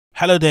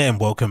Hello there and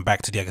welcome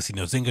back to the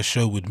AgostinhoZinga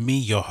show with me,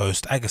 your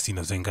host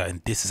AgostinhoZinga,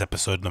 and this is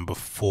episode number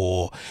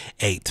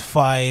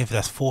 485.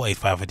 That's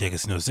 485 of the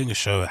AgostinhoZinga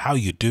show. How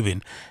you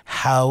doing?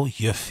 How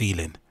you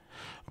feeling?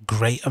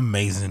 Great,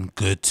 amazing,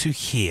 good to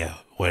hear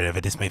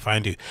wherever this may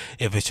find you.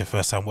 If it's your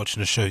first time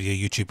watching the show via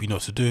YouTube, you know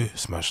what to do.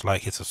 Smash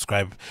like, hit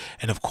subscribe,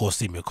 and of course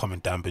leave me a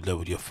comment down below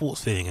with your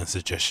thoughts, feelings and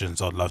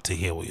suggestions. I'd love to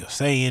hear what you're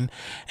saying.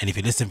 And if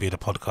you listen via the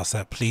podcast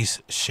app,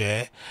 please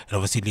share and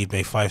obviously leave me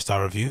a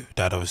 5-star review.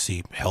 That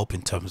obviously help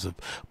in terms of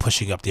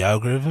pushing up the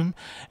algorithm.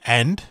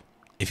 And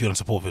if you want to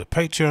support via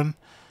Patreon,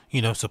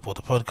 you know, support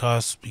the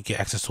podcast, you get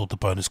access to all the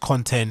bonus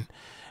content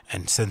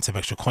and send some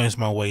extra coins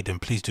my way, then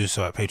please do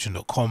so at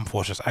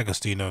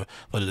patreon.com/Agostinho.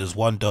 But it is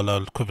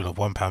 $1, equivalent of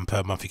 £1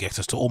 per month. You get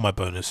access to all my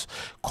bonus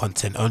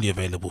content, only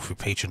available through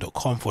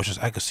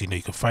patreon.com/Agostinho.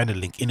 You can find a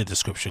link in the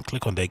description.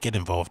 Click on there, get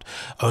involved.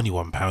 Only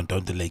 £1.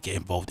 Don't delay, get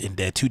involved in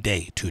there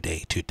today.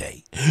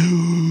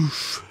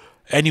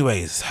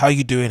 Anyways, how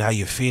you doing? How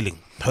you feeling?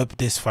 Hope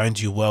this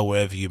finds you well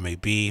wherever you may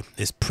be.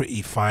 It's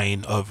pretty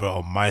fine over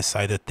on my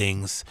side of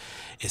things.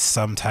 It's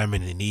sometime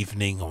in the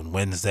evening on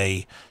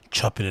Wednesday,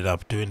 chopping it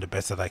up, doing the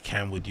best that I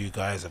can with you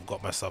guys. I've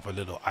got myself a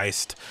little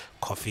iced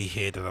coffee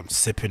here that I'm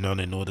sipping on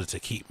in order to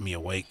keep me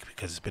awake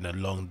because it's been a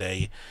long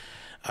day.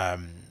 A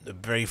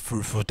very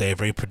fruitful day, a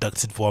very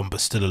productive one,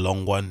 but still a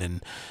long one.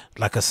 And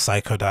like a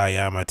psycho that I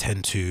am, I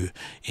tend to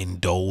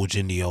indulge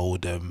in the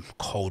old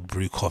cold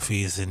brew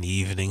coffees in the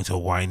evening to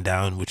wind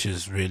down, which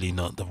is really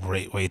not the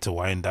great way to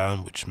wind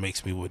down, which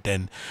makes me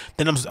then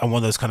I'm one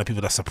of those kind of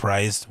people that's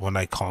surprised when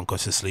I can't go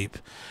to sleep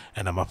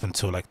and I'm up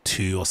until like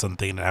 2 or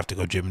something and I have to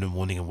go gym in the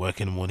morning and work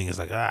in the morning. It's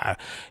like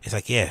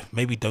yeah,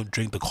 maybe don't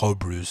drink the cold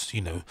brews,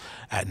 you know,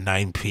 at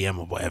 9 p.m.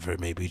 or whatever it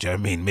may be. Do you know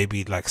what I mean?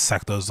 Maybe like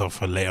sack those off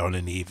for later on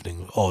in the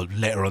evening or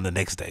later on the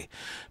next day.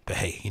 But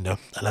hey, you know,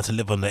 I love to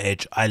live on the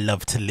edge. I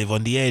love to live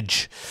on the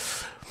edge.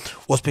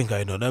 What's been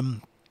going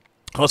on?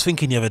 I was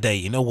thinking the other day,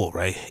 you know what,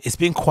 right? It's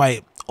been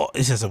quite,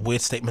 this is a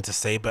weird statement to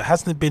say, but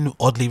hasn't it been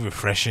oddly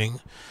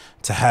refreshing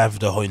to have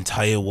the whole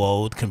entire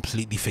world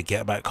completely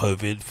forget about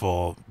COVID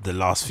for the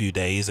last few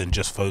days and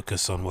just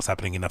focus on what's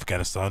happening in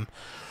Afghanistan?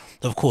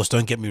 Of course,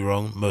 don't get me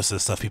wrong, most of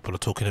the stuff people are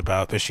talking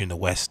about, especially in the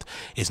West,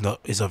 is not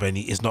of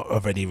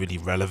any really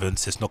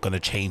relevance. It's not going to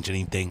change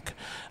anything.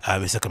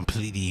 It's a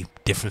completely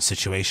different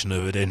situation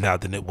over there now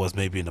than it was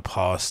maybe in the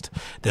past.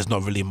 There's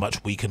not really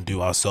much we can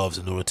do ourselves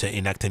in order to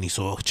enact any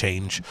sort of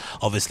change.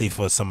 Obviously,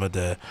 for some of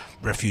the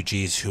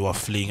refugees who are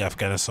fleeing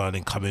Afghanistan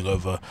and coming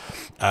over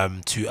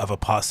to other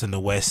parts in the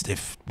West,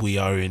 if we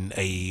are in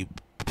a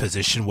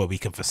position where we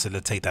can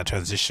facilitate that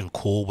transition,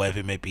 cool, whatever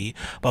it may be.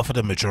 But for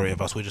the majority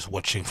of us, we're just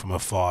watching from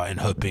afar and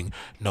hoping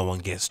no one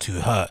gets too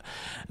hurt.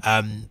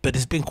 But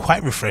it's been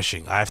quite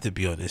refreshing, I have to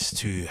be honest,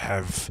 to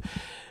have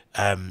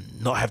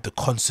not have the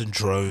constant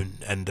drone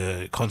and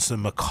the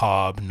constant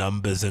macabre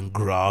numbers and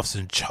graphs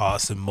and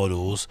charts and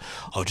models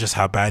of just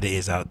how bad it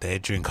is out there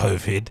during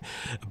COVID.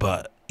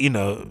 But you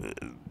know,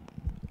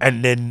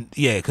 and then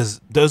yeah,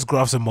 because those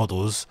graphs and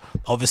models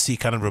obviously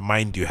kind of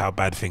remind you how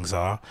bad things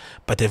are,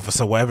 but then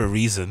for whatever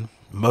reason,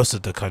 most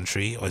of the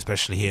country, or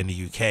especially here in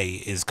the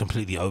UK, is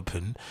completely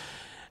open,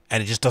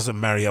 and it just doesn't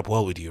marry up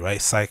well with you,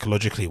 right?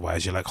 Psychologically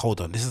wise, you're like, hold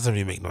on, this doesn't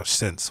really make much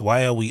sense.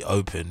 Why are we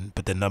open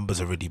but the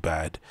numbers are really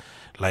bad?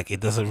 Like, it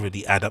doesn't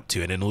really add up to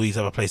it. And then all these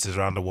other places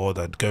around the world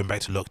are going back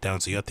to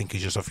lockdown, so you're thinking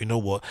to yourself, you know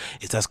what,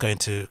 is that's going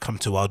to come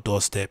to our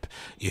doorstep?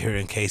 You're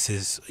hearing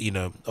cases, you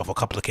know, of a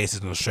couple of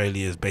cases in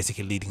Australia is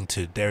basically leading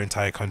to their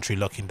entire country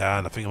locking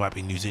down. I think it might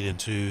be New Zealand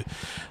too.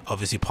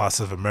 Obviously parts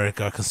of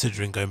America are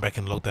considering going back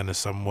in lockdown in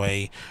some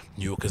way.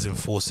 New York has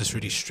enforced this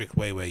really strict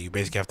way where you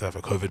basically have to have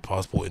a COVID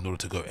passport in order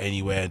to go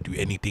anywhere and do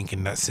anything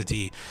in that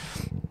city.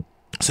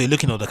 So you're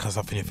looking at all that kind of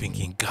stuff and you're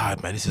thinking,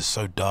 God, man, this is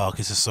so dark,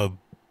 this is so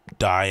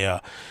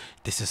dire,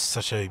 this is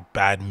such a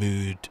bad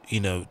mood, you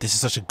know, this is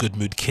such a good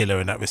mood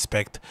killer in that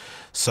respect.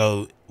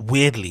 So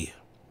weirdly,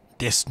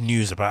 this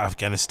news about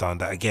Afghanistan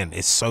that again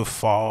is so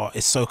far,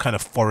 it's so kind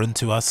of foreign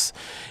to us,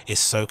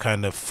 it's so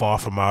kind of far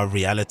from our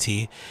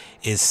reality,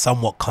 is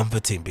somewhat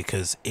comforting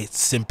because it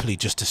simply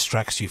just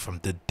distracts you from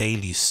the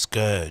daily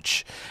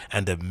scourge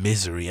and the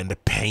misery and the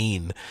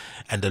pain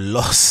and the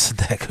loss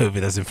that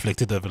COVID has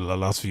inflicted over the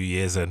last few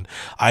years. And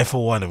I,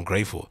 for one, am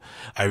grateful.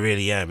 I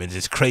really am. And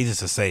it's crazy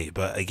to say,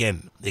 but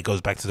again, it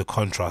goes back to the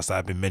contrast that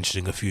I've been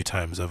mentioning a few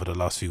times over the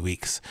last few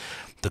weeks.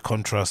 The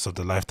contrast of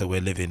the life that we're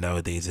living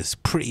nowadays is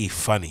pretty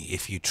funny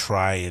if you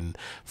try and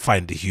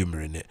find the humor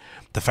in it.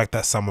 The fact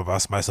that some of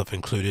us, myself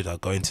included, are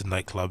going to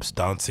nightclubs,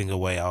 dancing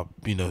away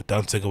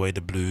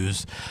the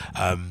blues,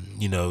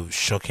 you know,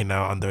 shocking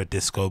out under a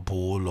disco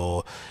ball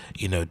or,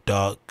 you know,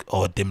 dark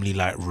or dimly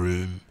lit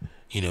room,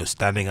 you know,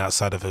 standing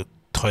outside of a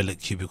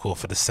toilet cubicle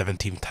for the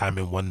 17th time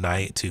in one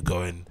night to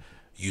go and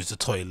use the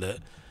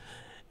toilet.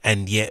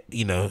 And yet,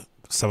 you know,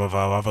 some of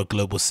our other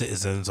global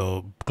citizens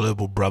or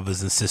global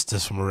brothers and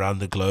sisters from around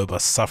the globe are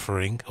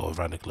suffering, or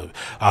around the globe,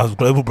 our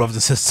global brothers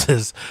and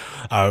sisters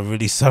are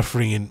really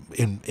suffering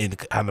in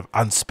kind of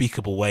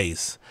unspeakable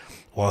ways.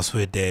 whilst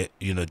we're there,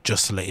 you know,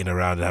 jostling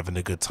around and having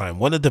a good time.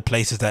 One of the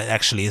places that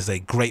actually is a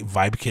great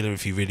vibe killer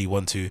if you really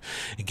want to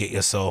get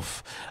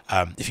yourself,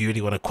 if you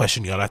really want to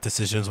question your life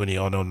decisions when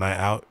you're on a night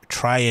out,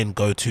 try and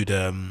go to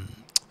the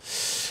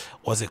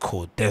what's it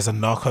called? There's a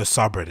narco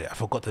subreddit. I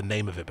forgot the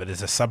name of it, but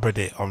there's a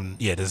subreddit on,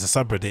 yeah, there's a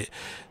subreddit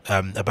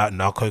about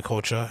narco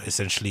culture,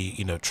 essentially,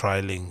 you know,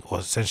 trialing, or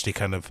essentially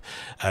kind of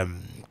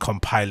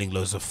compiling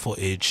loads of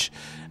footage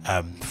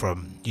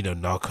from, you know,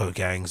 narco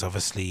gangs,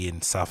 obviously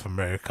in South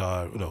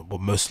America, you know, but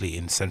mostly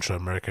in Central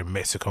America,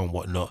 Mexico and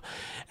whatnot.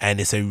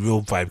 And it's a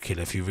real vibe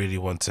killer if you really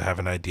want to have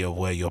an idea of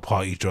where your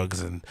party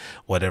drugs and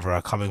whatever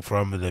are coming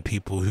from, and the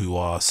people who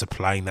are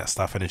supplying that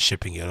stuff and then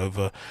shipping it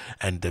over,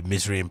 and the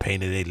misery and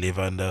pain that they live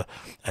under,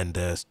 and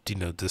you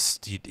know, this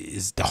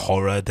is the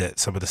horror that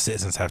some of the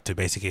citizens have to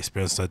basically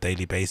experience on a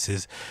daily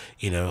basis,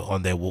 you know,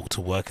 on their walk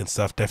to work and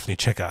stuff. Definitely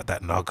check out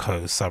that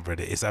narco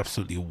subreddit. It's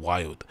absolutely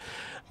wild.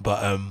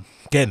 But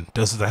again,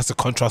 that's the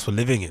contrast we're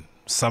living in.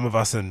 Some of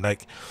us, and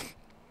like,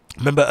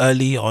 remember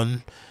early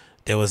on,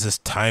 there was this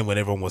time when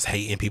everyone was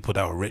hating people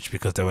that were rich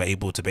because they were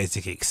able to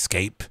basically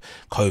escape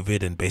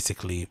COVID and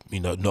basically, you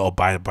know, not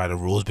abide by the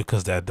rules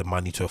because they had the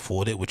money to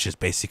afford it, which is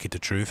basically the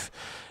truth.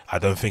 I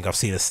don't think I've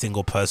seen a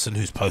single person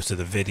who's posted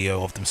a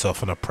video of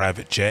themselves on a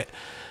private jet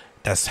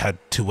that's had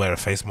to wear a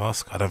face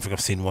mask. I don't think I've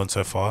seen one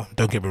so far.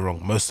 Don't get me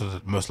wrong,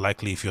 most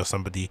likely if you're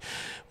somebody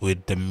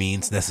with the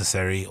means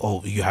necessary,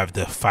 or you have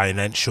the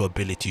financial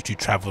ability to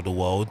travel the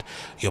world,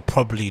 you're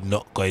probably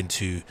not going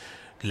to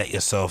let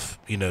yourself,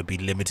 you know, be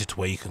limited to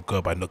where you can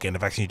go by not getting the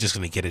vaccine. You're just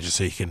going to get it just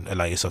so you can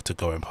allow yourself to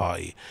go and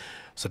party.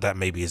 So that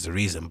maybe is the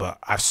reason. But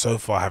I so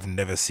far have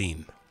never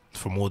seen,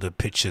 from all the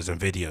pictures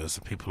and videos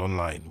of people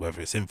online, whether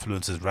it's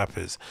influencers,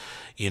 rappers,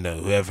 you know,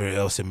 whoever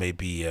else it may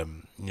be, you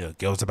know,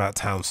 girls about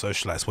town,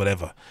 socialites,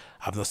 whatever,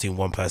 I've not seen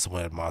one person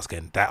wear a mask.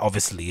 And that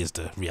obviously is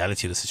the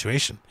reality of the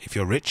situation. If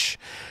you're rich,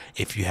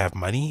 if you have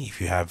money, if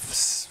you have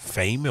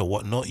fame or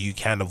whatnot, you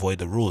can avoid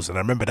the rules. And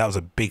I remember that was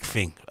a big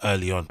thing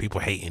early on,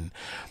 people hating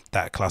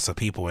that class of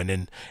people. And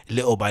then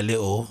little by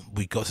little,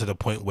 we got to the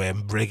point where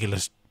regular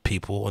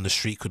people on the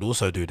street could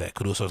also do that,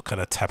 could also kind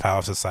of tap out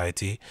of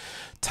society,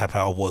 tap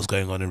out of what's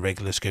going on in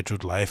regular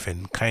scheduled life,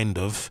 and kind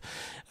of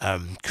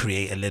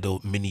create a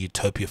little mini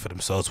utopia for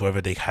themselves wherever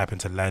they happen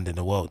to land in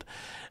the world.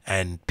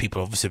 And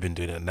people obviously have been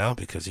doing it now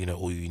because, you know,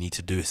 all you need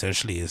to do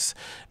essentially is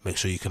make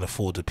sure you can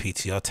afford the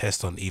PTR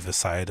test on either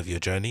side of your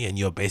journey, and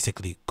you're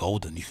basically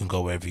golden. You can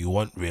go wherever you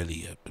want,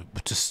 really,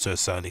 just to a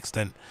certain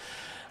extent.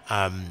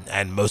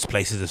 And most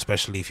places,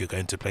 especially if you're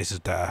going to places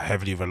that are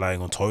heavily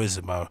relying on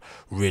tourism, are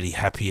really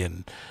happy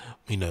and,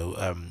 you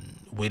know,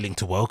 willing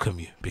to welcome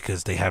you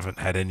because they haven't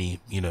had any,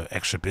 you know,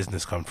 extra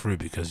business come through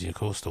because, of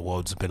course, the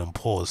world's been on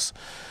pause.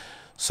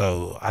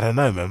 So I don't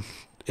know, man.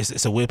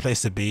 It's a weird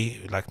place to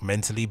be, like,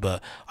 mentally,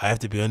 but I have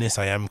to be honest,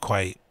 I am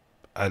quite,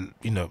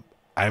 you know,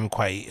 I am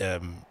quite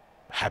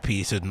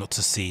happy to not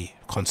to see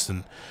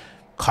constant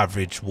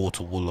coverage wall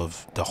to wall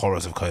of the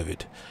horrors of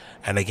COVID.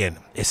 And again,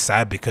 it's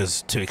sad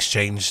because to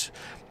exchange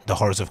the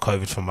horrors of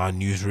COVID from our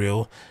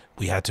newsreel,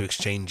 we had to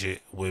exchange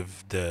it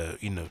with the,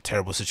 you know,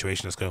 terrible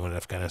situation that's going on in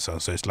Afghanistan.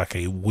 So it's like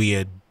a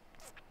weird,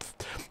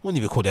 I wouldn't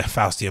even call it a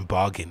Faustian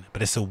bargain,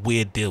 but it's a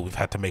weird deal we've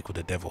had to make with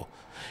the devil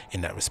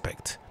in that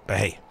respect. But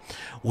hey,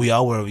 we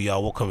are where we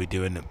are. What can we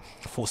do? And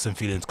thoughts and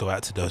feelings go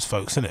out to those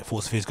folks, innit?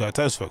 Thoughts and feelings go out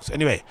to those folks.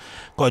 Anyway,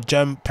 got a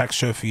jam-packed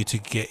show for you to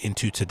get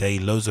into today.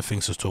 Loads of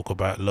things to talk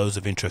about, loads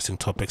of interesting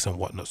topics and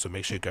whatnot. So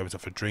make sure you grab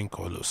yourself a drink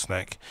or a little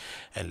snack,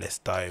 and let's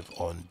dive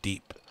on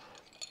deep.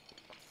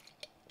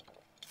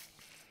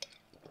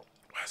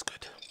 That's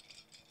good.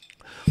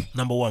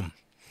 Number one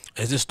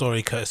is this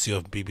story courtesy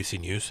of BBC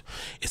News.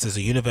 It says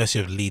a University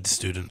of Leeds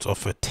students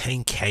offer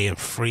 10k and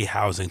free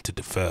housing to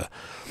defer.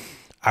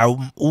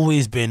 I've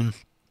always been,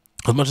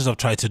 as much as I've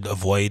tried to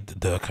avoid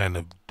the kind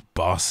of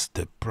brass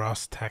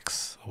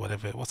tax or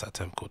whatever, what's that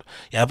term called?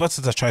 Yeah, as much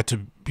as I try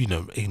to, you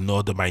know,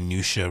 ignore the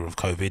minutiae of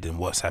COVID and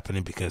what's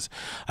happening, because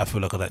I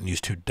feel like all that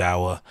news too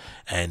dour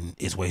and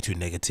is way too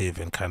negative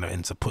and kind of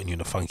ends up putting you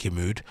in a funky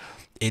mood.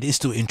 It is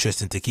still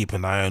interesting to keep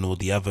an eye on all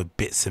the other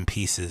bits and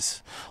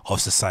pieces of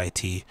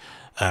society,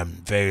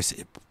 various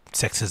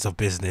sectors of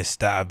business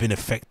that have been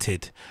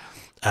affected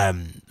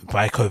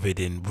by COVID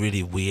in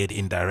really weird,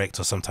 indirect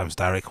or sometimes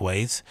direct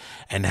ways,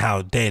 and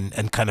how then,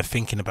 and kind of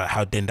thinking about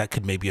how then that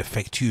could maybe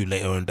affect you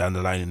later on down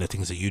the line in the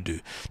things that you do,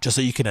 just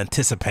so you can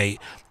anticipate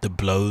the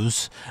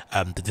blows,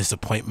 the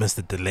disappointments,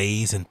 the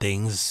delays and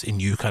things in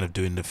you kind of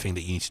doing the thing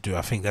that you need to do.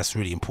 I think that's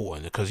really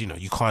important because, you know,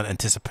 you can't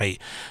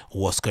anticipate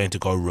what's going to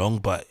go wrong,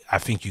 but I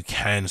think you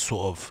can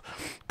sort of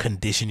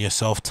condition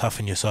yourself,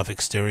 toughen yourself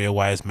exterior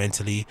wise,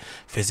 mentally,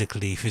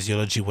 physically,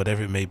 physiology,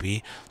 whatever it may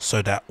be,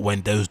 so that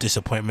when those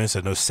disappointments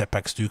and those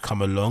setbacks do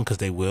come along, because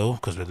they will,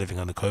 because we're living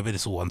under COVID,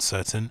 it's all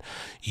uncertain,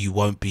 you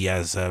won't be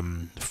as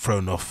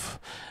thrown off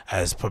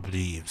as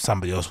probably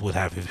somebody else would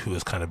have who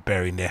was kind of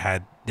burying their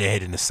head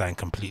in the sand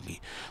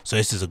completely. So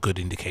this is a good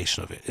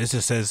indication of it. This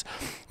just says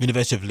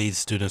University of Leeds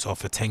students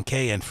offer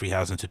 10k and free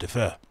housing to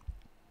defer.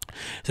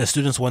 So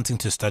students wanting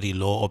to study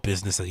law or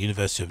business at the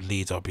University of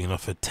Leeds are being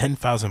offered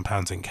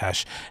 £10,000 in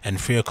cash and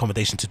free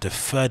accommodation to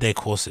defer their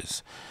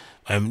courses.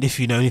 If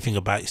you know anything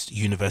about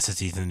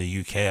universities in the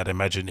UK, I'd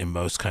imagine in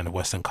most kind of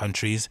Western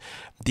countries,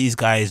 these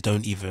guys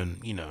don't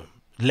even,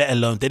 let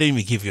alone, they don't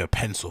even give you a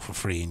pencil for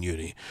free in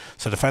uni.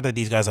 So the fact that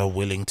these guys are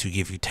willing to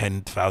give you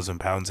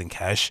 £10,000 in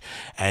cash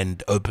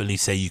and openly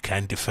say you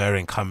can defer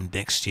and come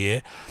next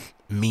year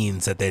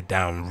means that they're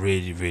down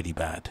really, really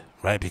bad.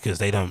 Right, because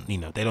they don't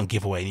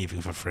give away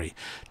anything for free.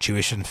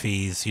 Tuition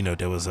fees,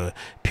 there was a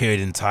period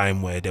in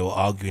time where they were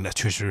arguing that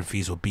tuition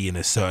fees will be in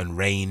a certain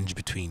range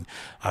between,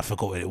 I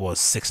forgot what it was,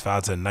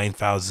 6,000 and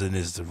 9,000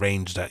 is the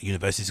range that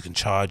universities can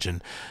charge.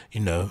 And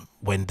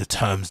when the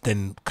terms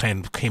then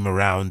kind of came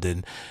around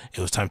and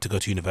it was time to go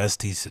to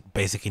universities,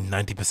 basically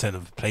 90%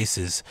 of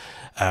places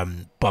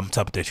bumped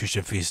up their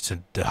tuition fees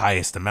to the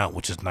highest amount,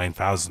 which is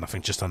 9,000, I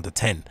think just under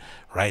 10,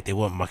 right? They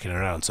weren't mucking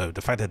around. So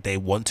the fact that they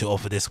want to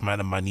offer this amount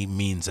of money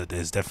means that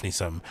there's definitely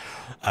some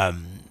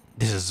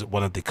this is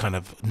one of the kind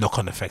of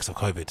knock-on effects of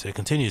COVID. So it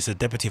continues. The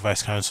Deputy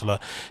Vice Chancellor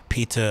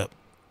Peter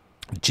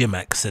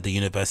Jimak said the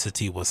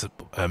university was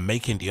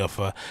making the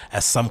offer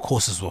as some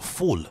courses were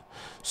full.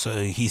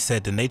 So he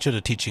said the nature of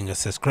the teaching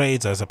assessed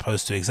grades as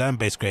opposed to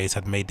exam-based grades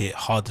had made it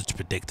harder to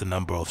predict the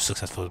number of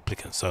successful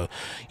applicants. So,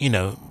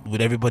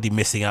 with everybody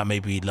missing out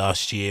maybe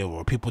last year,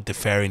 or people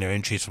deferring their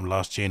entries from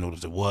last year in order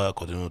to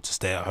work or in order to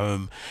stay at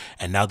home,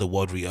 and now the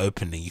world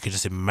reopening, you can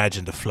just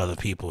imagine the flood of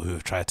people who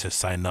have tried to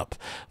sign up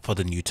for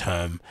the new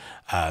term.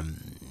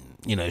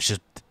 It's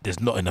just there's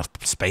not enough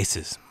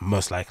spaces,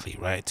 most likely,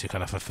 right, to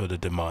kind of fulfill the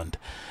demand.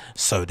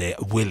 So they're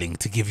willing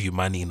to give you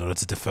money in order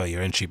to defer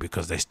your entry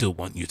because they still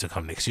want you to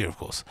come next year, of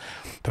course.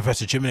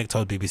 Professor Jiminek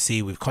told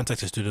BBC, we've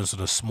contacted students on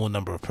a small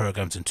number of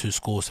programs in 2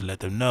 schools to let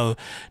them know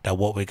that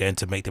what we're going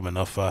to make them an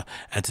offer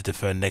and to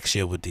defer next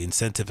year with the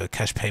incentive, a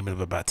cash payment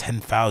of about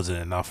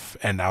 10,000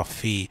 and our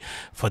fee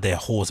for their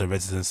halls and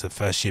residence the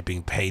first year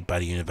being paid by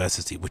the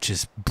university, which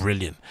is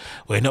brilliant.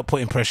 We're not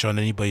putting pressure on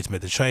anybody to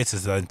make the choice.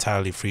 It's an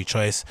entirely free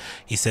choice.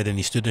 He said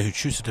any student who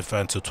chooses to defer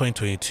until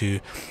 2022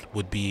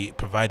 would be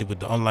provided with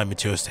the online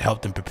materials to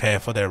help them prepare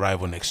for their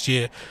arrival next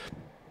year.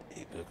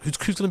 Who's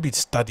going to be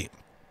studying?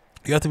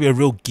 You have to be a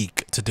real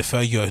geek to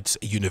defer your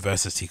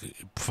university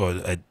for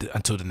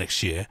until the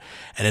next year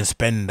and then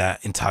spend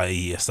that entire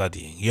year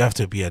studying. You have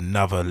to be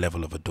another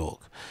level of a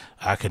dork.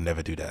 I can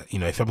never do that.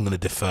 If I'm going to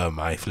defer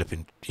my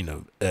flipping,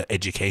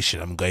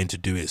 education, I'm going to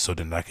do it so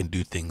then I can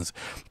do things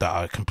that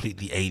are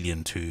completely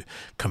alien to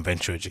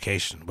conventional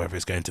education, whether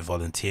it's going to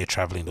volunteer,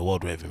 traveling the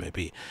world, wherever it may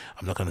be.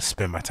 I'm not going to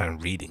spend my time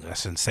reading.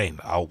 That's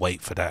insane. I'll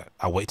wait for that.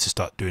 I'll wait to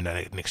start doing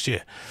that next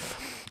year.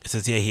 It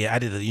says here, he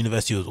added that the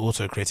university was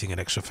also creating an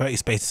extra 30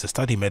 spaces to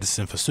study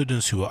medicine for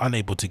students who were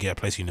unable to get a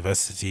place at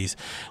universities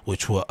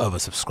which were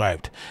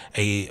oversubscribed.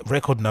 A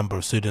record number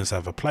of students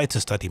have applied to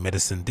study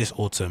medicine this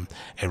autumn,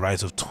 a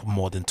rise of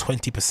more than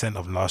 20%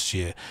 of last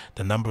year.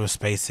 The number of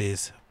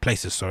places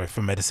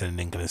for medicine in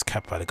England is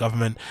capped by the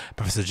government.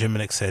 Professor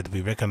Jiminek said, we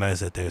recognize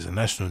that there is a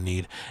national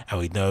need and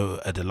we know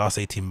at the last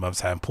 18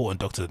 months how important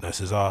doctors and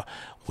nurses are.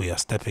 We are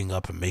stepping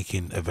up and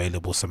making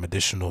available some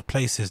additional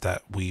places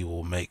that we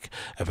will make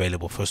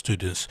available for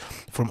students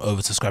from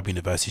oversubscribed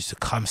universities to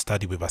come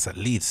study with us at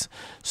Leeds.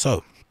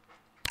 So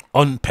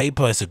on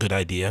paper, it's a good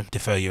idea.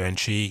 Defer your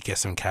entry, get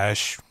some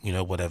cash,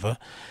 whatever.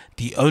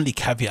 The only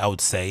caveat I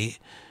would say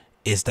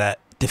is that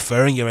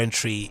deferring your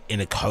entry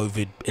in a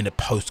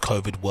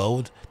post-COVID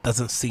world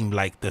doesn't seem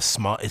like the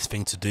smartest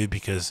thing to do,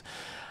 because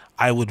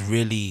I would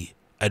really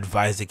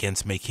advise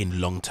against making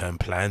long-term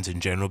plans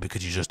in general,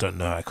 because you just don't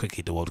know how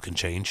quickly the world can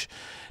change.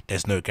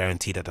 There's no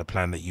guarantee that the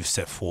plan that you've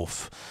set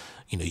forth,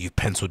 you've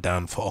penciled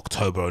down for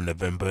October or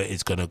November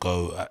is going to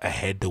go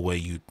ahead the way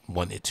you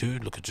want it to.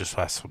 Look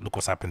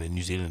what's happened in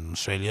New Zealand and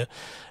Australia.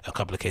 A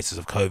couple of cases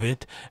of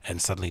COVID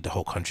and suddenly the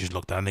whole country's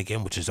locked down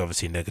again, which is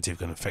obviously negative,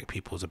 going to affect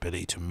people's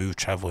ability to move,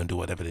 travel and do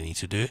whatever they need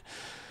to do.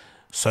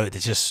 So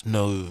there's just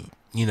no,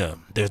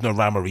 there's no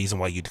rhyme or reason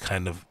why you'd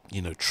kind of,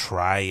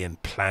 try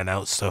and plan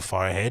out so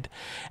far ahead.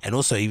 And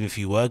also, even if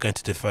you were going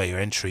to defer your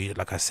entry,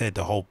 like I said,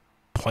 the whole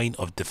point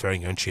of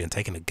deferring your entry and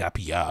taking a gap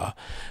year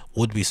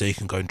would be so you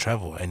can go and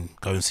travel and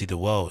go and see the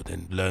world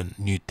and learn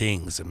new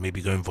things and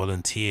maybe go and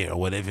volunteer or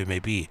whatever it may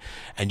be.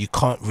 And you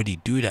can't really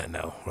do that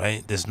now,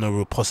 right? There's no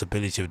real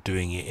possibility of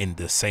doing it in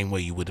the same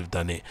way you would have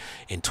done it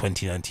in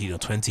 2019 or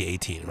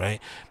 2018, right?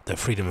 The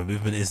freedom of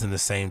movement isn't the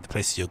same. The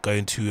places you're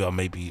going to are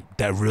maybe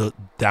real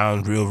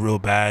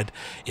bad.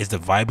 Is the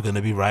vibe going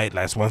to be right?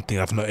 Like, that's one thing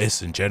I've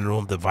noticed in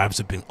general. The vibes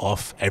have been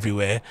off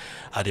everywhere.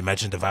 I'd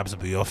imagine the vibes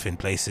will be off in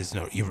places,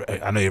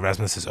 I know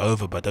Erasmus is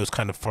over, but those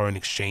kind of foreign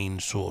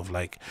exchange sort of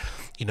like,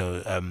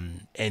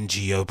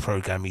 NGO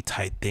programming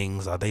type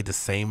things, are they the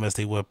same as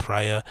they were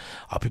prior?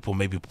 Are people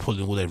maybe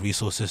pulling all their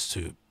resources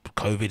to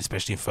COVID,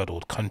 especially in third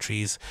world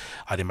countries.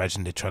 I'd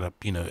imagine they're trying to,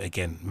 you know,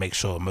 again, make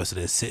sure most of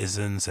their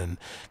citizens and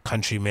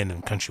countrymen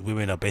and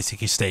countrywomen are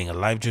basically staying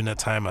alive during that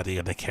time. Are they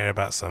going to care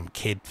about some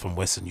kid from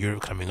Western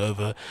Europe coming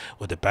over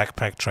with a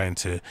backpack trying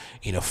to,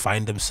 you know,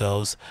 find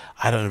themselves?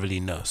 I don't really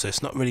know. So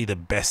it's not really the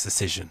best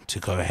decision to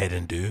go ahead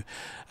and do.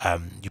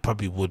 You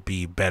probably would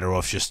be better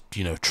off just,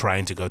 you know,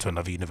 trying to go to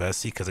another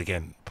university, because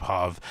again,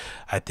 part of,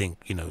 I think,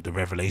 you know, the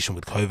revelation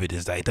with COVID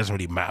is that it doesn't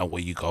really matter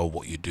where you go,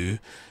 what you do.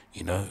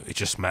 You know, it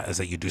just matters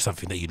that you do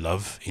something that you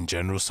love in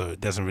general. So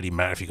it doesn't really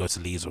matter if you go to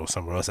Leeds or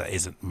somewhere else that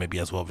isn't maybe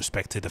as well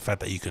respected. The fact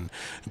that you can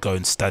go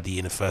and study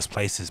in the first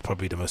place is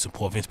probably the most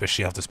important thing,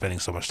 especially after spending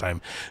so much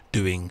time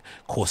doing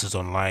courses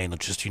online or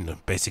just, you know,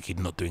 basically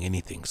not doing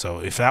anything. So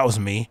if that was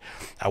me,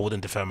 I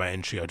wouldn't defer my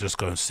entry. I'd just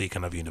go and seek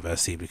another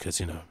university,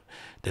 because, you know,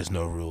 there's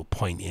no real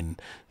point in,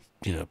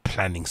 you know,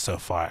 planning so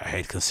far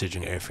ahead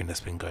considering everything that's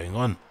been going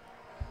on.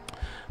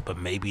 But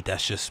maybe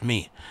that's just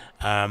me.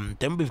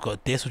 Then we've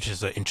got this, which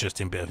is an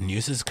interesting bit of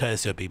news. This is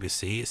courtesy of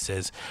BBC. It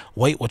says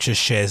Weight Watchers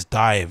shares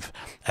dive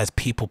as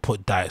people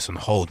put diets on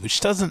hold, which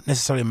doesn't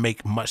necessarily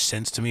make much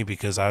sense to me,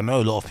 because I know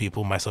a lot of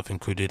people, myself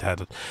included,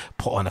 had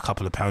put on a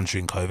couple of pounds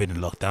during COVID and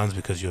lockdowns,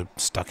 because you're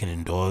stuck in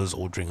indoors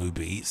ordering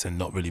Uber Eats and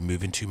not really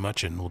moving too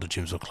much, and all the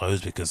gyms were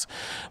closed because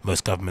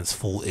most governments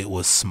thought it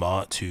was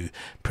smart to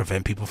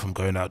prevent people from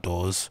going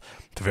outdoors,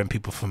 prevent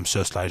people from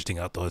socializing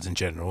outdoors in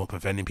general,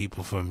 preventing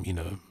people from, you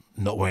know,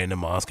 not wearing a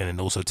mask, and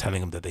then also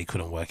telling them that they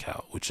couldn't work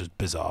out, which is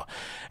bizarre.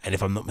 And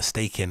if I'm not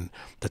mistaken,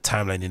 the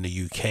timeline in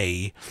the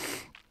UK,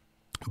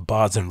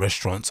 bars and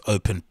restaurants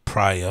opened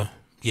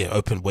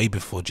opened way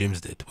before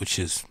gyms did, which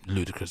is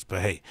ludicrous.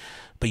 But hey,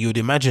 but you would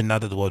imagine now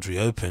that the world's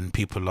reopened,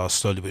 people are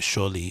slowly but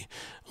surely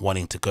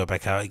wanting to go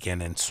back out again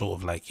and sort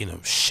of like, you know,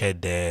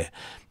 shed their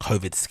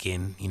COVID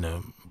skin, you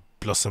know,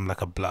 blossom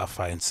like a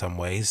butterfly in some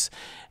ways,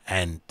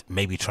 and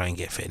maybe try and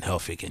get fit and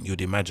healthy again.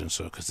 You'd imagine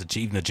so, because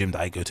even the gym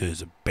that I go to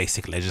is a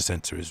basic leisure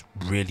center, is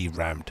really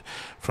rammed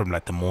from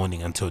like the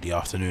morning until the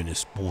afternoon.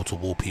 There's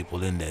wall-to-wall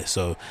people in there,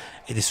 so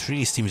it just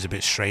really seems a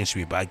bit strange to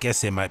me. But I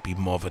guess it might be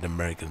more of an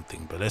American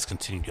thing. But let's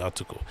continue the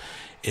article.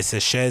 It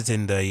says shares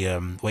in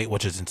the Weight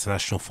Watchers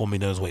International, formerly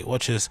known as Weight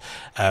Watchers,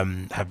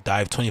 have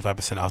dived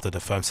 25% after the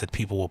firm said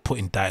people were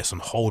putting diets on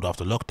hold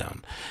after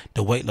lockdown.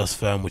 The weight loss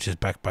firm, which is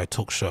backed by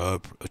talk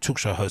show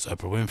host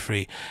Oprah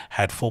Winfrey,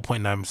 had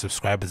 4.9 million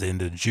subscribers in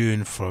the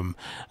June from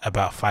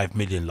about 5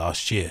 million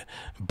last year.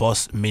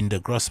 Boss Minda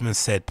Grossman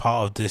said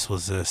part of this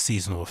was a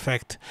seasonal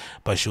effect,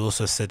 but she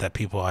also said that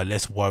people are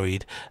less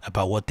worried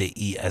about what they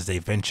eat as they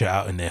venture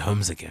out in their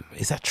homes again.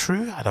 Is that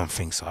true? I don't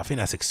think so. I think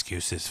that's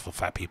excuses for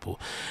fat people.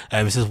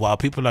 It says while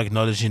people are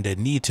acknowledging their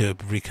need to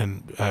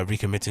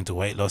recommitting to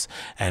weight loss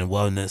and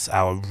wellness,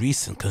 our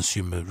recent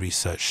consumer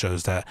research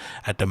shows that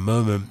at the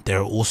moment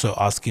they're also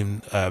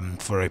asking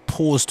for a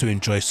pause to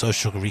enjoy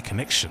social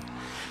reconnection.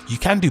 You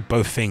can do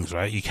both things,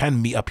 right? You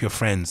can meet up your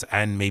friends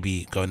and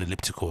maybe go on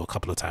elliptical a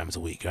couple of times a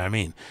week. You know what I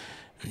mean?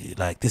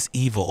 Like, this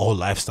either or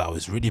lifestyle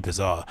is really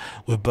bizarre.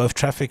 With both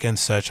traffic and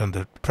search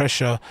under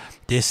pressure,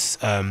 this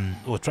sentiment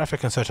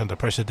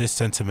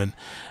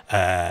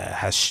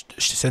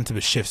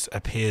sentiment shifts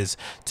appears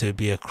to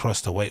be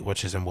across the Weight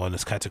Watchers and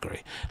wellness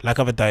category. Like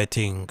other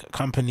dieting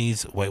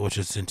companies, Weight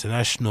Watchers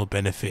International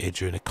benefited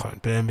during the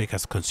pandemic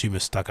as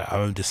consumers stuck at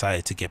home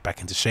decided to get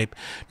back into shape.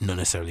 Not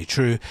necessarily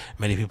true.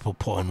 Many people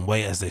put on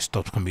weight as they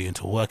stopped commuting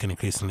to work and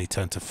increasingly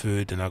turned to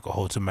food and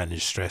alcohol to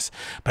manage stress.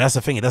 But that's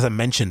the thing, it doesn't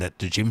mention that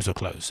the gyms were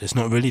closed. It's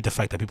not really the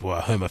fact that people were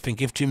at home. I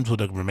think if gyms would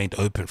have remained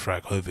open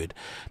throughout COVID,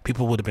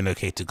 people would have been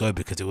okay to go,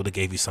 because it would have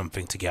gave you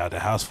something to get out of the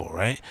house for,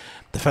 right?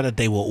 The fact that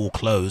they were all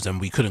closed and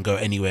we couldn't go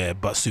anywhere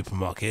but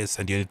supermarkets,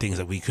 and the only things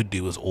that we could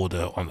do was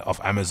order off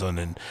Amazon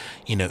and,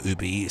 you know,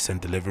 Uber Eats and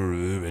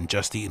Deliveroo and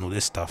Just Eat and all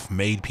this stuff,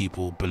 made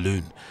people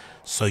balloon.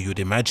 So you'd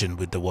imagine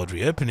with the world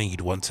reopening, you'd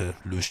want to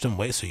lose some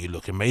weight so you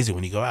look amazing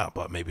when you go out.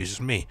 But maybe it's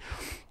just me.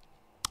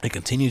 It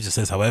continues, it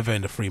says, however,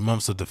 in the 3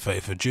 months of the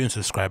 30th of June,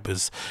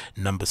 subscribers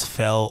numbers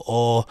fell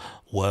or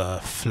were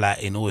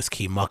flat in all its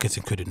key markets,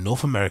 including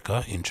North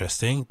America,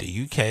 interesting, the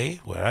UK,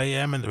 where I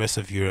am, and the rest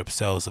of Europe.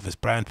 Sales of its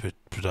brand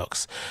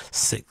products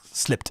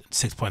slipped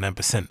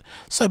 6.9%.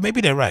 So maybe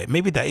they're right.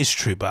 Maybe that is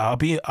true, but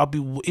I'll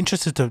be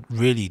interested to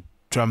really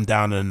drum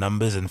down on the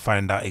numbers and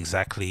find out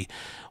exactly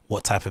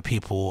what type of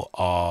people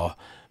are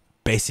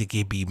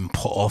basically being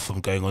put off from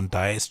going on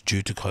diets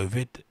due to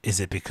COVID. Is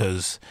it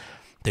because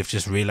they've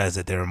just realized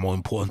that there are more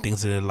important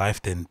things in their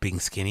life than being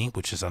skinny,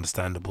 which is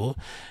understandable?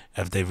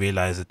 Have they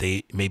realized that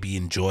they maybe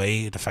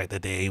enjoy the fact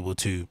that they're able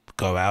to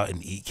go out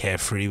and eat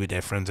carefree with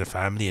their friends and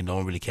family and no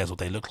one really cares what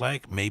they look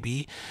like?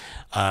 Maybe.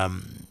 I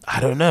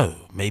don't know.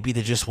 Maybe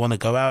they just want to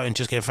go out and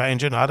just get fat in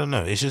general. I don't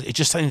know. It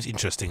just sounds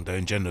interesting though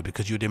in general,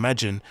 because you'd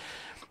imagine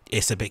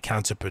it's a bit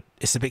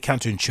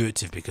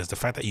counterintuitive, because the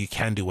fact that you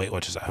can do Weight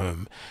Watchers at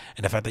home,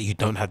 and the fact that you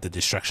don't have the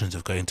distractions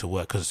of going to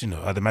work, because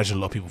I'd imagine a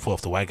lot of people fall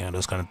off the wagon and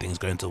those kind of things,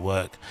 going to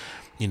work,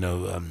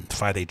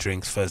 Friday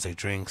drinks, Thursday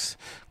drinks,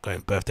 going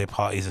birthday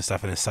parties and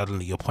stuff, and then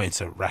suddenly your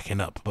points are racking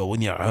up. But when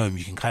you're at home,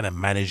 you can kind of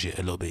manage it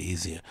a little bit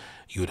easier.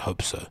 You would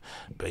hope so.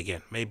 But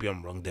again, maybe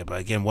I'm wrong there. But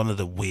again, one of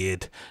the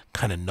weird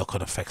kind of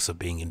knock-on effects of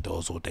being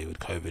indoors all day with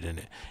COVID, in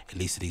it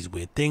leads to these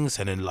weird things.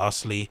 And then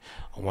lastly,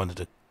 one of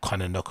the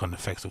kind of knock-on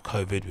effects of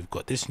COVID, we've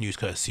got this news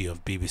courtesy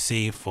of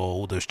BBC. For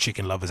all those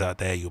chicken lovers out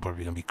there, you're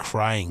probably going to be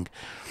crying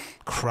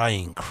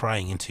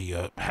into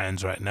your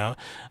hands right now.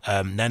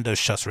 Nandos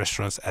shuts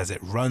restaurants as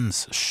it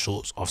runs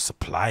short of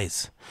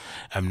supplies.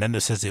 Nando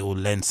says it will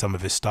lend some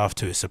of its staff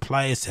to its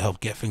suppliers to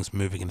help get things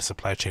moving in the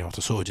supply chain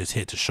after shortages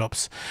hit to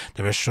shops.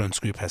 The restaurants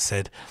group has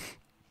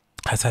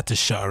had to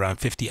shut around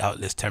 50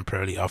 outlets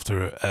temporarily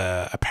after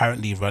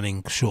apparently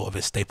running short of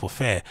its staple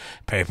fare,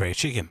 peri peri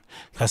chicken.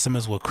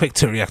 Customers were quick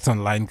to react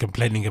online,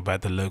 complaining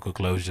about the local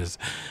closures.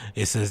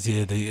 It says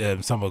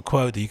here, someone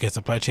quote, "The UK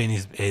supply chain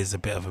is a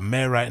bit of a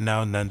mare right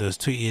now." Nando's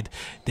tweeted,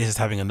 "This is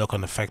having a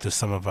knock-on effect with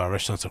some of our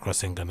restaurants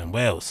across England and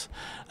Wales."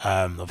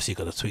 Obviously, you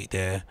got a tweet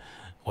there.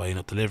 Why you're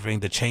not delivering?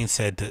 The chain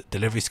said that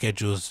delivery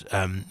schedules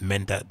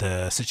meant that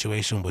the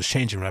situation was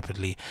changing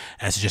rapidly,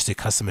 and suggested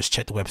customers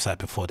check the website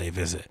before they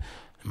visit.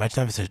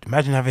 Imagine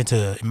having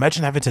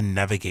to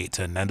navigate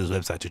to Nando's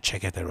website to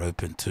check if they're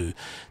open to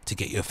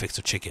get you a fix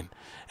of chicken.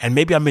 And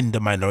maybe I'm in the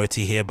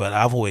minority here, but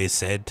I've always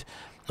said,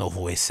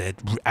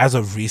 as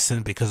of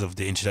recent, because of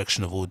the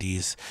introduction of all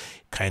these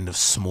kind of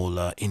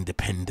smaller,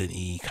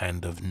 independent-y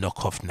kind of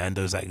knockoff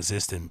Nando's that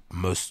exist in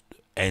most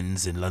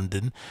ends in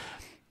London,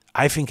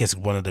 I think it's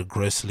one of the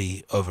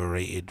grossly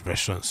overrated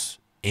restaurants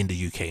in the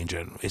UK in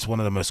general. It's one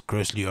of the most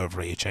grossly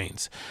overrated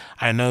chains.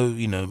 I know,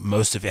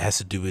 most of it has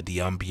to do with the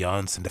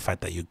ambiance and the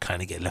fact that you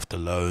kind of get left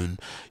alone.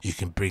 You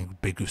can bring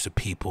big groups of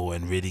people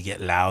and really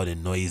get loud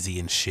and noisy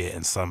and shit,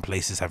 and some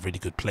places have really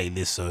good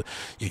playlists, so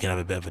you can have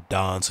a bit of a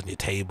dance on your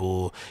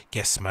table,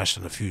 get smashed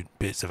on a few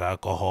bits of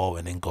alcohol,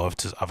 and then go off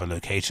to other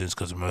locations,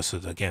 because most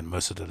of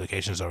the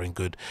locations are in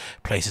good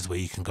places where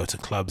you can go to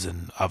clubs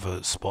and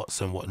other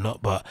spots and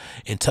whatnot. But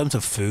in terms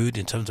of food,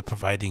 in terms of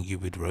providing you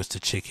with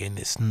roasted chicken,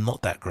 it's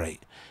not that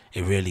great.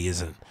 It really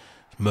isn't.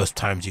 Most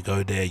times you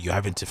go there, you're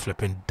having to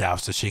flip and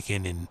douse the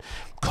chicken in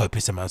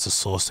copious amounts of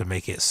sauce to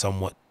make it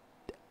somewhat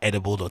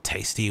edible or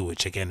tasty,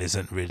 which again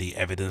isn't really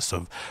evidence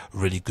of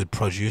really good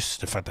produce.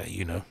 The fact that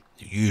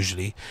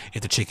usually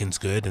if the chicken's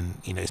good and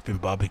it's been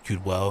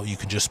barbecued well, you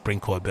can just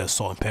sprinkle a bit of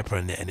salt and pepper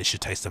in it and it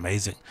should taste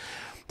amazing.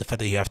 The fact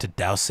that you have to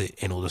douse it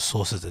in all the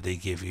sauces that they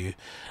give you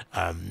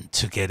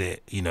to get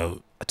it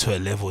to a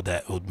level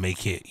that would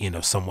make it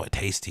somewhat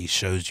tasty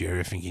shows you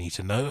everything you need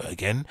to know.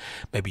 Again,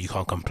 maybe you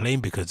can't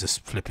complain because it's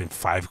flipping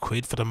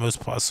 £5 for the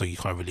most part, so you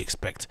can't really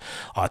expect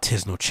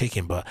artisanal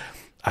chicken. But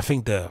I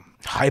think the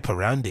hype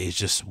around it is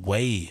just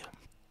way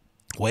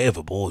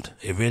overboard.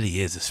 It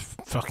really is. It's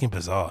fucking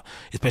bizarre,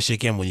 especially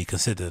again when you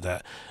consider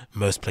that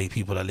most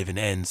people that live in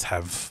ends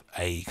have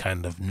a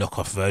kind of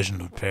knockoff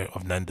version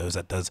of Nando's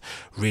that does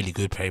really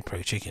good peri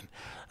peri chicken.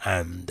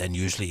 And then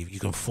usually you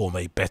can form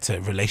a better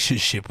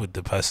relationship with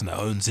the person that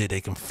owns it.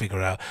 They can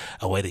figure out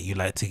a way that you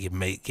like to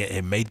get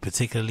it made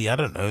particularly. I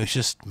don't know. It's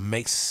just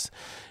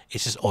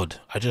odd.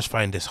 I just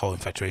find this whole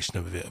infatuation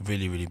of it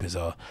really, really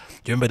bizarre.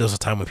 Do you remember there was a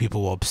time when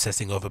people were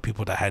obsessing over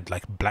people that had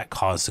like black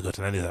cards to go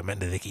to Nando's that meant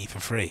that they could eat for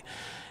free?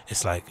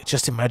 It's like,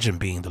 just imagine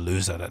being the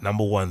loser that,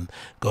 number one,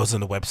 goes on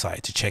the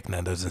website to check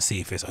Nando's and see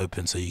if it's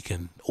open so you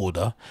can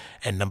order,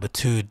 and number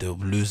two, the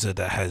loser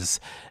that has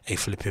a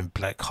flipping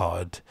black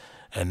card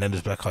and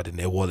Nando's black card in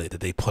their wallet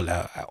that they pull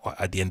out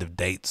at the end of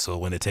dates or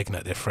when they're taking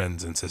out their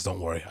friends and says, "Don't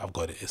worry, I've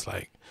got it." It's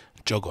like,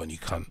 jog on, you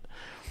cunt.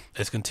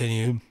 Let's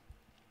continue.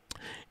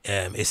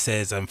 It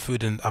says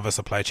food and other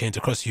supply chains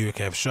across the UK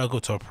have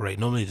struggled to operate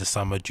normally this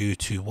summer due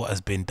to what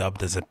has been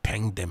dubbed as a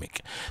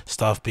pandemic.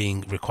 Staff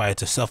being required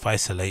to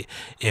self-isolate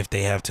if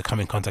they have to come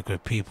in contact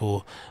with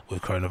people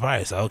with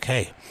coronavirus.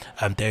 Okay.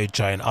 Dairy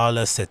giant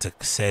Arla said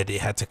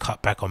it had to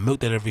cut back on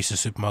milk deliveries to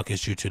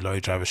supermarkets due to lorry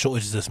driver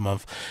shortages this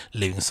month,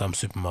 leaving some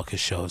supermarket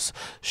shelves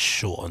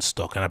short on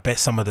stock. And I bet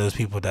some of those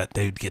people that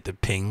they would get the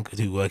ping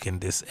who work in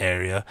this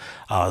area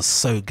are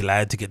so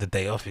glad to get the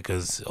day off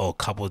or a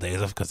couple of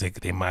days off because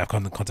they might have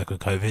come in contact with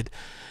COVID.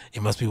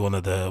 It must be one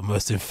of the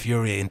most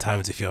infuriating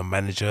times if you're a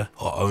manager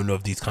or owner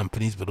of these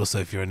companies, but also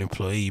if you're an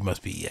employee, you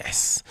must be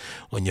yes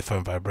when your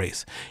phone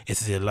vibrates. It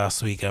said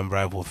last week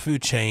rival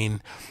food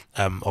chain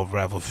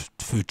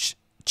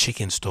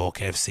chicken store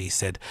KFC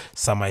said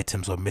some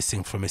items were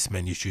missing from its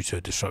menus due to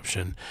a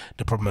disruption.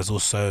 The problem has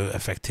also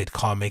affected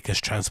car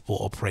makers,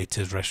 transport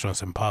operators,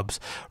 restaurants and pubs.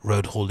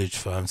 Road haulage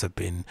firms have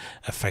been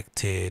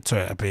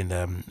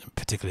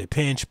particularly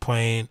pinch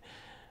point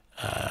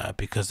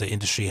because the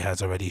industry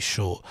has already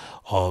short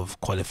of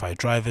qualified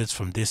drivers.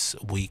 From this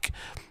week,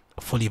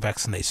 Fully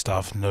vaccinated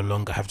staff no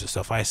longer have to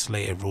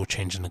self-isolate. A rule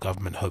change in the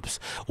government hopes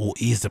will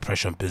ease the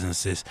pressure on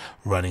businesses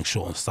running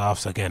short on staff.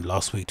 So again,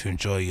 last week, to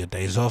enjoy your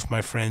days off,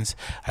 my friends.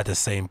 At the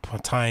same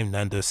time,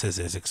 Nando says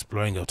it's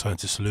exploring an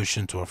alternative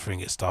solution to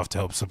offering its staff to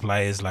help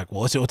suppliers. Like,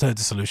 what's the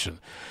alternative solution?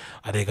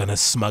 Are they going to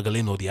smuggle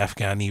in all the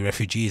Afghani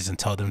refugees and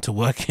tell them to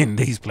work in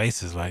these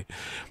places? Like,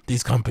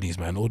 these companies,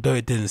 man, although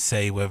it didn't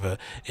say whether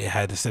it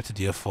had accepted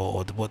the offer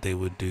or what they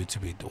would do to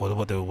be, or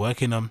what they were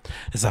working on,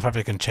 the South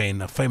African chain,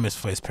 famous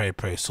for its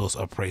peri-peri sauce,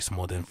 operates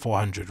more than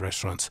 400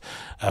 restaurants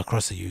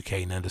across the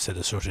UK. Nando said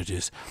the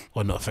shortages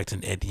were not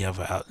affecting any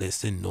other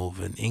outlets in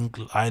Northern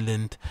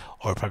Ireland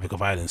or Republic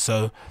of Ireland.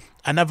 So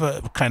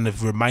another kind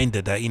of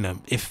reminder that, you know,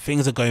 if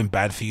things are going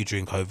bad for you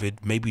during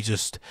COVID, maybe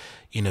just,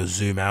 you know,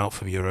 zoom out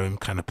from your own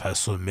kind of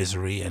personal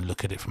misery and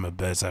look at it from a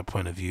bird's eye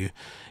point of view.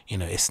 You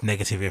know, it's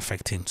negatively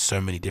affecting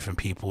so many different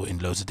people in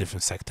loads of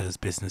different sectors,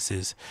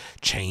 businesses,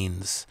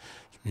 chains,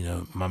 you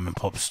know, mum and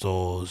pop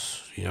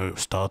stores, you know,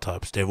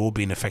 startups. They're all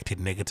being affected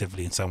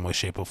negatively in some way,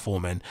 shape or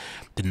form, and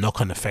the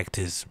knock-on effect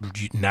is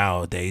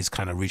nowadays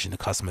kind of reaching the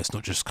customer. It's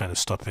not just kind of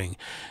stopping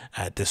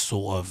at this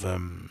sort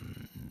of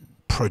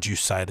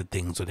produce side of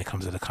things when it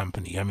comes to the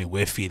company. I mean,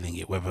 we're feeling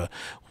it, whether,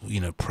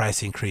 you know,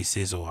 price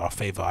increases or our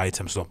favorite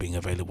items not being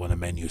available on the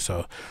menu.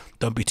 So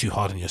don't be too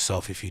hard on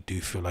yourself if you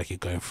do feel like you're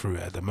going through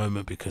it at the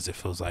moment, because it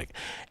feels like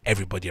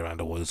everybody around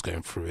the world is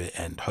going through it.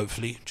 And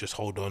hopefully just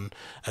hold on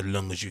as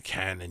long as you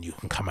can, and you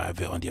can come out of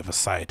it on the other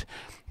side.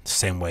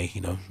 Same way,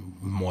 you know,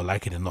 more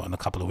likely than not, in a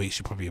couple of weeks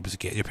you'll probably be able to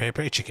get your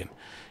peri-peri chicken,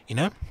 you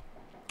know,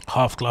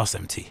 half glass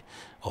empty.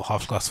 Or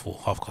half glass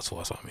full, that's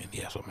what I mean.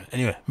 Yeah, that's what I mean.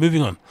 Anyway,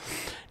 moving on.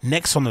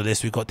 Next on the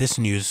list, we've got this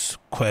news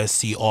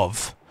courtesy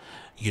of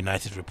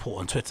United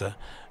Report on Twitter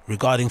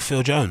regarding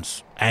Phil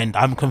Jones. And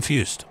I'm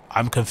confused.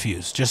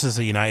 Just as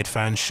a United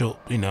fan, sure,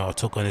 you know, I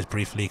took on this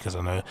briefly because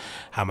I know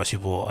how much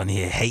people on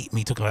here hate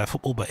me talking about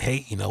football. But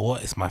hey, you know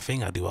what? It's my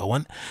thing. I do what I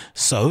want.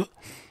 So,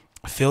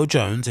 Phil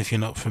Jones, if you're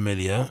not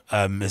familiar,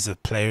 is a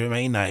player at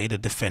Man United, a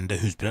defender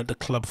who's been at the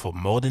club for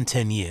more than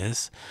 10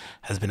 years,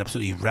 has been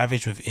absolutely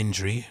ravaged with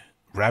injury,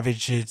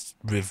 ravaged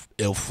with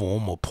ill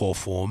form or poor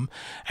form,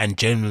 and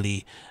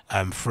generally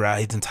throughout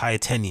his entire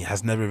tenure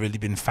has never really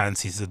been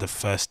fancied as the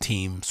first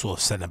team sort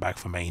of centre back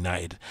for Man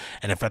United.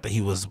 And the fact that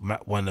he was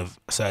one of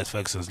Sir Alex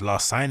Ferguson's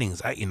last signings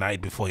at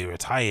United before he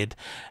retired,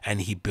 and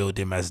he billed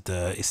him as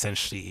the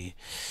essentially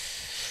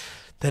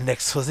the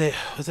next, was it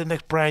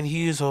next Brian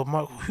Hughes or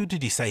Mark, who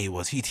did he say he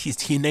was?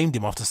 He named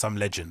him after some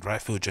legend,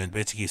 right? Phil Jones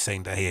basically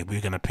saying that, hey,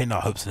 we're going to pin our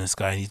hopes in this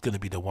guy, and he's going to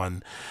be the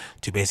one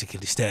to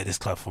basically stay at this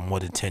club for more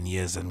than 10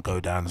 years and go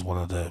down as one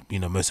of the, you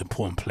know, most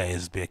important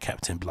players, be a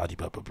captain, blah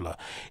blah blah blah.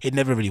 It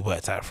never really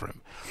worked out for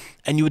him.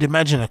 And you would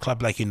imagine a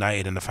club like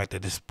United, and the fact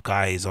that this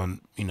guy is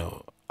on, you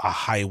know, a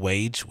high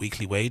wage,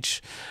 weekly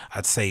wage,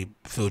 I'd say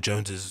Phil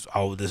Jones is,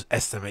 I would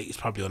estimate, he's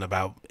probably on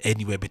about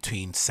anywhere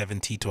between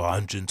 70 to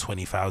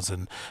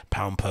 120,000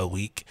 pound per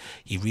week.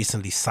 He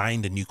recently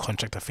signed a new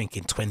contract, I think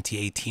in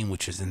 2018,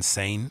 which is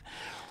insane.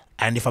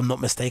 And if I'm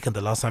not mistaken,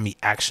 the last time he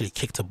actually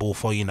kicked a ball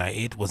for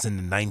United was in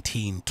the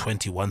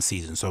 1921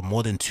 season. So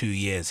more than 2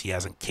 years he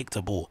hasn't kicked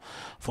a ball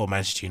for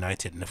Manchester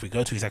United. And if we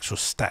go to his actual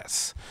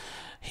stats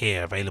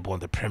here, available on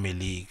the Premier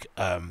League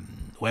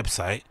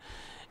website,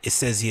 it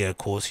says here, of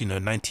course, you know,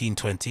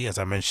 1920, as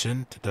I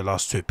mentioned, the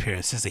last 2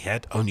 appearances he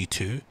had, only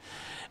 2,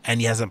 and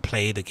he hasn't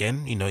played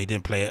again. You know, he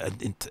didn't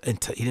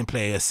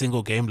play a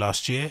single game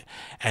last year,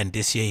 and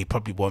this year he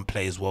probably won't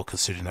play as well,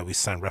 considering that we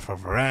signed Rafa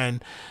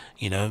Varane.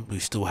 You know, we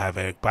still have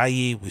Eric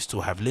Bailly, we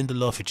still have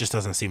Lindelof. It just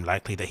doesn't seem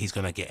likely that he's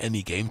going to get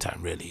any game time,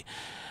 really.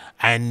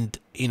 And,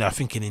 you know, I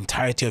think in the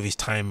entirety of his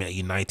time at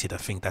United, I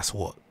think that's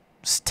what,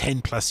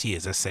 10 plus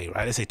years, let's say,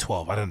 right? Let's say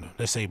 12, I don't know.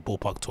 Let's say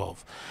ballpark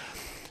 12.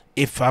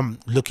 If I'm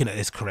looking at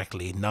this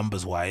correctly,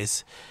 numbers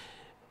wise,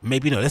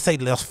 maybe no, let's say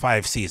the last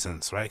 5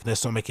 seasons, right?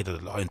 Let's not make it the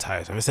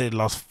entire time. Let's say the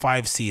last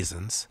 5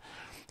 seasons,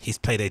 he's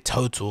played a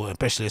total,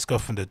 especially let's go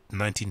from the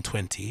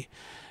 1920,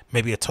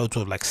 maybe a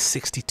total of like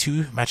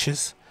 62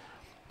 matches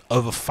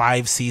over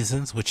 5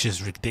 seasons, which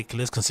is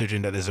ridiculous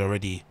considering that there's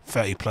already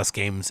 30 plus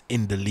games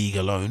in the league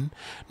alone,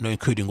 not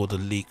including all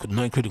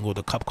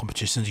the cup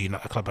competitions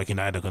a club like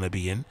United are going to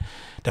be in.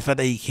 The fact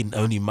that he can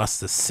only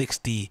muster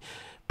 60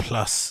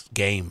 plus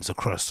games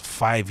across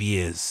 5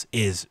 years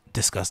is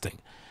disgusting,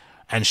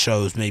 and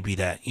shows maybe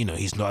that, you know,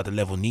 he's not at the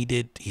level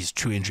needed, he's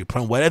too injury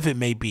prone, whatever it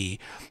may be.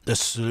 The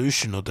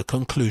solution or the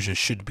conclusion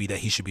should be that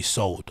he should be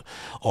sold,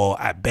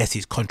 or at best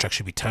his contract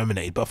should be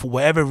terminated. But for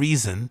whatever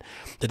reason,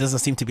 there doesn't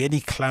seem to be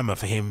any clamour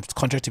for his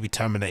contract to be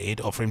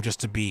terminated, or for him just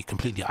to be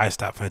completely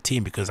iced out from the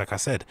team, because like I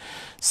said,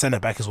 centre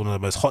back is one of the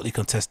most hotly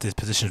contested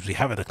positions we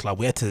have at the club.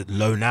 We had to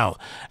loan out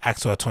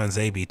Axel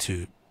Tuanzebe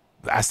to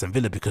Aston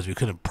Villa because we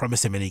couldn't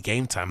promise him any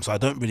game time. So I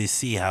don't really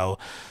see how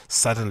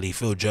suddenly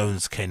Phil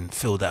Jones can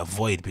fill that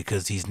void,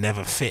 because he's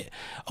never fit,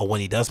 or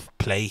when he does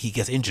play he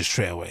gets injured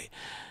straight away.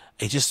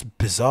 It's just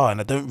bizarre,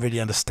 and I don't really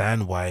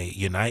understand why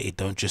United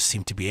don't just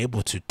seem to be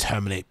able to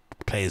terminate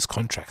players'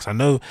 contracts. I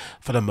know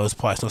for the most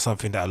part it's not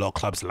something that a lot of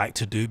clubs like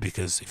to do,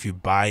 because if you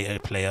buy a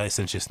player,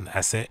 essentially it's an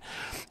asset.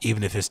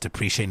 Even if it's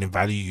depreciating in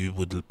value, you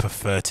would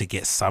prefer to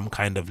get some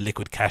kind of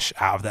liquid cash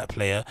out of that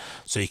player,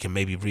 so you can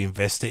maybe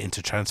reinvest it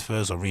into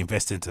transfers or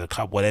reinvest it into the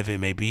club, whatever it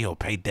may be, or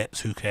pay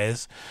debts, who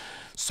cares.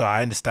 So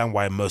I understand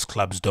why most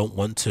clubs don't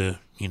want to,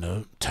 you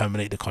know,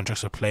 terminate the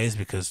contracts of players,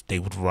 because they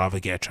would rather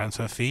get a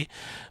transfer fee.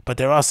 But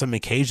there are some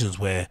occasions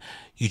where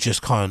you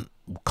just can't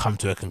come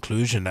to a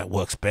conclusion that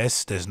works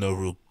best. There's no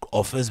real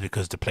offers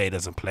because the player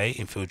doesn't play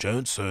in Phil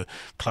Jones, so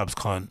clubs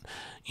can't,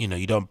 you know,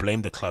 you don't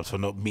blame the clubs for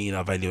not meeting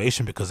our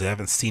valuation because they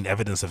haven't seen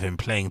evidence of him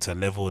playing to a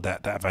level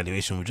that that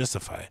valuation would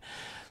justify.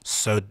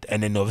 So,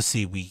 and then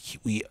obviously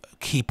we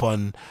keep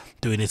on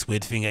doing this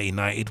weird thing at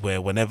United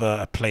where whenever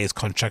a player's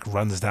contract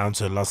runs down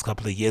to the last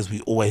couple of years, we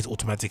always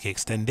automatically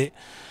extend it.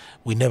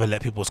 We never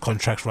let people's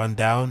contracts run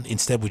down.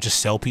 Instead, we just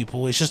sell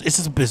people. It's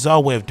just a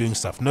bizarre way of doing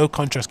stuff. No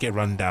contracts get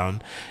run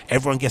down.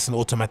 Everyone gets an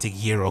automatic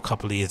year or a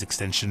couple of years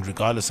extension,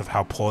 regardless of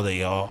how poor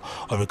they are,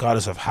 or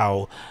regardless of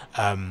how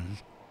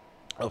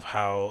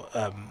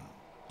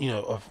you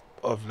know,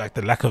 of like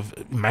the lack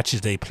of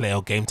matches they play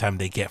or game time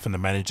they get from the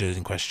managers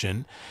in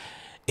question.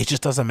 It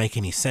just doesn't make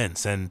any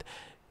sense. And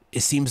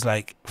it seems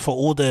like for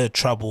all the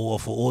trouble or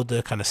for all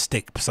the kind of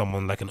stick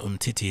someone like an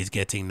Umtiti is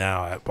getting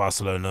now at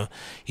Barcelona,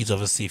 he's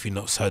obviously, if you've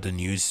not heard the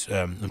news,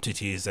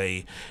 Umtiti is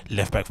a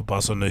left back for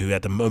Barcelona who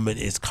at the moment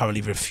is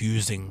currently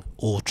refusing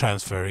all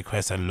transfer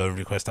requests and loan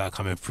requests that are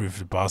coming through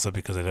for Barca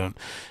because they don't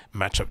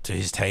match up to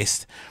his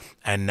taste.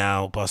 And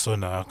now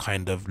Barcelona are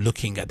kind of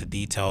looking at the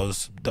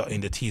details,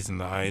 dotting the T's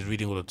and the I's,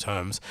 reading all the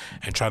terms,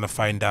 and trying to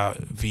find out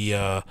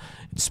via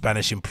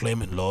Spanish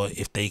employment law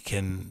if they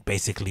can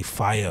basically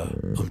fire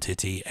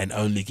Umtiti and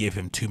only give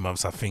him 2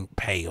 months, I think,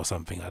 pay or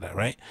something like that,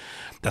 right?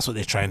 That's what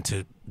they're trying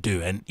to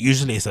do. And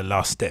usually it's the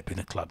last step in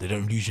a club. They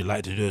don't usually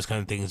like to do those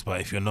kind of things,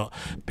 but if you're not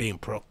being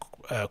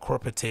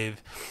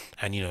cooperative,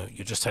 and you know,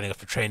 you're just turning up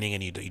for training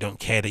and you don't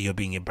care that you're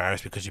being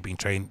embarrassed because you've been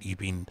trained, you've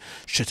been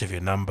stripped of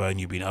your number, and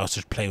you've been asked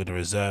to play with the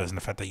reserves, and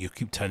the fact that you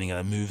keep turning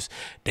out moves,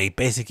 they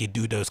basically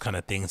do those kind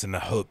of things in the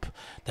hope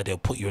that they'll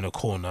put you in a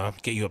corner,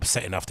 get you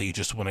upset enough that you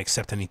just want to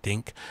accept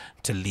anything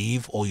to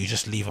leave, or you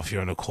just leave off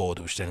your own accord,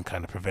 which then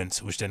kind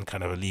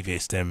of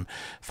alleviates them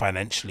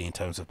financially in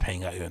terms of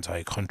paying out your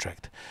entire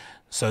contract.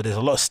 So there's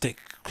a lot of stick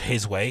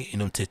his way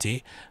in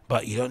Umtiti,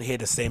 but you don't hear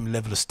the same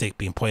level of stick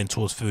being pointed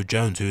towards Phil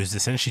Jones, who is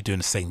essentially doing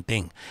the same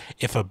thing,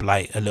 if a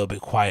blight a little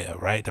bit quieter,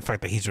 right? The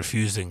fact that he's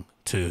refusing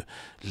to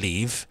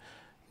leave,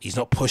 he's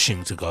not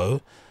pushing to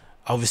go.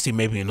 Obviously,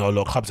 maybe not a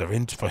lot of clubs are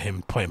in for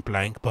him point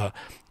blank, but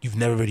you've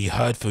never really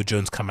heard Phil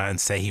Jones come out and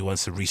say he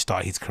wants to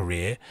restart his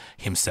career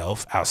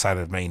himself outside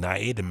of Man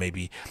United and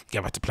maybe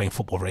get back to playing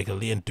football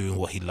regularly and doing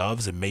what he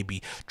loves and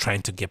maybe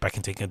trying to get back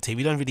into a team.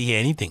 We don't really hear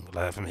anything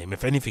like that from him.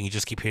 If anything, you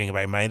just keep hearing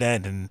about Man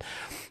United. And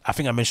I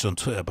think I mentioned on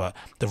Twitter, but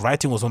the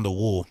writing was on the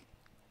wall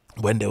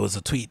when there was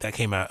a tweet that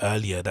came out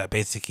earlier that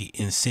basically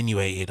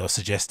insinuated or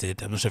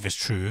suggested, I'm not sure if it's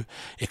true,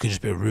 it could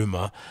just be a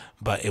rumour,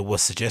 but it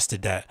was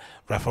suggested that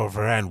Rafael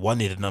Varane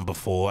wanted a number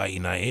 4 at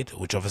United,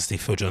 which obviously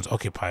Phil Jones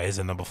occupies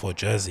a number 4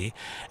 jersey,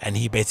 and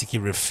he basically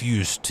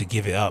refused to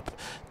give it up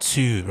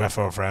to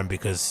Rafael Varane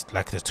because,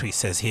 like the tweet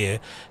says here,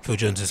 Phil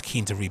Jones is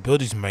keen to rebuild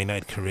his Man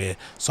United career.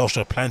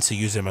 Solskjaer plans to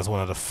use him as one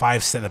of the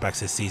 5 centre-backs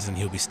this season.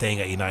 He'll be staying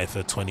at United for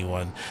the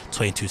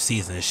 21-22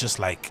 season. It's just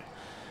like,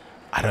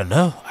 I don't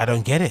know, I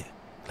don't get it.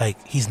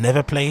 Like, he's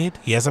never played.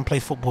 He hasn't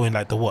played football in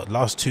like the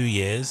last 2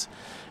 years,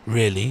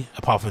 really,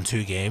 apart from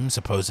 2 games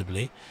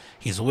supposedly.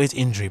 He's always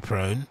injury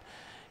prone.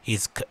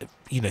 He's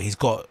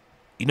got,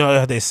 you know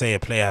how they say a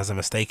player has a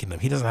mistake in them.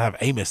 He doesn't have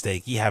a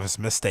mistake. He has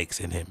mistakes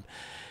in him.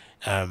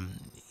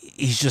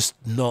 He's just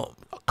not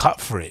cut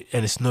for it,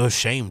 and it's no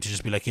shame to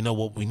just be like, you know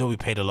what, we know we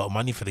paid a lot of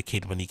money for the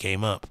kid when he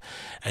came up,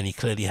 and he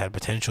clearly had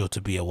potential to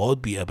be a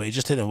world beater, but it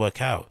just didn't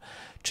work out.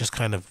 Just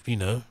kind of, you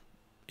know,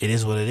 it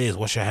is what it is.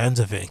 Wash your hands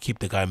of it and keep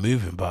the guy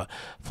moving. But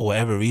for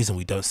whatever reason,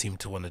 we don't seem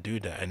to want to do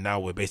that. And now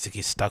we're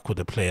basically stuck with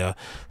a player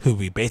who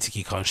we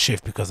basically can't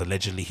shift because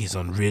allegedly he's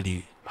on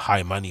really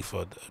high money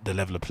for the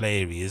level of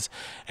player he is.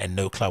 And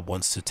no club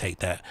wants to take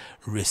that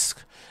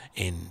risk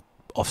in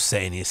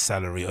offsetting his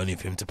salary only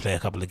for him to play a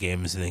couple of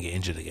games and then get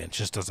injured again. It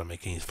just doesn't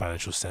make any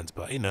financial sense.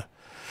 But, you know,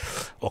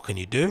 what can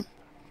you do?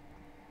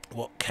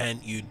 What can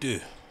you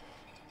do?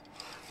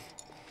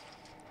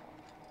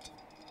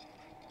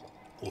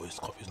 Oh, his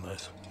coffee's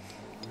nice.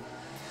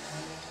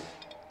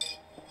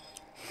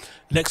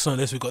 Next on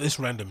this, we've got this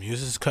random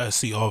news. This is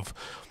courtesy of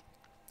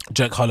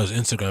Jack Harlow's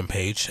Instagram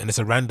page, and it's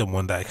a random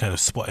one that I kind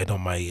of spotted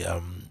on my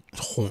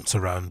haunts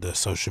around the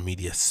social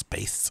media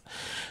space.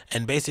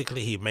 And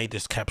basically, he made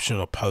this caption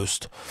or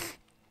post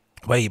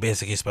where he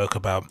basically spoke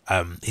about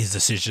his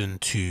decision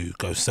to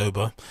go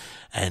sober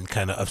and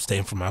kind of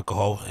abstain from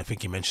alcohol. I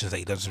think he mentions that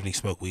he doesn't really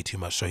smoke weed too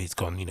much, so he's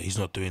gone, he's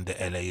not doing the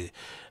LA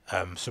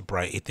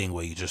sobriety thing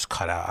where you just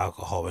cut out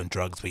alcohol and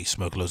drugs, but you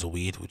smoke loads of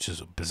weed, which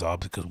is bizarre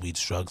because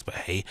weed's drugs. But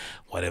hey,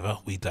 whatever,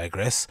 we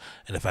digress.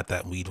 And the fact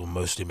that weed will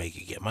mostly make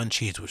you get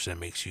munchies, which then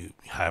makes you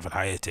have a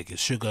higher take of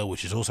sugar,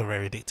 which is also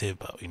very addictive.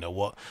 But you know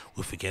what,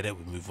 we'll forget it,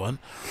 we move on.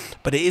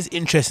 But it is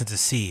interesting to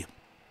see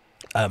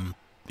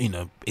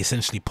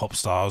essentially pop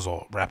stars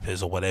or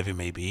rappers or whatever it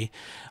may be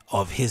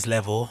of his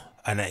level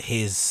and at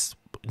his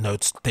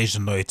stage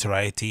of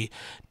notoriety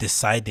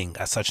deciding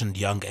at such a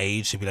young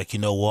age to be like, you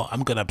know what,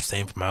 I'm gonna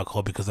abstain from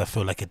alcohol because I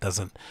feel like it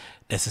doesn't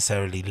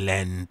necessarily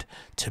lend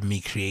to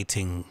me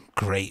creating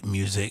great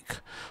music,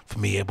 for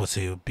me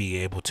be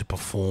able to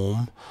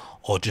perform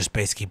or just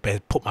basically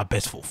put my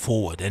best foot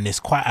forward. And it's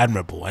quite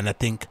admirable, and I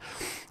think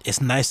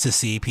it's nice to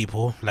see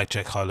people like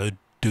Jack Harlow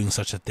doing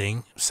such a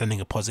thing, sending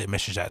a positive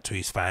message out to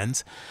his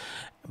fans.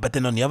 But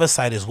then on the other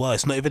side as well,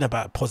 it's not even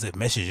about positive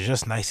message. It's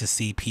just nice to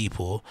see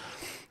people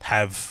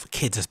have,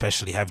 kids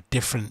especially, have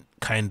different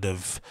kind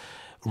of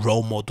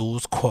role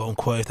models, quote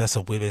unquote, if that's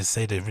a weird way to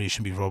say. They really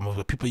shouldn't be role models,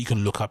 but people you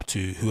can look up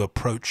to who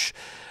approach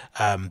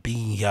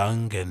being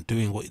young and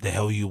doing what the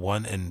hell you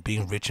want and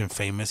being rich and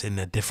famous in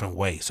a different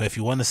way. So if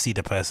you want to see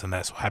the person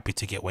that's happy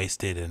to get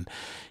wasted and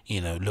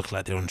look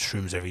like they're on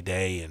shrooms every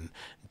day and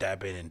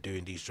dabbing and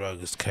doing these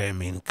drugs,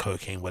 ketamine,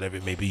 cocaine, whatever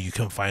it may be, you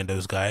can find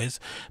those guys.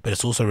 But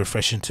it's also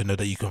refreshing to know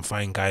that you can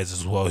find guys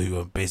as well who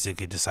are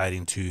basically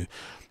deciding to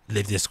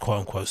live this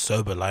quote-unquote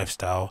sober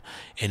lifestyle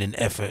in an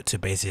effort to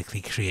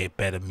basically create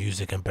better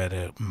music and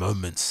better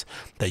moments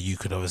that you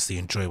could obviously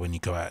enjoy when you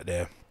go out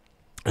there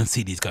and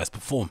see these guys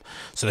perform.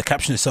 So the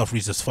caption itself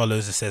reads as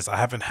follows. It says, I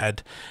haven't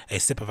had a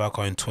sip of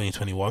alcohol in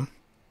 2021.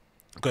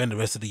 Going the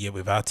rest of the year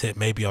without it.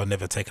 Maybe I'll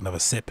never take another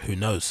sip, who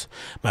knows.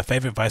 My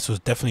favorite vice was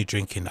definitely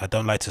drinking. I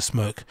don't like to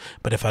smoke,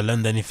 but if I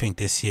learned anything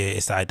this year,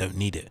 it's that I don't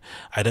need it.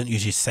 I don't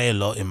usually say a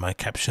lot in my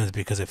captions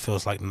because it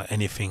feels like not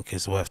anything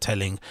is worth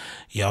telling.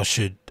 Y'all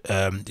should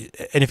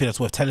anything that's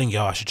worth telling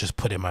y'all, I should just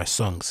put in my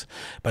songs.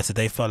 But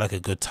today felt like a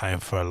good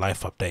time for a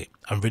life update.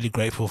 I'm really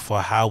grateful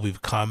for how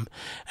we've come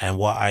and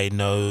what I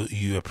know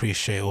you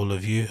appreciate, all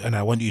of you, and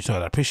I want you to know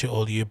that I appreciate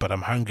all of you, but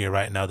I'm hungrier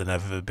right now than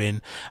I've ever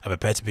been. I'm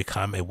prepared to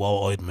become a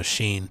well-oiled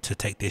machine to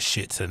take this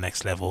shit to the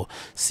next level.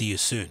 See you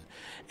soon.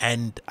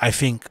 And I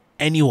think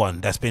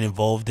anyone that's been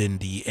involved in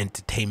the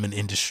entertainment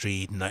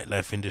industry,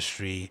 nightlife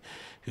industry,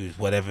 who's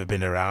whatever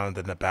been around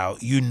and about,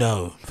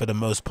 for the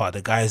most part,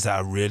 the guys that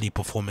are really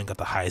performing at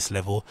the highest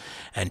level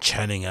and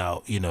churning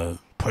out,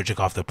 project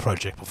after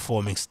project,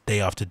 performing day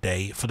after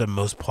day, for the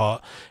most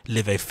part,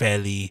 live a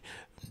fairly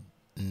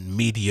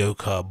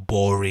mediocre,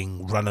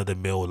 boring,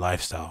 run-of-the-mill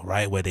lifestyle,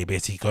 right? Where they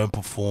basically go and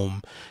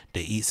perform,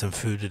 they eat some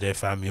food with their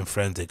family and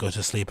friends, they go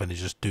to sleep, and they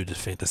just do the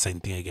same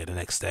thing again the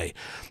next day.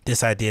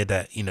 This idea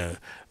that,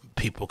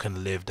 people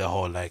can live the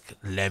whole like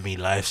Lemmy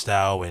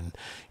lifestyle and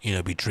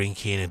be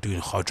drinking and doing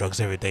hard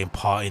drugs every day and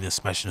partying and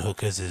smashing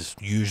hookers is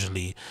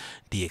usually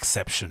the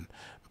exception.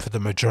 For the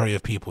majority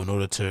of people, in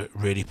order to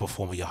really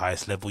perform at your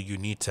highest level, you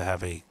need to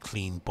have a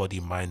clean body,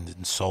 mind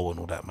and soul and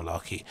all that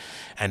malarkey.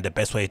 And the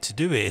best way to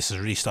do it is to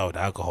really start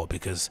with alcohol,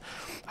 because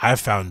I've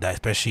found that,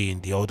 especially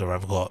in the older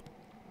I've got,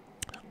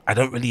 I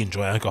don't really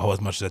enjoy alcohol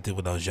as much as I did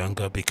when I was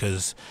younger,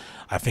 because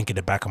I think in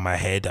the back of my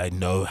head I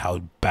know how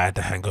bad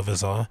the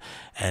hangovers are,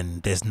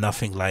 and there's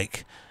nothing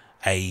like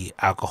a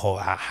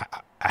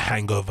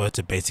hangover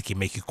to basically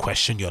make you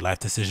question your life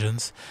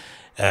decisions,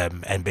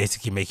 and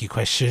basically make you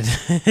question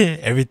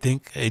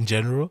everything in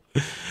general.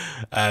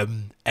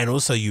 And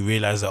also you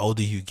realize the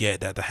older you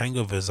get that the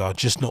hangovers are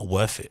just not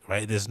worth it,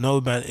 right? There's no,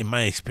 in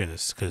my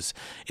experience, because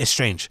it's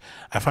strange,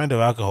 I find with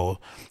alcohol,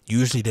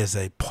 usually there's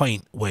a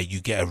point where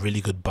you get a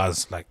really good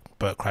buzz, like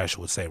Bert Kreischer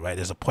would say, right?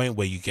 There's a point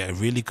where you get a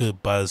really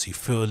good buzz, you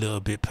feel a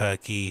little bit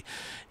perky,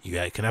 you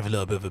can have a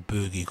little bit of a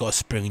boogie, you got a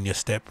spring in your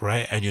step,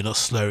 right? And you're not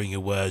slurring your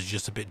words, you're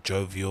just a bit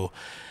jovial.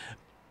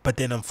 But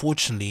then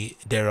unfortunately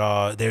there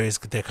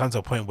comes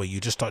a point where you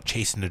just start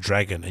chasing the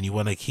dragon and you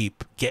want to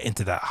get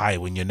into that high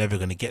when you're never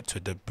going to get to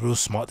it. The real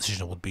smart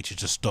decision would be to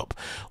just stop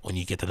when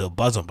you get the little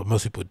buzz on, but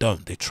most people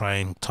don't. They try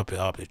and top it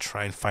up, they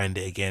try and find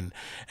it again,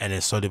 and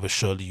then slowly but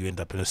surely you end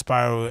up in a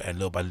spiral, and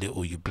little by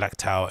little you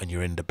blacked out and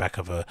you're in the back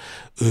of a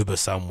Uber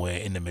somewhere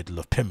in the middle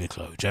of Pimlico.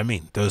 Do you know what I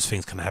mean? Those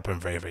things can happen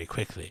very, very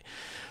quickly.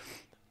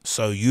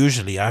 So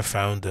usually I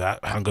found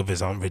that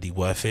hangovers aren't really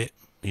worth it.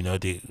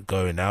 They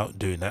going out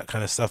doing that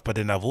kind of stuff. But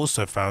then I've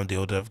also found the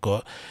older I've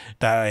got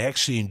that I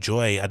actually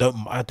enjoy. I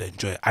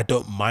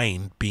don't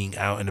mind being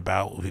out and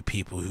about with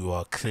people who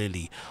are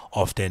clearly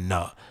off their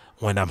nut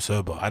when I'm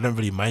sober. I don't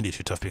really mind it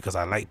too tough, because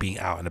I like being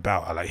out and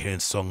about. I like hearing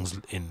songs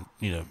in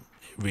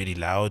really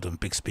loud on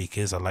big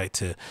speakers. I like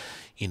to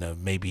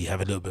maybe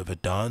have a little bit of a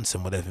dance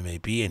and whatever it may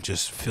be, and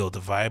just feel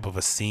the vibe of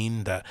a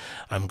scene that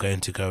I'm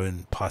going to go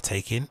and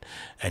partake in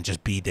and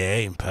just be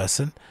there in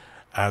person.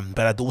 But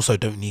I also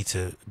don't need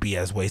to be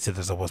as wasted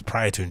as I was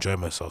prior to enjoy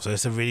myself. So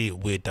it's a really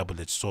weird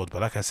double-edged sword.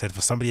 But like I said,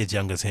 for somebody as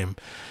young as him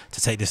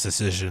to take this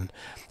decision,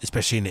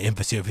 especially in the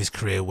infancy of his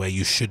career where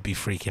you should be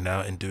freaking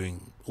out and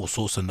doing all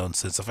sorts of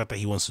nonsense, the fact that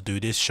he wants to do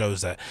this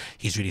shows that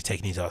he's really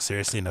taking his art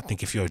seriously. And I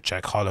think if you're a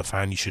Jack Harlow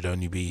fan, you should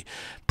only be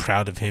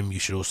proud of him. You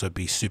should also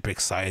be super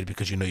excited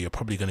because you know you're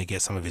probably going to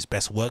get some of his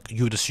best work,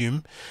 you would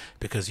assume,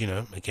 because, you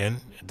know, again,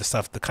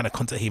 the kind of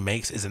content he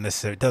makes isn't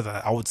necessarily,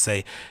 I would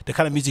say the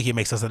kind of music he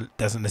makes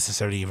doesn't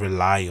necessarily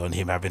rely on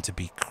him having to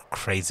be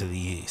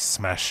crazily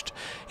smashed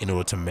in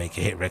order to make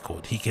a hit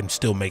record. He can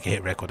still make a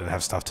hit record and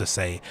have stuff to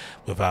say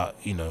without,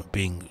 you know,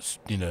 being,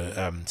 you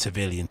know,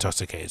 severely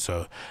intoxicated.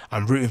 So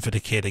I'm rooting for the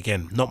kid.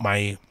 Again, not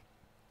my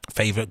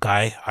favorite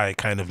guy. I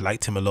kind of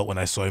liked him a lot when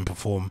I saw him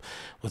perform.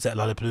 Was that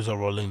Lollapalooza or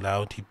Rolling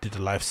Loud? He did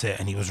a live set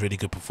and he was a really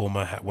good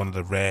performer. One of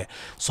the rare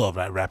sort of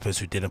like rappers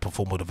who didn't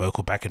perform with a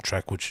vocal backing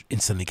track, which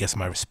instantly gets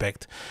my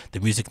respect. The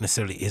music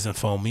necessarily isn't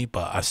for me,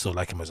 but I still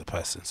like him as a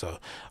person. So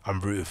I'm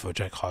rooting for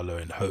Jack Harlow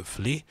and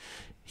hopefully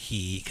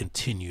he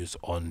continues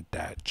on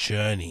that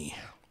journey.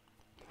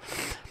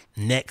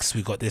 Next,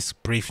 we got this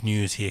brief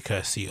news here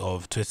courtesy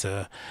of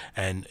Twitter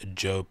and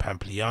Joe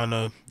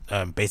Pampliano,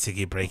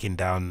 basically breaking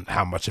down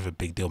how much of a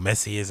big deal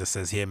Messi is. It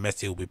says here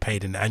Messi will be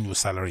paid an annual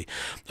salary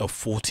of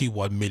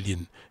 41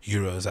 million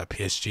euros at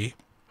PSG.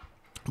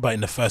 But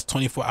in the first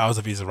 24 hours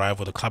of his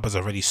arrival, the club has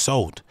already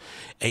sold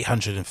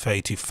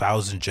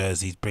 832,000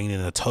 jerseys, bringing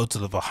in a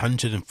total of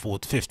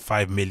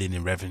 155 million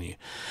in revenue.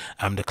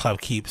 The club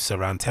keeps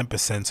around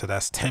 10%, so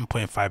that's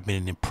 10.5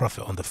 million in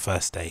profit on the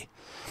first day.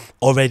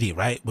 Already,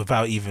 right,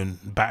 without even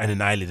batting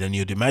an eyelid. And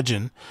you'd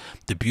imagine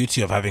the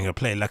beauty of having a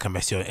player like a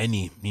Messi or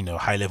any, you know,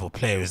 high level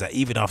player is that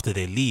even after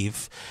they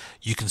leave,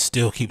 you can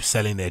still keep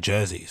selling their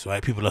jerseys,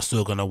 right? People are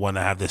still going to want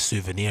to have their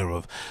souvenir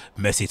of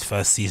Messi's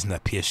first season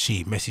at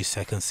PSG, Messi's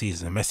second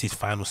season, Messi's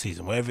final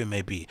season, whatever it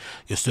may be.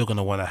 You're still going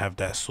to want to have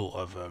that sort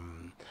of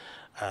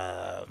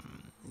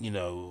you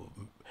know,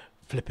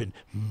 flipping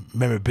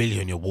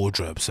memorabilia in your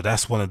wardrobe. So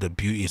that's one of the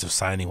beauties of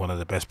signing one of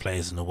the best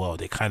players in the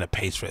world. It kind of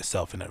pays for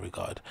itself in that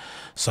regard.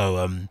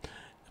 So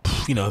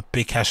you know,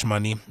 big cash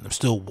money. I'm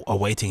still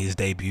awaiting his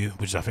debut,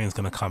 which I think is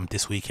going to come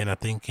this weekend, I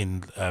think,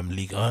 in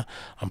Ligue 1.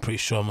 I'm pretty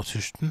sure, not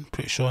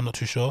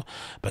too sure,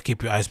 but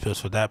keep your eyes peeled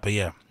for that. But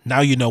yeah, now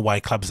you know why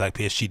clubs like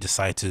PSG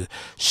decide to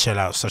shell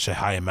out such a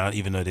high amount,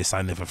 even though they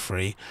signed it for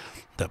free.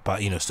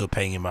 But you know, still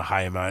paying him a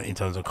high amount in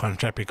terms of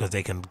contract, because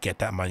they can get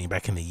that money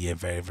back in a year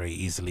very, very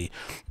easily.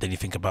 Then you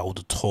think about all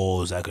the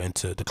tours that are going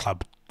to the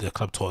club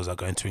tours are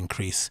going to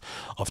increase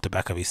off the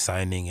back of his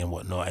signing and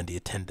whatnot, and the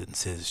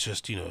attendances. It's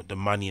just, you know, the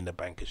money in the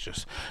bank is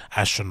just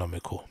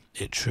astronomical.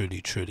 It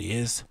truly, truly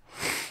is.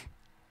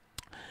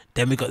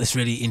 Then we got this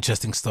really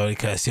interesting story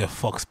courtesy of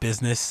Fox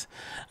Business.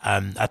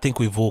 I think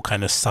we've all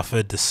kind of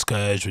suffered the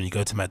scourge when you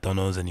go to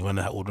McDonald's and you want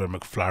to order a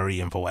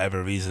McFlurry, and for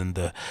whatever reason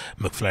the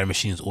McFlurry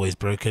machine is always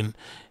broken.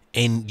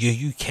 In your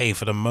UK,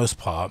 for the most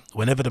part,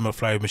 whenever the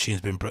McFlurry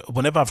machine's been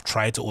whenever I've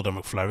tried to order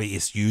McFlurry,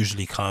 it's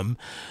usually come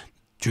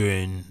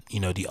during, you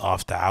know, the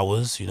after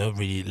hours, you know,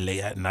 really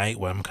late at night,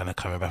 where I'm kind of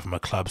coming back from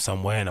a club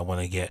somewhere and I want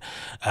to get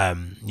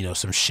you know,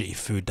 some shitty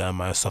food down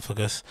my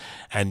esophagus.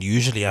 And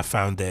usually I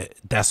found that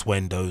that's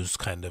when those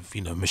kind of,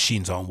 you know,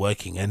 machines aren't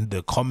working. And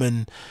the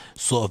common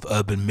sort of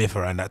urban myth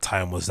around that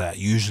time was that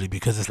usually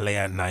because it's late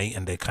at night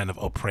and they're kind of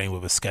operating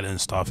with a skeleton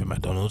staff in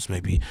McDonald's,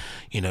 maybe,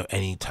 you know,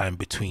 any time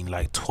between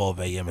like 12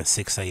 a.m. and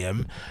 6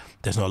 a.m,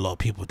 there's not a lot of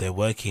people there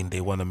working.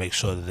 They want to make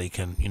sure that they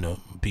can, you know,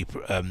 be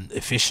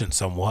efficient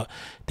somewhat.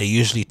 They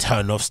usually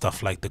turn off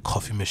stuff like the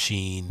coffee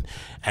machine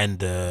and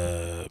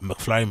the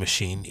McFlurry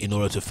machine in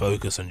order to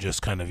focus on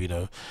just kind of, you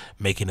know,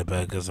 making the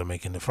burgers or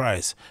making the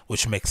fries,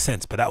 which makes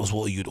sense. But that was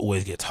what you'd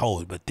always get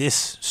told. But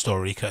this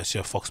story, courtesy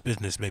of Fox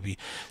Business, maybe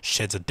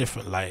sheds a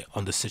different light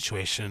on the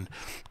situation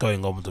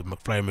going on with the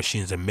McFlurry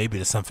machines, and maybe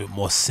there's something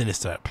more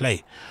sinister at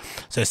play.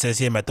 So it says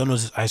here,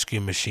 McDonald's ice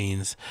cream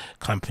machines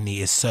company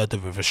is served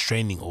with a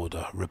restraining order.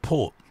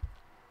 Report.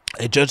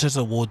 A judge has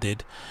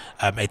awarded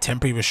a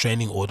temporary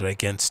restraining order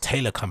against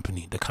Taylor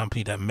Company, the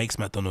company that makes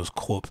McDonald's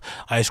Corp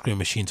ice cream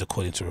machines,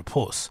 according to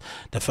reports.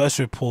 The first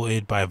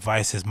reported by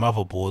Vice's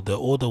Motherboard, the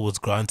order was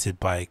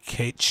granted by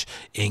Catch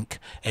Inc.,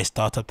 a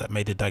startup that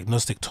made the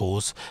diagnostic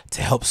tools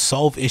to help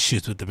solve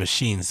issues with the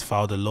machines,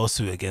 filed a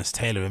lawsuit against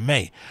Taylor in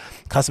May.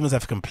 Customers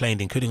have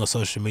complained, including on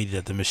social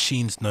media, that the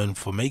machines known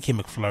for making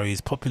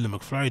McFlurry's popular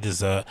McFlurry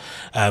dessert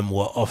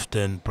were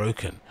often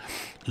broken.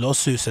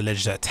 Lawsuits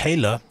allege that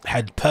Taylor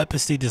had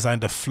purposely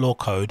designed a flaw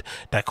code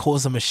that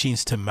caused the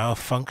machines to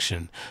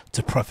malfunction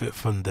to profit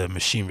from the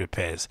machine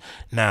repairs.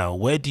 Now,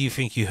 where do you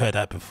think you heard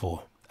that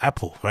before?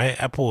 Apple, right?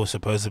 Apple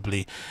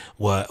supposedly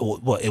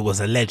it was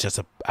alleged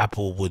that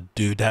Apple would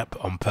do that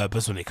on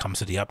purpose when it comes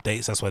to the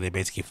updates. That's why they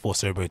basically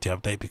forced everybody to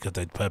update, because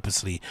they'd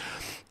purposely,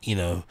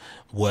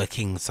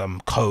 working some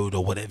code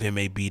or whatever it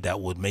may be that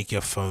would make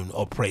your phone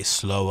operate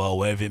slower or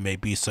whatever it may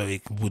be. So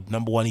it would,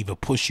 number one, either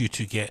push you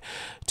to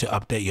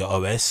update your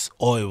OS,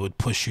 or it would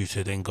push you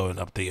to then go and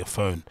update your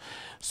phone.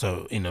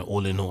 So,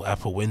 all in all,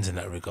 Apple wins in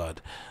that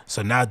regard.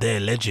 So now they're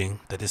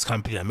alleging that this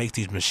company that makes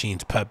these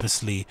machines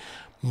purposely,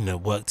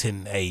 worked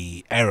in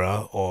a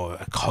error or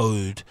a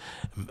coding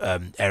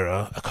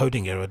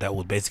error that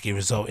would basically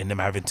result in them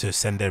having to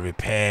send their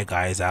repair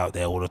guys out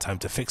there all the time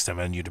to fix them.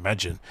 And you'd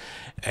imagine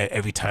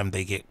every time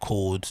they get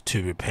called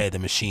to repair the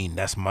machine,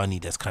 that's money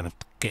that's kind of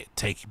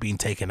being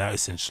taken out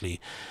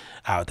essentially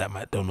out that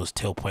McDonald's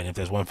tailpoint. If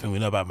there's one thing we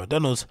know about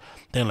McDonald's,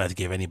 they don't like to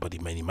give anybody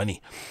any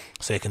money.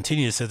 So it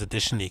continues, says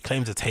additionally, it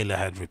claims that Taylor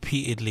had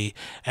repeatedly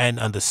and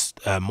under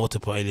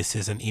multiple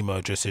aliases and email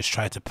addresses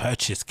tried to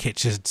purchase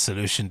kitchen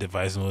solution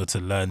device in order to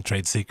learn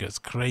trade secrets.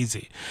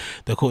 Crazy.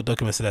 The court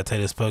document said that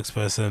Taylor's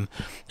spokesperson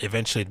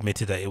eventually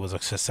admitted that it was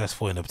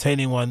successful in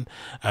obtaining one.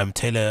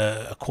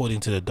 Taylor, according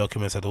to the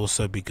documents, had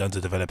also begun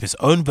to develop his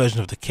own version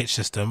of the kit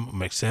system,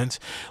 makes sense,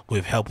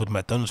 with help with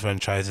McDonald's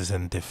franchises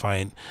and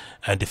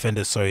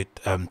defender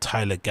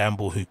Tyler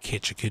Gamble, who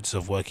Kitch accused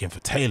of working for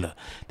Taylor.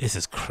 This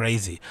is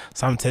crazy.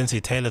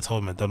 Simultaneously, Taylor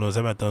told McDonald's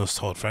and McDonald's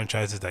told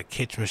franchises that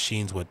Kitch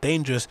machines were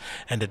dangerous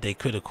and that they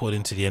could,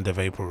 according to the end of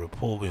April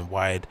report, when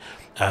wide,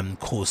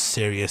 cause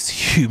serious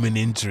human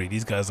injury.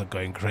 These guys are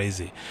going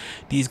crazy.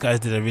 These guys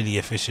did a really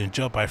effective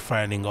job by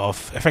frightening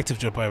off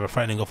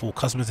all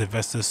customers,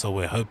 investors. So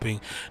we're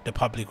hoping the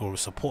public will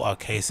support our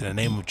case in the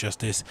name of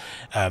justice,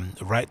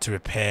 right to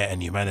repair,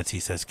 and humanity,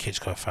 says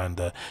Kitch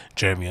co-founder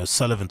Jeremy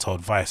O'Sullivan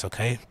told Vice.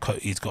 Okay,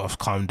 he's got to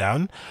calm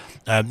down.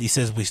 He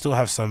says we still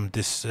have some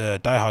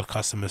diehard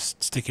customers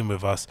sticking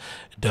with us,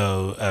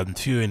 though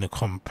few in a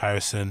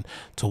comparison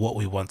to what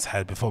we once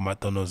had before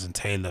McDonald's and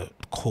Taylor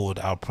called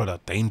our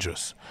product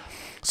dangerous.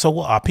 So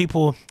what are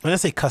people, when I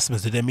say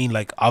customers, do they mean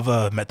like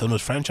other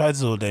McDonald's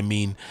franchises, or they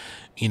mean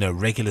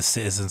regular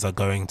citizens are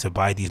going to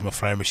buy these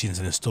McFlurry machines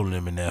and installing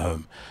them in their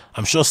home?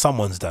 I'm sure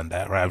someone's done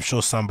that, right? I'm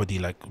sure somebody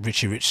like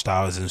Richie Rich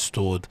Style has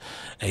installed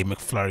a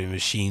McFlurry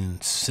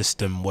machine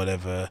system,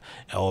 whatever,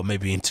 or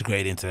maybe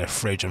integrated into their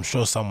fridge. I'm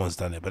sure someone's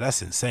done it, but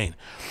that's insane.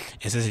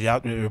 It says the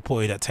outlet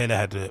reported that Taylor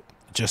had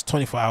just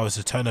 24 hours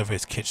to turn over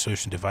its kit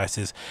solution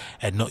devices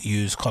and not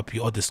use, copy,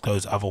 or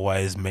disclose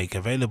otherwise make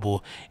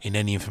available in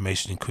any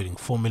information, including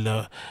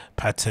formula,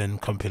 pattern,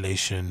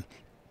 compilation,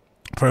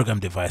 program,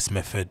 device,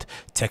 method,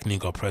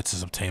 technique, or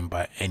process obtained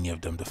by any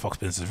of them. The Fox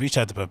business reached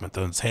out to both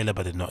McDonald's and Taylor,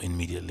 but did not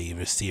immediately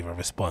receive a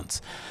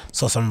response.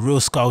 So some real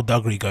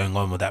skullduggery going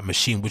on with that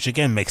machine, which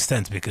again makes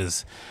sense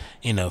because,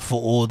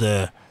 for all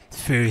the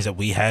theories that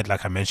we had,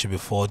 like I mentioned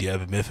before, the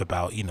urban myth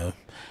about,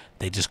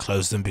 they just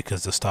closed them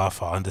because the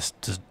staff are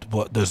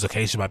those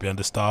locations might be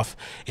understaffed.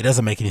 It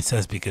doesn't make any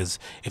sense, because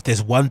if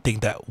there's one thing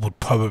that would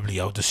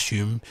probably, I would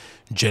assume,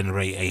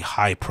 generate a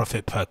high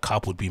profit per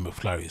cup, would be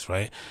McFlurries,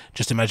 right?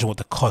 Just imagine what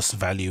the cost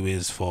value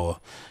is for,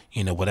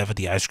 whatever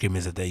the ice cream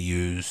is that they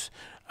use,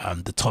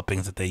 the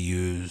toppings that they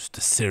use, the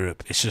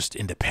syrup. It's just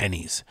in the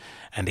pennies,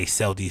 and they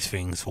sell these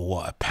things for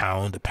what,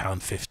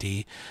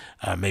 £1.50,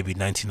 maybe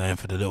 99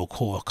 for the little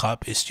quarter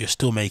cup. You're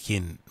still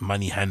making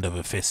money hand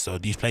over fist. So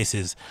these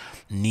places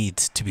need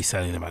to be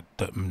selling them at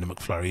the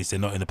McFlurries. They're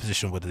not in a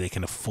position whether they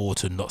can afford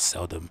to not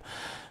sell them.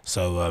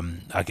 So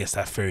I guess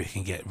that theory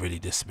can get really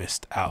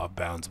dismissed out of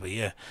bounds. But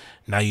yeah,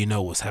 now you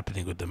know what's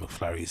happening with the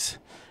McFlurries.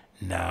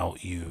 Now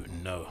you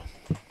know.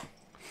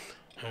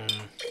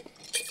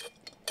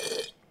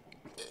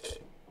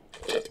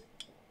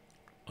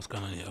 What's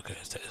going on here? Okay,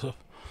 let's take this off.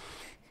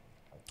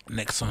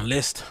 Next on the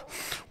list,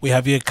 we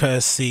have here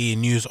courtesy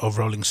news of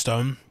Rolling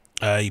Stone.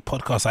 A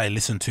podcast I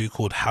listened to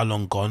called How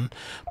Long Gone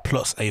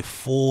plots a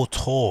full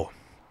tour.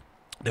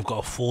 They've got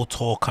a full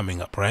tour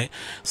coming up, right?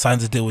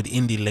 Signs a deal with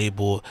indie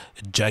label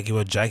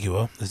Jaguar.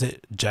 Is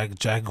it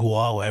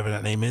Jaguar, whatever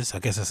that name is? I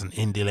guess that's an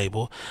indie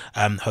label.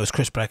 Host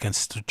Chris Black and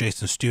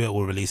Jason Stewart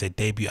will release a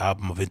debut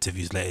album of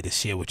interviews later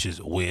this year, which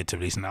is weird to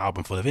release an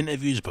album full of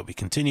interviews, but we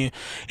continue.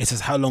 It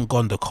says How Long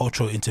Gone, the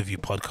cultural interview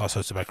podcast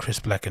hosted by Chris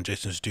Black and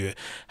Jason Stewart,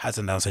 has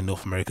announced a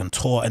North American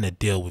tour and a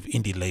deal with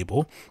indie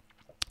label.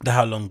 The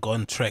How Long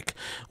Gone trek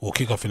will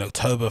kick off in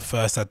October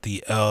 1st at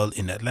the Earl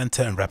in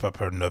Atlanta and wrap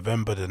up on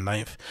November the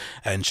 9th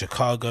in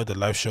Chicago. The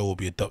live show will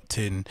be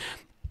adopting,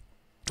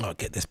 I'll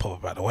get this pop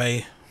up out of the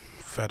way,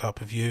 fed up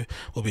with you,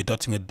 will be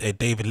adopting a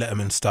David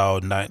Letterman style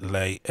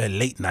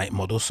late night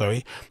model,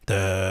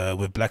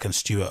 with Black and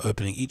Stewart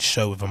opening each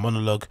show with a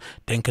monologue,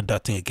 then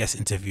conducting a guest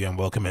interview and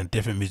welcoming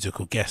different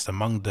musical guests.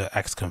 Among the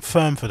acts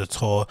confirmed for the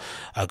tour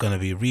are going to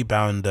be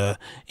Rebounder,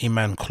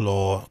 Iman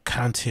Claw,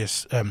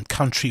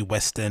 Country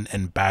Western,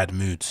 and Bad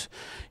Moods.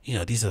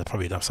 These are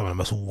probably some of the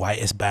most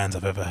whitest bands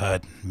I've ever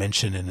heard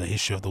mentioned in the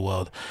history of the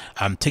world.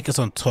 Tickets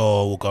on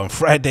tour will go on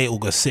Friday,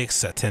 August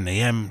 6th at 10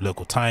 a.m.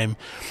 local time.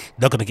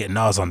 They're going to get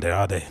Nas on there,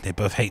 are they? They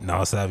both hate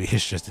Nas, so that'll be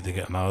interesting to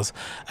get Nas.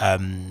 How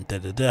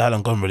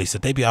Long Gone released a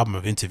debut album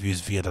of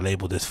interviews via the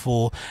label this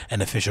fall.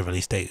 An official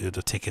release date with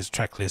the tickets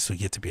track list will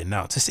yet to be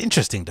announced. It's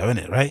interesting though, isn't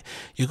it, right?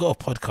 You got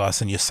a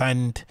podcast and you're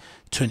signed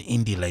to an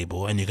indie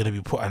label and you're going to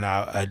be putting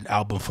out an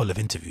album full of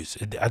interviews.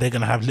 Are they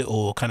going to have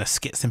little kind of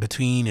skits in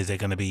between? Is there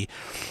going to be,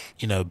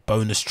 you know,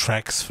 bonus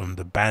tracks from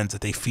the bands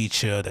that they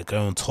feature, that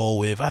go on tour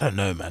with? I don't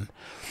know, man.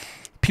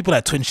 People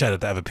like Twin Shadow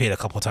that have appeared a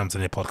couple of times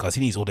on their podcast,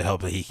 he needs all the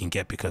help that he can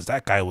get, because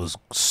that guy was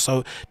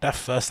so... That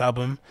first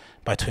album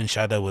by Twin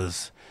Shadow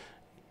was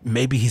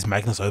maybe his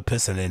magnus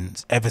opus, and then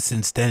ever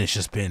since then it's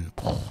just been...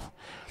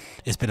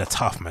 It's been a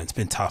tough, man. It's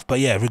been tough. But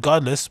yeah,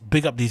 regardless,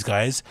 big up these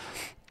guys.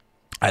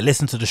 I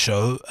listened to the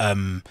show.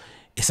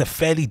 It's a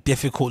fairly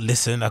difficult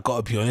listen, I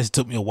gotta be honest. It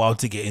took me a while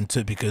to get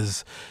into it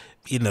because,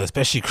 you know,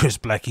 especially Chris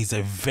Black, he's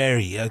a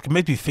very, it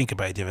made me think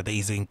about it the other day,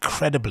 he's an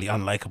incredibly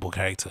unlikable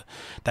character.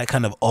 That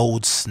kind of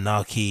old,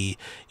 snarky,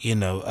 you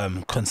know,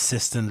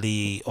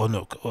 consistently,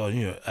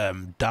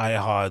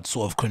 die-hard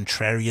sort of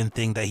contrarian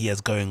thing that he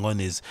has going on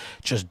is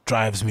just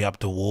drives me up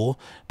the wall.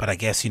 But I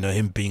guess, you know,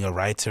 him being a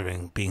writer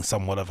and being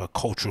somewhat of a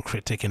cultural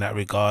critic in that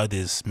regard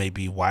is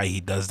maybe why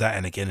he does that.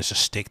 And again, it's a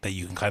stick that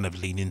you can kind of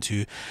lean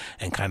into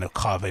and kind of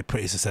carve a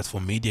pretty successful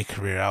media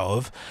career out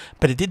of.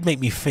 But it did make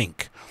me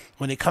think,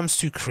 when it comes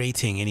to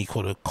creating any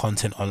kind of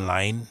content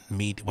online,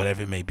 media,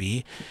 whatever it may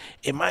be,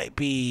 it might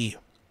be,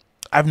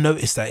 I've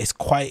noticed that it's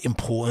quite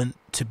important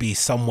to be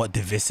somewhat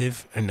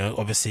divisive. You know,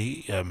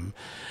 obviously,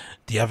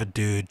 the other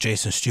dude,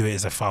 Jason Stewart,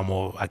 is a far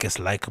more, I guess,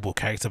 likable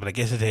character, but I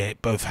guess if they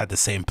both had the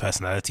same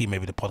personality,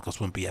 maybe the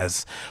podcast wouldn't be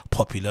as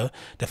popular.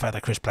 The fact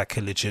that Chris Black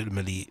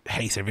legitimately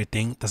hates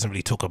everything, doesn't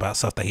really talk about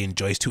stuff that he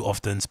enjoys too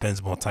often,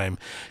 spends more time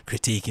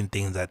critiquing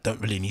things that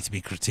don't really need to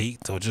be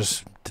critiqued, or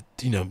just,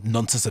 you know,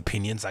 nonsense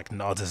opinions like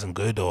Nandos isn't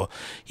good, or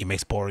he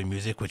makes boring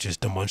music, which is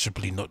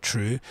demonstrably not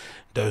true.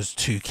 Those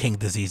two King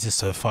Diseases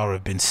so far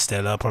have been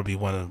stellar, probably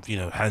one of, you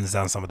know, hands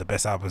down some of the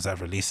best albums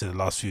I've released in the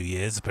last few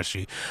years,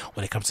 especially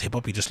when it comes to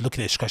hip-hop. You just look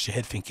at it, scratch your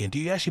head thinking, do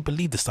you actually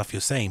believe the stuff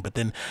you're saying? But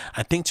then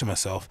I think to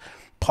myself,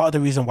 part of the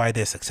reason why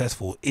they're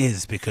successful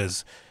is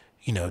because,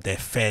 you know, they're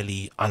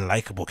fairly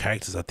unlikable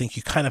characters. I think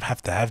you kind of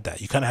have to have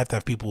that. You kind of have to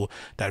have people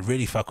that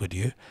really fuck with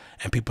you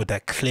and people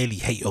that clearly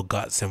hate your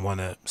guts and want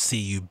to see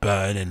you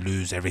burn and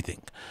lose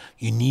everything.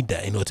 You need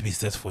that in order to be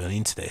successful on the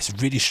internet.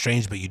 It's really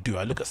strange, but you do.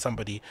 I look at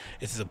somebody,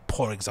 this is a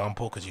poor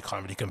example because you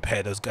can't really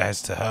compare those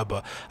guys to her,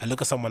 but I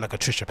look at someone like a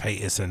Trisha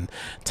Paytas and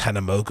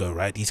Tana Mogo,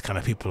 right? These kind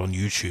of people on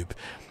YouTube.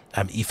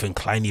 Ethan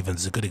Klein even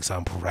is a good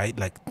example, right?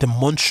 Like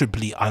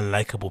demonstrably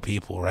unlikable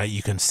people, right?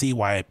 You can see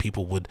why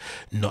people would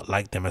not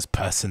like them as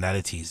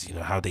personalities, you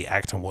know, how they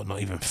act and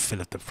whatnot. Even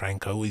Philip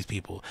DeFranco, all these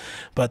people,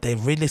 but they're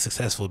really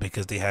successful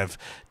because they have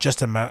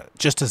just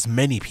as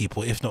many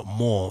people, if not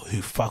more,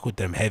 who fuck with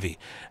them heavy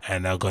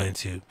and are going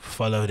to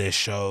follow their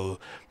show,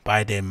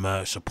 buy their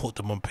merch, support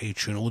them on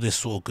Patreon, all this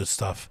sort of good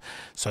stuff.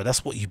 So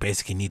that's what you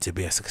basically need to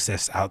be a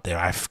success out there,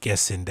 I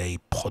guess, in the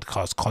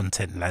podcast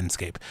content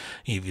landscape.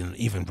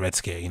 Even Red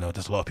Scare, you know,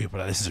 there's a lot of people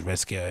like, this is Red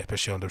Scare,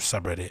 especially on the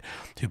subreddit,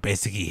 who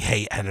basically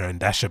hate Anna and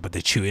Dasha, but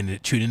they tune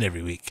in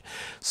every week.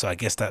 So I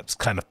guess that's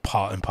kind of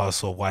part and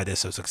parcel of why they're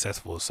so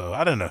successful. So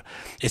I don't know,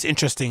 it's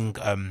interesting.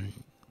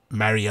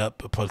 Marry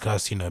Up, a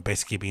podcast, you know,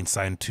 basically being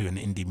signed to an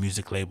indie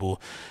music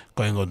label,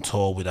 going on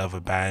tour with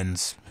other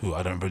bands who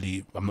I'm not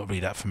really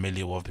that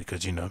familiar with,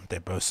 because, you know,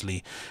 they're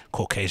mostly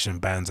Caucasian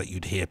bands that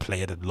you'd hear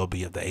play at the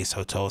lobby of the Ace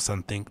Hotel or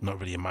something.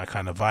 Not really my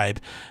kind of vibe,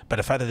 but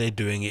the fact that they're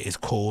doing it is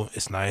cool.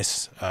 It's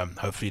nice.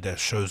 Hopefully their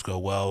shows go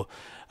well.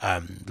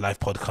 Live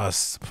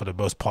podcasts, for the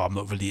most part, I've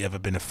not really ever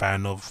been a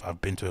fan of. I've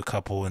been to a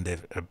couple and they're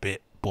a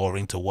bit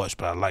boring to watch,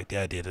 but I like the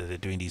idea that they're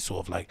doing these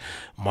sort of like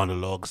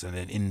monologues and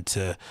then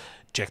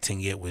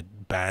interjecting it with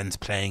bands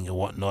playing and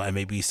whatnot, and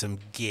maybe some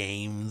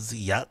games.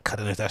 Yuck, I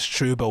don't know if that's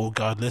true, but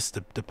regardless,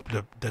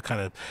 the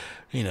kind of,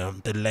 you know,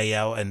 the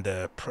layout and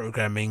the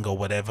programming or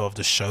whatever of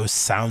the show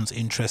sounds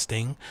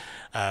interesting.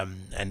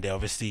 And they're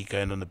obviously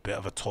going on a bit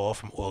of a tour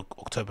from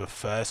October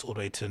 1st all the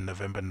way to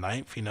November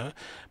 9th, you know,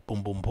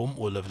 boom boom boom,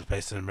 all over the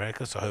place in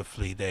America. So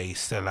hopefully they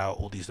sell out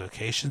all these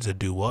locations and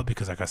do well,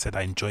 because like I said,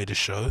 I enjoyed the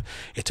show.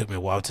 It took me a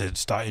while to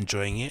start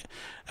enjoying it,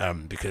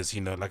 because,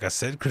 you know, like I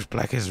said, Chris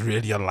Black is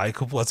really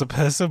unlikable as a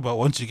person, but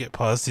once you get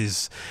past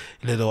his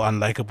little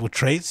unlikable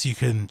traits, you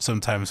can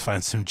sometimes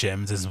find some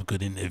gems and some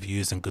good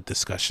interviews and good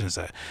discussions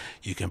that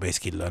you can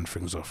basically learn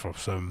things off of.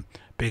 So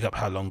big up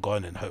How Long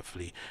Gone, and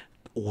hopefully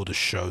all the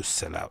shows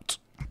sell out.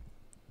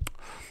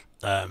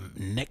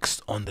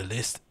 Next on the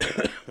list,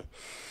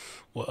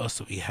 what else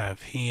do we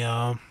have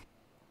here?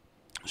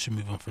 Should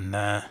move on from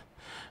that.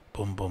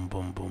 Boom, boom,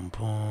 boom, boom,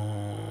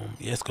 boom.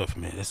 Yeah, let's go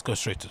from here. Let's go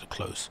straight to the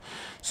close.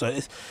 So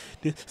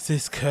this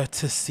is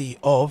courtesy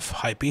of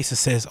Hypebeast. It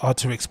says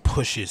Arc'teryx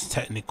pushes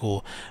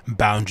technical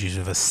boundaries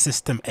with a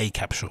System A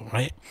capsule,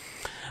 right?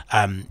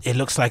 It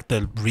looks like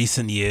the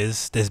recent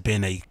years there's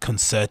been a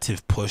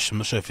concerted push. I'm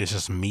not sure if it's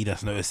just me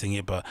that's noticing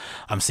it, but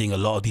I'm seeing a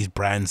lot of these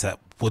brands that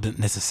wouldn't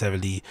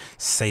necessarily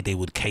say they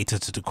would cater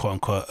to the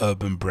quote-unquote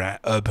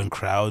urban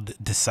crowd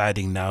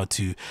deciding now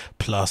to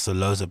plaster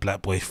loads of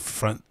black boy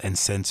front and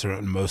center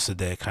on most of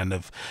their kind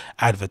of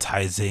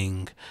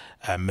advertising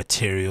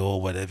material,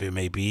 whatever it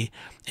may be,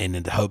 in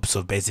the hopes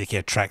of basically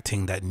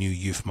attracting that new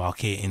youth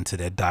market into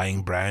their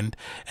dying brand.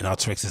 And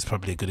Arc'teryx is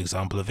probably a good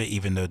example of it,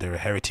 even though they're a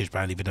heritage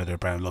brand, even though they're a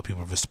brand a lot of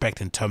people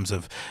respect in terms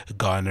of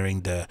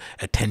garnering the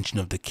attention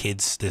of the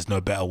kids. There's no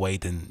better way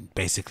than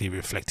basically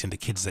reflecting the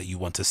kids that you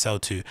want to sell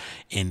to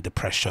in the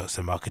press shots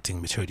and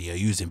marketing material you're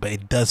using. But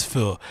it does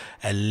feel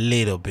a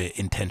little bit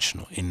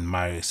intentional in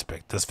my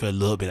respect. It does feel a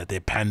little bit that they're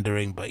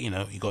pandering, but you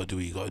know, you gotta do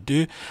what you gotta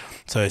do.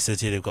 So it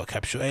says here they've got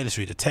capsule A. Let's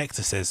read the text.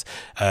 It says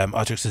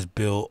Arc'teryx is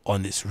built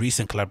on its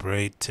recent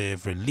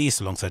collaborative release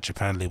alongside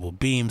Japan label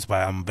Beams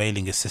by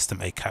unveiling a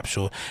System A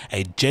capsule,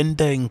 a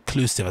gender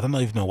inclusive, I don't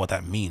even know what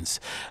that means,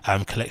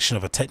 collection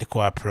of a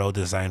technical apparel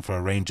designed for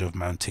a range of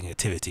mounting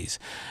activities.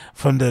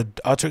 From the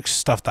Arc'teryx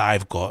stuff that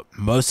I've got,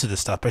 most of the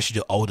stuff, especially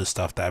the older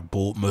stuff that I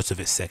bought, most of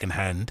it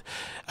secondhand,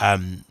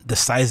 the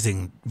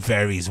sizing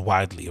varies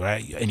widely,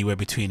 right? Anywhere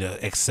between a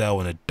XL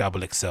and a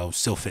double XL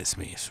still fits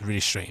me. It's really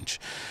strange.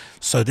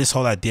 So this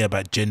whole idea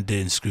about gender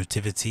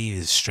inclusivity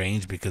is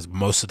strange because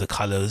most of the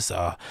colors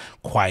are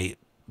quite,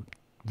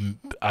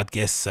 I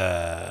guess,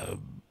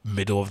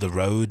 middle of the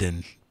road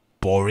and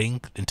boring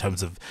in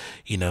terms of,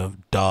 you know,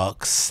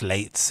 dark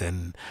slates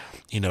and,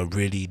 you know,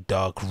 really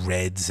dark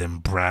reds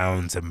and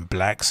browns and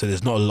blacks. So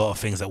there's not a lot of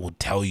things that will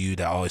tell you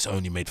that, oh, it's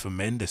only made for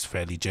men. It's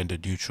fairly gender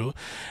neutral.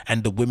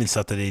 And the women's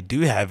stuff that they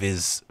do have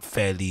is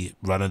fairly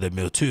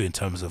run-of-the-mill too, in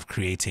terms of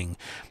creating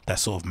that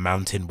sort of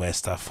mountain wear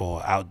stuff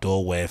or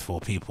outdoor wear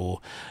for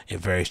people in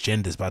various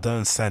genders. But I don't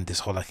understand this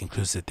whole like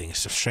inclusive thing.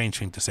 It's a strange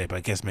thing to say, but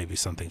I guess maybe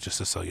something just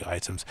to sell your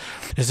items.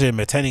 This is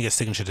maintaining its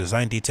signature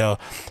design detail.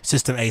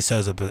 System A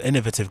serves up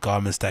innovative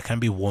garments that can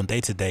be worn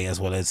day to day as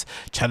well as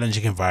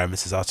challenging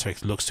environments, as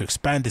Arc'teryx looks to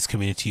expand its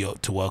community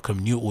to welcome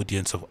new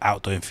audience of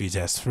outdoor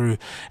enthusiasts through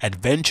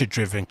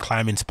adventure-driven,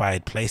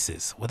 climb-inspired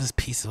places. What does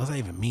pieces? What does that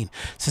even mean?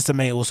 System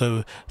A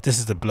also, this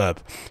is the blurb.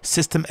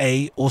 System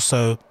A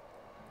also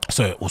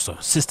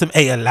System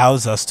A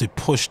allows us to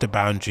push the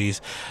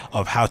boundaries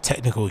of how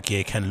technical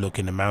gear can look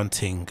in the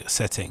mounting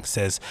setting,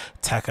 says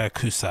Taka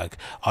Kusag,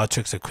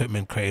 Arc'teryx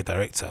equipment creative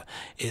director.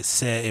 It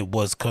said it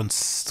was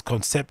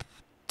concepted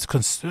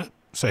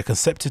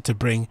to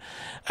bring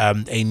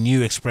a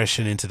new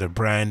expression into the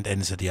brand and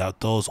into the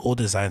outdoors. All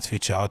designs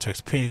feature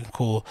Arc'teryx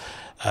pinnacle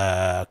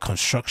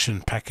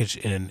construction package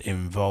in an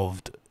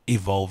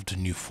evolved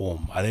new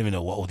form. I don't even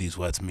know what all these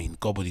words mean,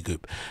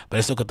 gobbledygook. But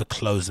let's look at the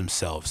clothes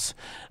themselves.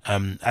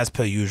 As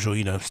per usual,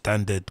 you know,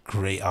 standard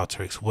grey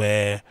Arc'teryx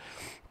wear.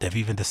 They've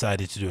even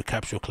decided to do a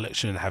capsule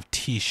collection and have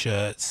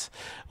t-shirts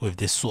with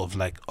this sort of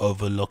like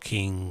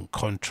overlooking,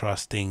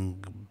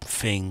 contrasting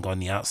thing on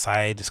the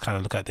outside. It's kind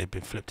of look like they've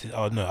been flipped.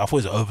 Oh no, I thought it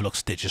was an overlock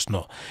stitch. It's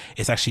not.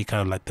 It's actually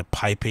kind of like the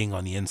piping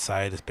on the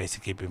inside has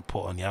basically been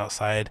put on the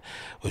outside,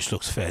 which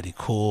looks fairly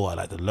cool. I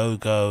like the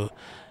logo.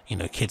 You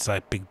know, kids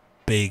like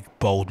big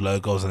bold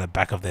logos on the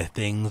back of their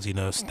things, you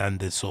know,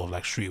 standard sort of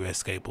like streetwear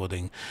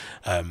skateboarding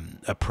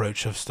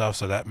approach of stuff.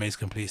 So that makes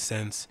complete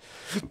sense.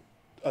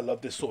 I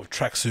love this sort of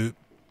tracksuit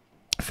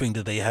thing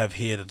that they have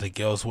here that the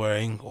girl's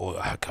wearing, or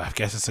I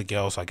guess it's a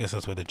girl, so I guess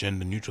that's where the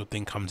gender neutral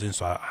thing comes in.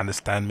 So I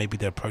understand maybe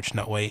they're approaching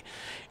that way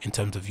in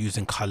terms of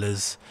using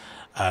colors,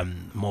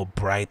 more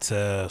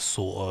brighter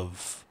sort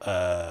of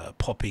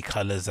poppy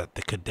colors that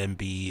they could then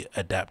be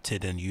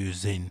adapted and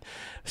used in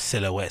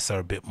silhouettes are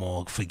a bit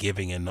more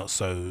forgiving and not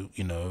so,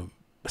 you know,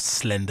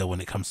 slender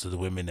when it comes to the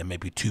women, and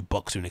maybe too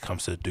boxy when it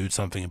comes to the dude,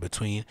 something in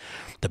between.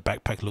 The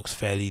backpack looks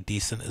fairly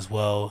decent as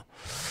well.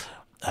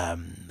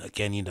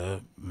 Again, you know,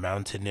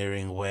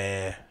 mountaineering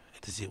wear.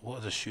 What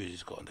are the shoes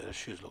he's got on there? The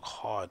shoes look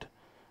hard.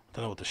 I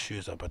don't know what the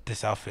shoes are, but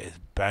this outfit is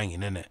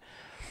banging, isn't it?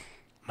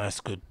 Nice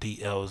good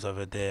details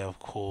over there, of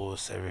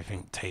course.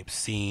 Everything tape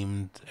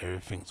seamed,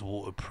 everything's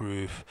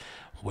waterproof,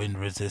 wind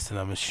resistant,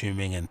 I'm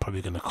assuming, and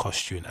probably going to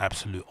cost you an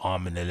absolute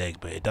arm and a leg,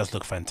 but it does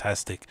look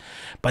fantastic.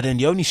 But then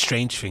the only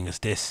strange thing is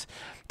this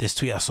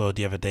tweet I saw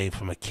the other day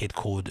from a kid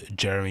called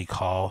Jeremy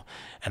Carl,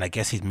 and I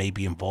guess he's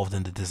maybe involved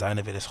in the design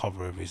of it. Let's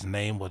hover over his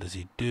name. What does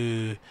he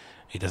do?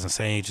 He doesn't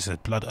say, he just says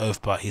blood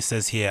oath, but he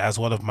says here, as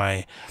one of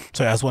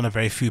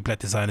very few black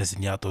designers in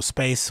the outdoor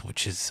space,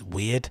 which is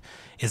weird.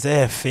 Is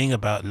there a thing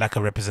about lack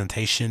of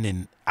representation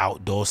in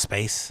outdoor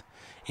space,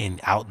 in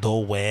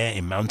outdoor wear,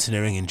 in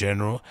mountaineering in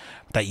general,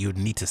 that you would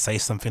need to say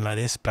something like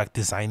this? Black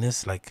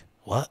designers, like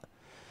what?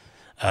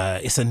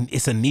 It's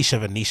a niche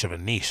of a niche of a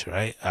niche,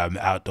 right?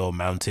 Outdoor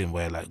mountain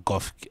wear, like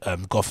goth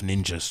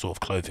ninja sort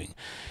of clothing.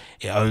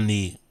 It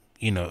only,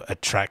 you know,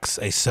 attracts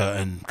a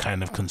certain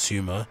kind of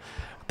consumer.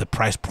 The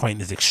price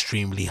point is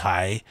extremely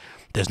high.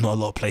 there's not a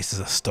lot of places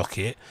that stock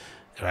it,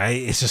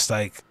 right? It's just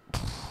like,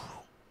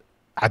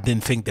 I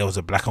didn't think there was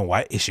a black and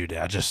white issue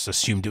there. I just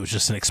assumed it was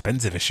just an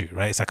expensive issue,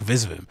 right? It's like a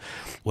Visvim.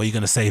 What are you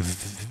going to say?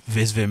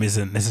 Visvim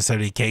isn't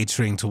necessarily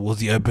catering towards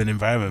the urban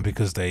environment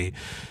because they,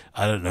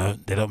 I don't know,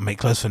 they don't make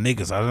clothes for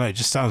niggas. I don't know. It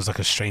just sounds like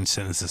a strange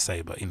sentence to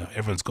say, but you know,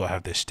 everyone's got to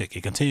have their shtick.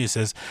 It continues,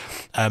 says,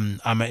 I'm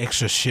an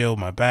extra shield,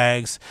 my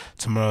bags.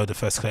 Tomorrow, the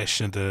first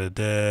collection,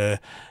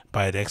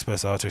 by the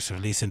experts artists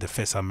releasing the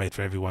fits are made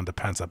for everyone. The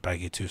pants are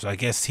baggy too. So I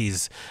guess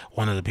he's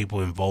one of the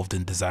people involved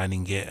in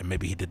designing it, and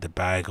maybe he did the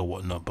bag or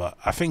whatnot. But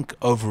I think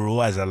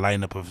overall, as a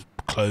lineup of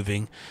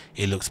clothing,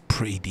 it looks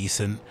pretty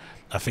decent.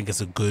 I think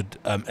it's a good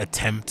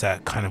attempt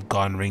at kind of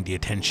garnering the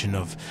attention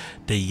of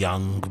the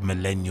young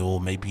millennial,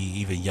 maybe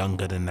even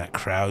younger than that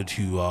crowd,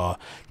 who are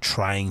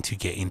trying to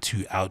get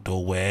into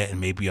outdoor wear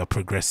and maybe are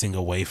progressing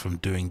away from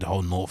doing the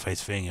whole North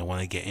Face thing and want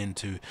to get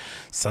into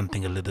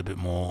something a little bit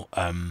more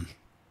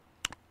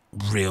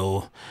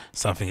real,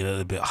 something a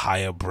little bit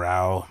higher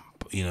brow,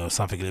 you know,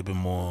 something a little bit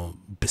more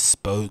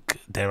bespoke,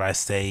 dare I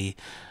say,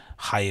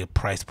 higher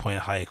price point,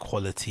 higher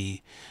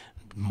quality,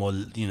 more,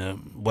 you know,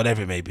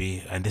 whatever it may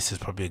be. And this is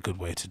probably a good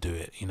way to do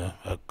it, you know,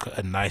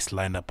 a nice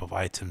lineup of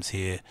items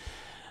here.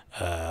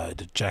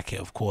 The jacket,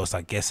 of course,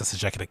 I guess that's a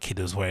jacket a kid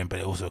was wearing, but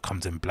it also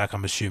comes in black,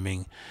 I'm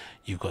assuming.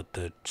 You've got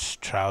the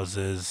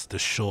trousers, the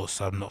shorts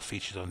are not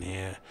featured on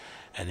here,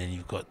 and then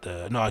you've got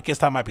the, no, I guess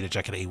that might be the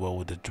jacket that he wore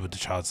with the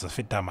trousers. I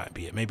think that might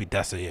be it. Maybe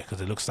that's it, yeah, because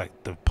it looks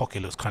like the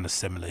pocket looks kind of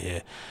similar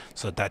here.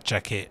 So that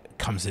jacket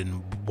comes in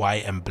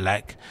white and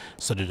black.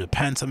 So do the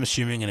pants, I'm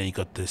assuming, and then you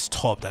got this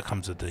top that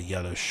comes with the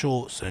yellow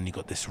shorts, and you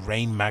got this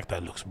rain mac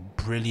that looks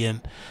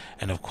brilliant,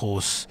 and of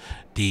course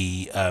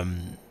the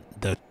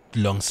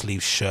long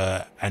sleeve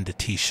shirt and the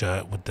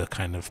t-shirt with the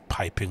kind of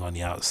piping on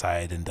the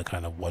outside and the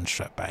kind of one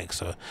strap bag.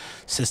 So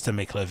system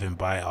made clothing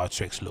by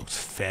Artrix looks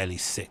fairly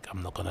sick,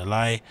 I'm not gonna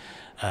lie.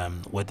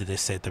 Where did they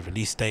say the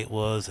release date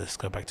was? Let's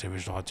go back to the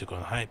original article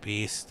on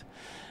Hypebeast.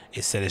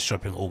 It said it's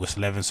dropping August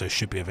 11th, so it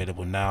should be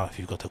available now. If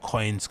you've got the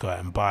coins, go out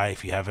and buy.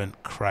 If you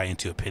haven't, cry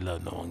into your pillow.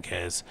 No one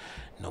cares.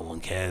 No one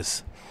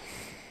cares.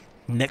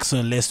 Next on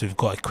the list, we've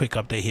got a quick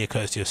update here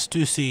courtesy of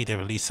Stüssy. They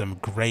released some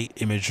great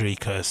imagery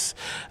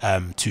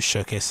to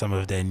showcase some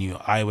of their new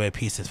eyewear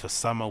pieces for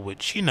summer,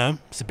 which, you know,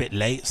 it's a bit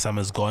late,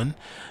 summer's gone,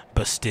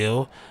 but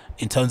still,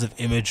 in terms of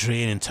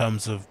imagery and in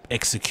terms of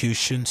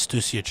execution,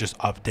 Stüssy are just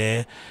up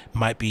there.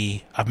 Might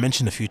be, I've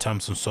mentioned a few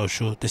times on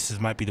social,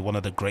 might be one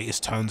of the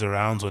greatest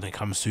turnarounds when it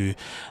comes to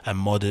a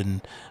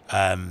modern,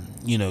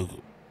 you know,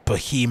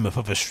 behemoth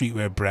of a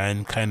streetwear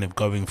brand, kind of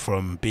going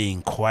from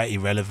being quite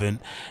irrelevant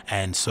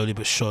and slowly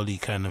but surely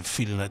kind of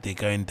feeling like they're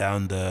going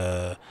down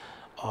the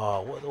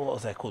what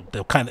was that called?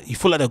 They're kind of, you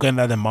feel like they're going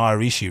down the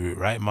Maharishi route,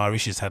 right?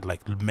 Maharishi's had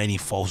like many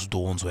false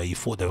dawns where you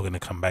thought they were going to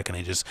come back and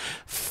they just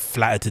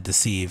flattered to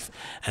deceive,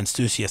 and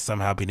Stüssy has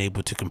somehow been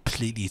able to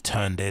completely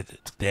turn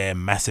their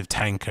massive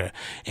tanker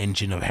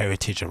engine of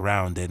heritage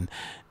around and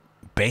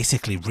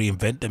basically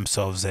reinvent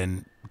themselves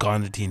and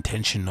garnered the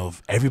attention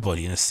of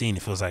everybody in the scene.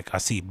 It feels like I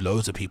see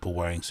loads of people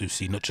wearing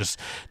Stüssy, not just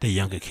the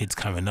younger kids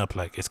coming up.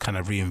 Like it's kind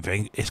of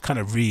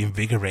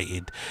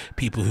reinvigorated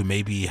people who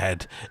maybe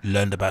had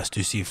learned about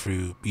Stüssy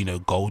through, you know,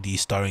 Goldie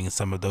starring in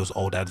some of those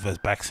old adverts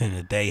back in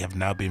the day, have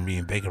now been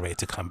reinvigorated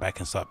to come back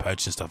and start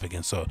purchasing stuff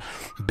again. So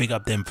big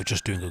up them for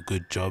just doing a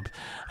good job,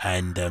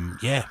 and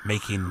yeah,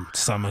 making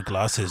summer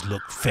glasses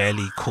look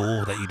fairly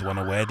cool that you'd want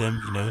to wear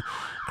them, you know.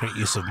 Great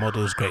use of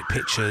models, great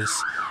pictures,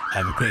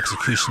 great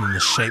execution in the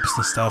shapes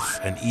and stuff,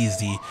 and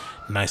easy,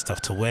 nice stuff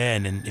to wear.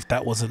 And then if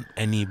that wasn't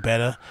any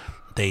better,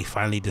 they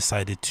finally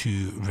decided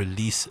to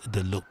release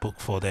the lookbook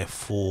for their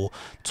fall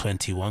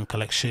 21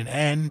 collection.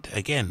 And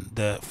again,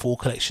 the fall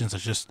collections are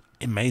just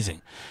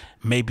amazing.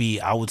 Maybe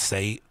I would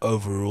say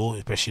overall,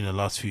 especially in the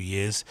last few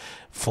years,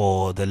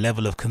 for the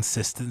level of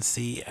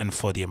consistency and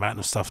for the amount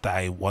of stuff that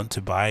I want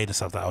to buy, the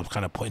stuff that I would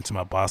kind of put into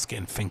my basket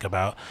and think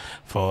about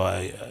for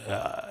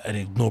an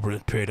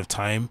ignorant period of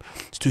time,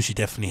 Stüssy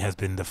definitely has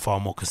been the far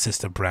more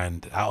consistent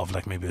brand out of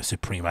like maybe a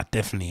Supreme. I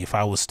definitely, if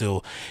I was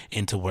still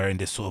into wearing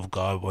this sort of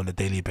garb on a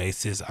daily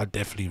basis, I'd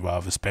definitely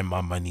rather spend my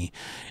money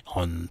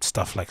on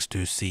stuff like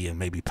Stüssy and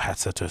maybe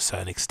Pata to a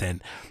certain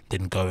extent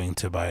than going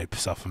to buy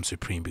stuff from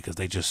Supreme, because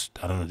they just,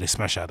 I don't know, they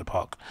smash out of the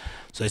park.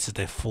 So this is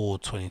their fall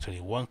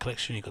 2021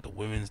 collection. You got the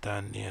women's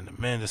down here and the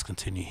men. Let's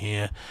continue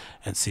here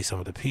and see some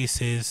of the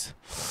pieces.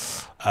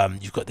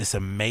 You've got this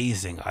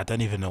amazing, I don't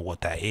even know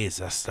what that is.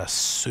 That's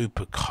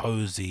super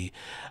cozy.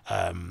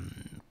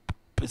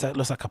 That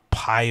looks like a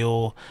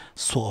pile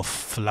sort of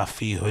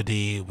fluffy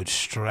hoodie with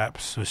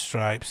stripes.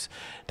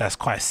 That's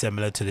quite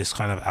similar to this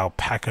kind of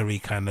alpaca-y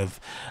kind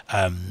of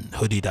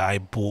hoodie that I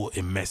bought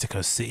in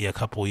Mexico City a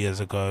couple of years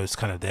ago. It's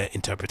kind of their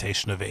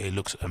interpretation of it. It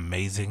looks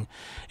amazing.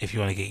 If you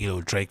want to get your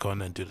little Drake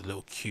on and do the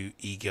little cute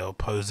e-girl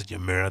pose in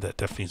your mirror, that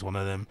definitely is one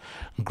of them.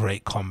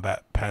 Great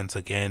combat pants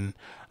again.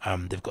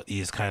 They've got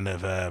these kind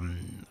of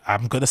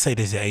I'm gonna say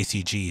these are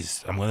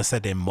ACGs. I'm gonna say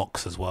they're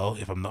mocks as well,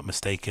 if I'm not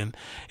mistaken.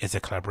 It's a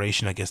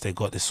collaboration. I guess they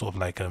got this sort of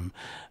like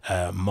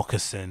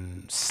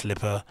moccasin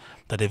slipper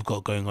that they've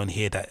got going on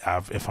here that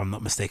if I'm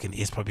not mistaken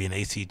is probably an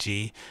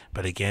ACG.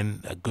 But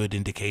again, a good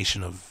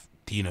indication of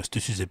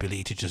Stüssy's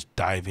ability to just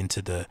dive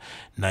into the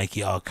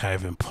Nike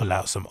archive and pull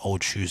out some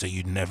old shoes that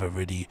you never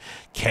really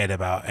cared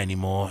about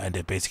anymore, and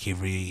they basically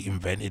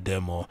reinvented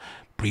them or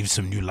breathed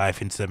some new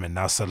life into them, and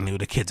now suddenly all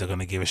the kids are going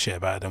to give a shit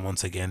about them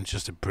once again. It's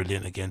just a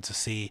brilliant again to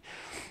see.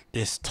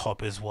 This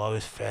top as well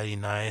is fairly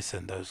nice,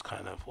 and those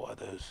kind of what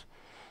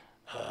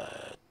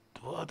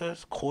are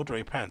those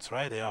corduroy pants,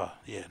 right? They are,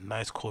 yeah,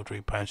 nice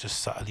corduroy pants,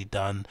 just subtly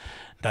done.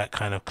 That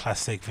kind of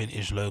classic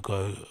vintage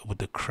logo with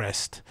the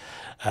crest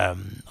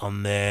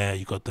on there.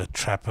 You got the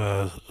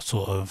trapper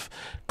sort of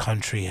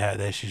country hat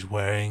there she's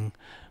wearing.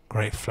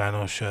 Great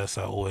flannel shirts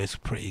are always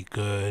pretty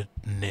good.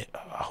 Knit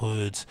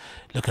hoods.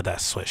 Look at that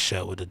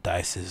sweatshirt with the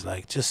dices.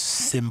 Like, just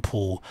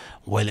simple,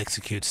 well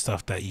executed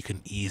stuff that you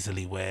can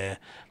easily wear.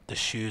 The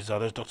shoes are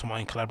those Dr.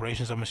 Martin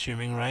collaborations, I'm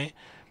assuming, right?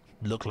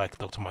 Look like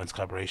Dr. Martin's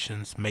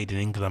collaborations. Made in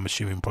England, I'm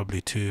assuming,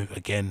 probably too.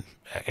 Again,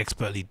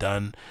 expertly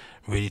done,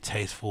 really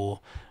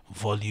tasteful.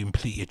 Volume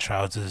pleated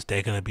trousers,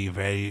 they're going to be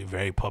very,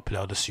 very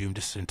popular. I'd assume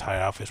this entire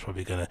outfit's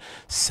probably going to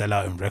sell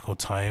out in record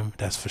time,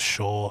 that's for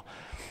sure.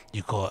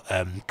 You got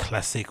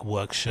classic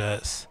work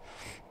shirts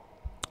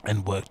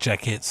and work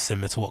jackets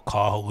similar to what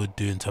Carhartt would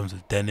do in terms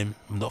of denim.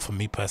 Not for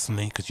me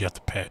personally, because you have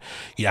to pair.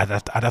 Yeah,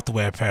 I'd have to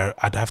wear a pair.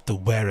 I'd have to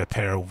wear a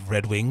pair of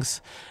Red Wings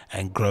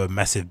and grow a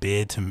massive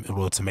beard in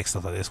order to make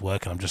stuff like this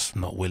work. And I'm just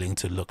not willing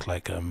to look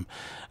like a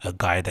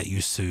guy that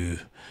used to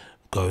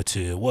go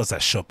to what's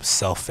that shop,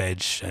 Self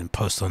Edge, and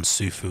post on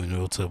Sufu in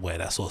order to wear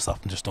that sort of stuff.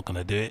 I'm just not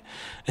gonna do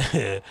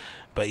it.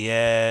 But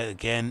yeah,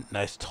 again,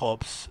 nice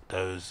tops.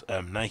 Those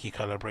Nike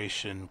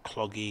collaboration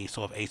cloggy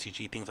sort of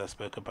ACG things I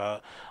spoke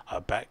about are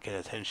back in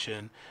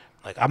attention.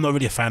 Like, I'm not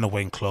really a fan of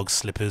wearing clog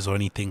slippers or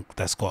anything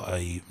that's got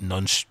a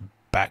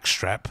back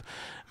strap,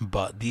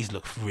 but these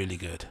look really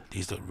good.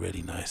 These look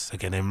really nice.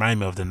 Again, they remind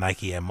me of the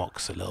Nike Air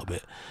Mocs a little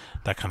bit.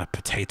 That kind of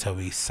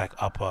potato-y sack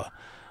upper.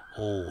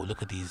 Oh,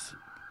 look at these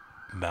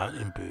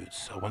mountain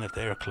boots. I wonder if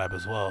they're a collab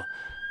as well.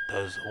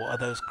 Those, what are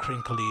those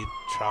crinkly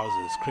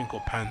trousers,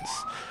 crinkle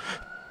pants,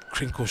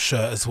 crinkle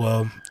shirt as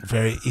well,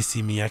 very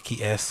Issey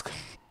Miyake-esque.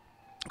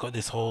 Got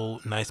this whole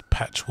nice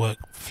patchwork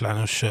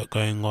flannel shirt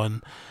going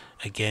on.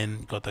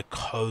 Again, got the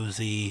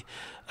cozy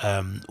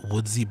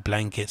woodsy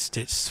blanket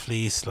stitched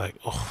fleece. Like,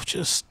 oh,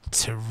 just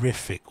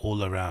terrific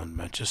all around,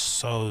 man. Just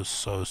so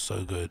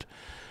good.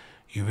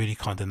 You really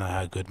can't deny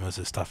how good most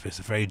of the stuff is.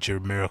 Very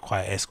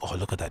Jamiroquai-esque. Oh,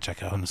 look at that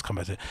jacket. I'm just come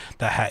back to it.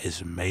 That hat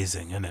is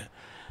amazing, isn't it?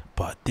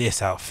 But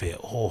this outfit,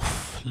 oh,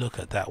 look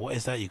at that. What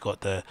is that? You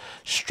got the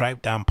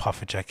striped down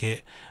puffer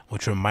jacket,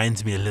 which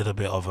reminds me a little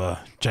bit of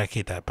a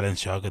jacket that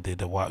Balenciaga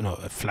did,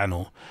 a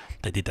flannel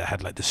they did that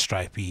had like the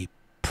stripy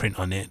print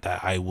on it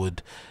that I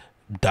would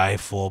die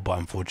for, but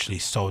unfortunately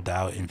sold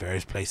out in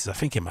various places. I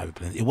think it might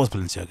be it was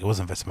Balenciaga, it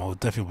wasn't Vestimo, it was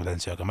definitely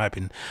Balenciaga. It might have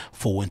been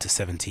for winter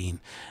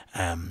 17.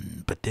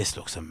 But this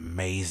looks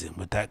amazing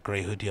with that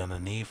grey hoodie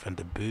underneath and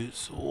the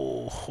boots.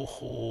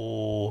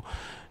 Oh,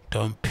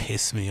 don't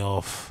piss me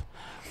off.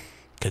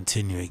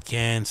 Continue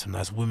again, some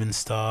nice women's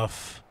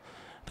stuff.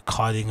 The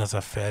cardigans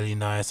are fairly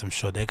nice. I'm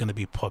sure they're going to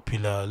be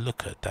popular.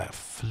 Look at that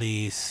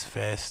fleece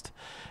vest.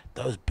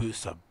 Those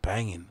boots are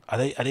banging. Are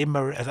they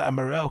is that a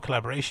Morel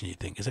collaboration, you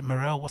think? Is it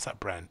Morel? What's that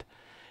brand?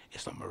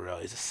 It's not Morel.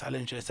 It's a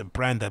Salinger. It's a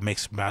brand that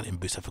makes mountain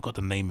boots. I forgot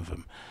the name of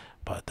them.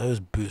 But those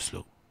boots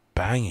look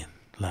banging.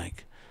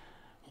 Like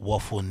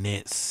waffle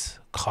knits,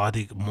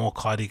 more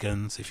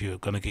cardigans. If you're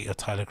going to get your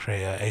Tyler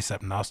Creator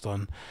ASAP Nast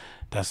on,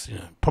 that's,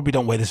 probably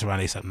don't wear this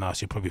around ASAP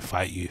Nast. He'll probably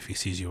fight you if he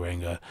sees you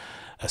wearing a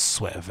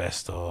sweater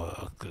vest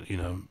or,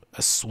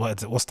 a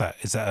sweater. What's that?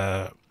 Is that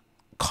a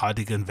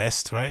cardigan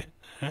vest, right?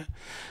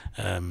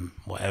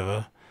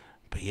 Whatever.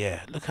 But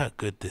yeah, look how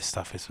good this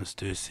stuff is from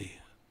Stüssy.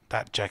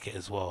 That jacket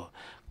as well,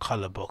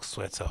 color box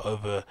sweater,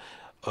 over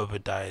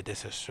dyed.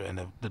 This is straight,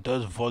 and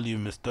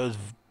those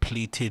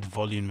pleated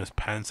voluminous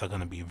pants are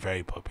gonna be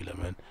very popular,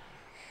 man.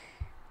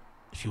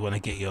 If you want to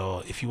get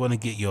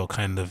your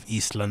kind of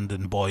East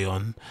London boy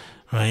on,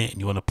 right,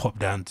 and you want to pop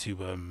down to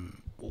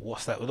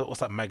what's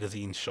that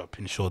magazine shop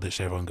in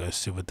Shoreditch everyone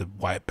goes to with the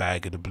white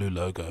bag and the blue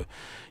logo,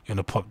 you want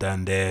to pop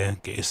down there,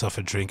 get yourself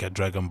a drink at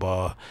Dragon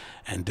Bar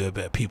and do a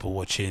bit of people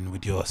watching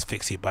with your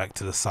fixie back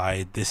to the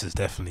side. This is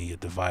definitely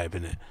the vibe,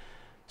 in it.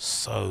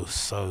 So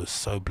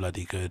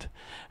bloody good.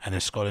 And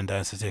then scrolling down,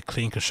 it says here,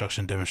 clean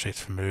construction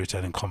demonstrates familiarity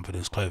and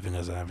confidence, clothing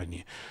as an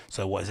avenue.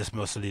 So what is this?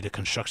 Mostly the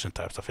construction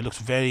type stuff. It looks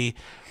very,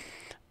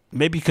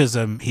 maybe because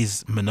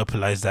he's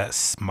monopolized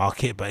that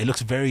market, but it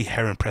looks very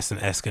Heron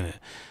Preston-esque in it,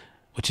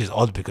 which is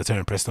odd because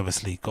Heron Preston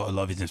obviously got a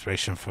lot of his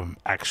inspiration from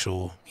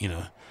actual,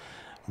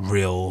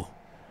 real,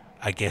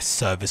 I guess,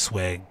 service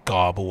wear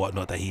garb or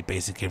whatnot that he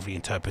basically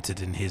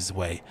reinterpreted in his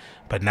way.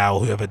 But now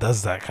whoever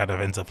does that kind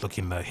of ends up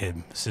looking like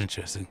him. It's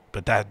interesting.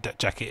 But that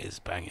jacket is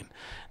banging.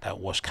 That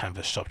wash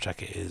canvas shop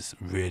jacket is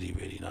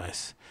really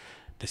nice.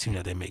 They seem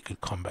like they make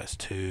good combats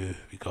too.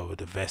 We go with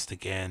the vest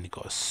again. You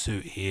got a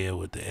suit here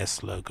with the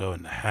S logo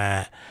and the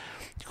hat.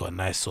 You got a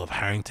nice sort of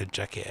Harrington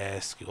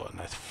jacket-esque. You got a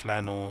nice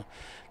flannel.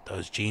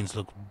 Those jeans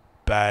look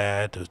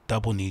bad. Those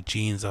double knee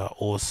jeans are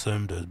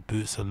awesome. Those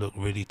boots look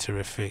really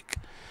terrific.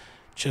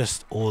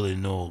 Just all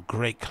in all,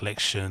 great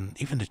collection.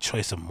 Even the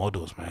choice of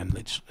models, man,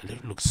 they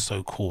look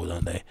so cool,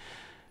 don't they?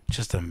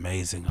 Just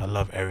amazing. I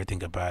love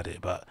everything about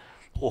it. But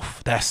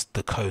oof, that's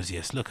the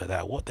coziest. Look at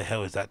that. What the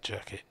hell is that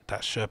jacket?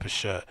 That Sherpa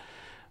shirt.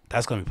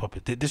 That's gonna be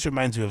popular. This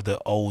reminds me of the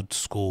old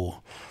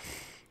school.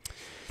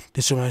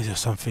 This reminds me of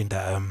something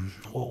that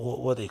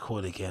what they call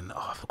it again?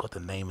 Oh, I forgot the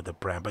name of the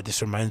brand. But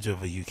this reminds me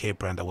of a UK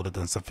brand that would have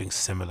done something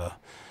similar.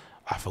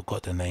 I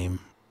forgot the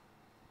name.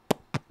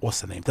 What's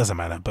the name? Doesn't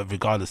matter. But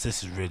regardless,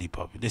 this is really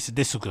popular. This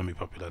is going to be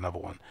popular. Another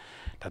one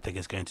that I think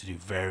is going to do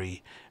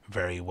very,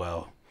 very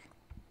well.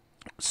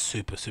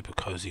 Super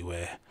cozy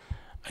wear.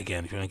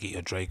 Again, if you want to get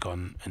your Drake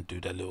on and do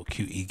that little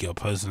cute e-girl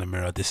pose in the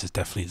mirror, this is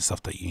definitely the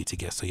stuff that you need to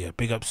get. So yeah,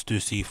 big up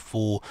Stüssy.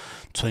 Full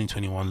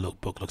 2021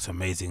 lookbook looks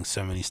amazing.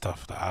 So many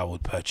stuff that I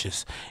would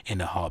purchase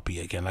in a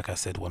heartbeat. Again, like I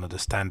said, one of the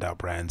standout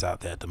brands out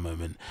there at the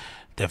moment.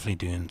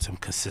 Definitely doing some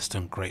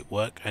consistent great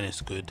work, and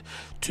it's good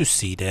to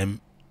see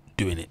them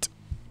doing it.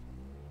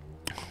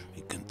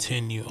 We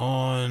continue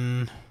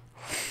on.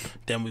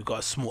 Then we've got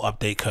a small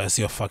update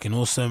courtesy of fucking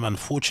awesome.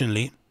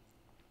 Unfortunately,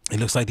 it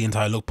looks like the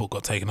entire lookbook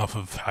got taken off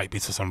of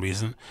Hypebeast for some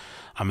reason.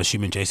 I'm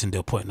assuming Jason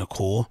Dill put in a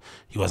call.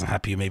 He wasn't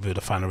happy maybe with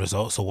the final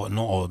results or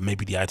whatnot, or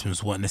maybe the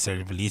items weren't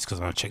necessarily released,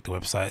 because when I checked the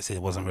website,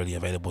 it wasn't really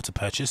available to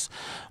purchase.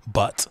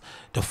 But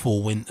the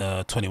full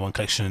Winter 21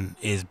 collection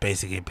is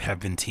basically have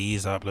been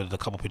teased. I uploaded a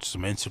couple pictures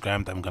on my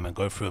Instagram that I'm going to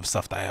go through of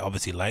stuff that I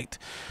obviously liked.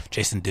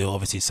 Jason Dill,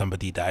 obviously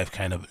somebody that I've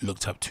kind of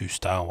looked up to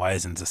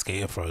style-wise and as a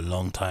skater for a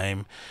long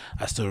time.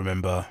 I still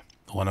remember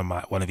one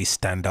of his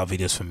standout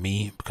videos for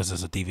me, because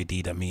there's a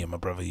DVD that me and my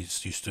brother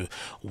used to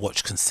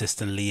watch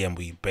consistently, and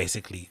we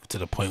basically, to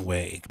the point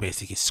where it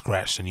basically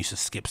scratched and used to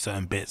skip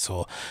certain bits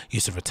or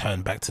used to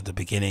return back to the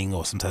beginning,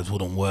 or sometimes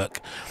wouldn't work,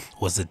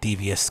 was the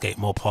DVS skate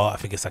more part. I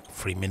think it's like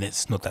 3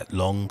 minutes, not that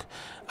long.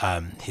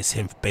 It's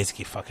him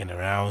basically fucking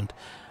around,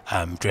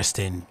 dressed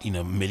in, you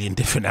know, a million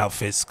different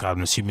outfits.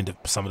 I'm assuming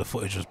that some of the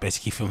footage was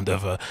basically filmed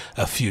over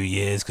a few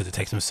years, because it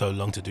takes him so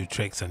long to do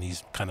tricks, and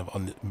he's kind of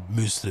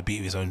moves to the beat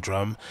of his own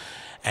drum.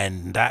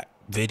 And that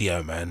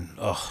video, man,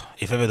 oh,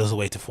 if ever there's a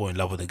way to fall in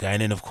love with the guy.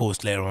 And then of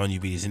course later on you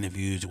read his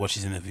interviews, you watch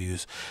his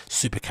interviews.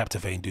 Super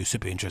captivating dude,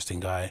 super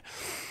interesting guy.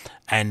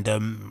 And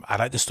I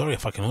like the story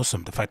of fucking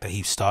awesome. The fact that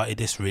he started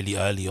this really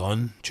early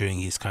on during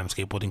his kind of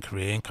skateboarding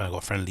career, and kind of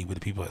got friendly with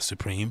the people at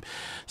Supreme,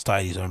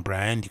 started his own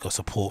brand. He got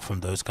support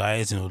from those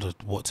guys in order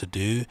to what to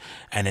do,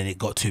 and then it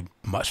got too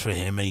much for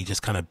him, and he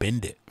just kind of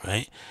binned it,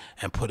 right,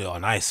 and put it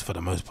on ice for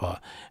the most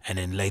part. And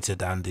then later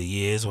down the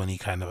years, when he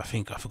kind of, I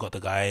think I forgot the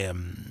guy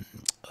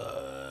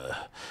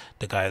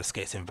that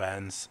skates in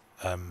Vans,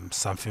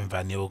 something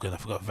Van Jorgen, I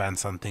forgot Van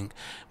something,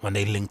 when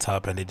they linked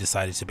up and they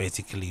decided to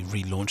basically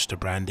relaunch the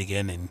brand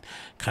again and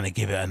kind of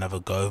give it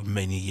another go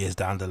many years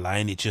down the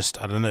line, it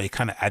just, I don't know, it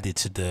kind of added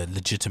to the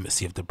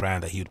legitimacy of the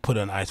brand, that he would put it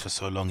on ice for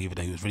so long. Even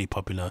though he was really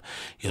popular,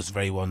 he was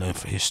very well known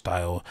for his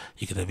style,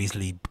 he could have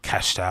easily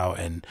cashed out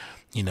and,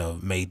 you know,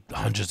 made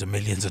hundreds of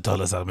millions of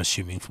dollars, I'm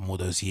assuming, from all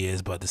those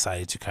years, but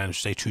decided to kind of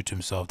stay true to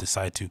himself,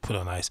 decided to put it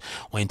on ice,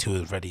 wait until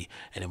it was ready.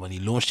 And then when he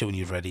launched it, when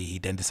he was ready, he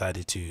then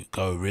decided to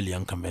go really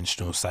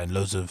unconventional, sign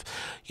loads of,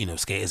 you know,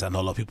 skaters that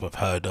not a lot of people have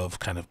heard of,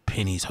 kind of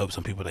pin his hopes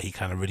on people that he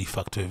kind of really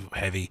fucked with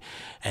heavy.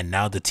 And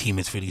now the team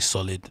is really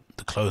solid,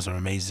 the clothes are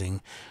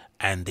amazing,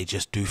 and they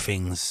just do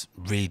things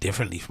really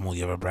differently from all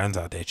the other brands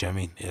out there. Do you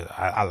know what I mean?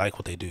 I like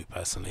what they do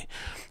personally,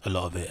 a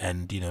lot of it.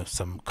 And, you know,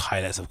 some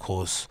highlights, of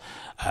course,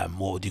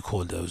 what would you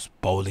call those,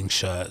 bowling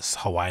shirts,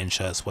 Hawaiian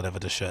shirts, whatever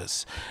the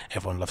shirts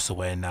everyone loves to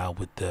wear now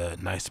with the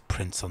nice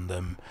prints on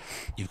them.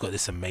 You've got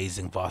this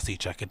amazing varsity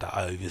jacket that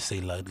I obviously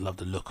love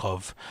the look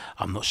of.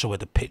 I'm not sure where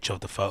the picture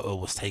of the photo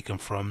was taken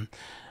from.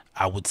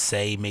 I would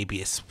say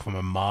maybe it's from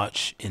a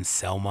march in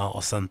Selma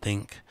or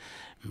something.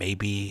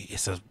 Maybe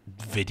it's a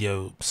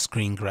video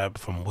screen grab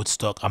from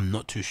Woodstock. I'm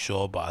not too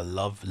sure, but I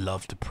love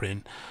the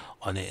print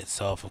on it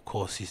itself. Of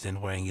course, he's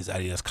then wearing his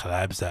Adidas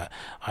collabs that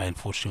I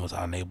unfortunately was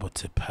unable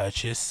to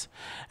purchase.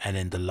 And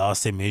then the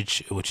last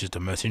image, which is the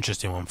most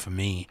interesting one for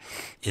me,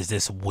 is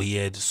this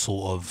weird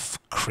sort of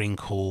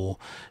crinkle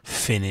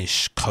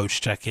finish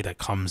coach jacket that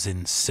comes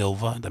in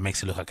silver, that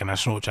makes it look like a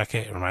national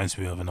jacket. It reminds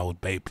me of an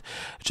old Bape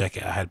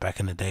jacket I had back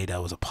in the day that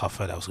was a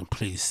puffer that was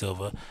completely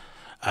silver.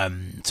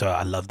 So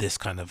I love this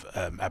kind of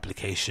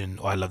application,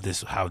 or I love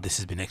this, how this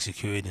has been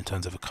executed in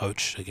terms of a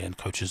coach. Again,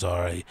 coaches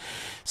are a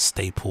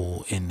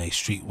staple in a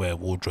streetwear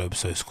wardrobe,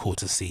 so it's cool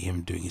to see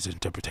him doing his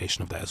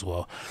interpretation of that as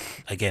well.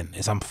 Again,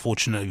 it's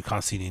unfortunate we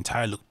can't see the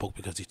entire lookbook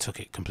because he took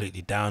it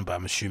completely down, but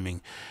I'm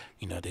assuming,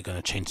 you know, they're going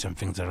to change some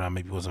things around.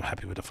 Maybe wasn't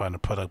happy with the final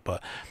product,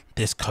 but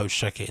this coach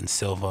jacket in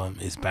silver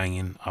is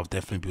banging. I'll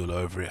definitely be all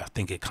over it. I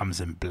think it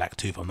comes in black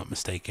too, if I'm not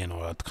mistaken,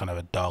 or a kind of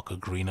a darker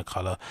greener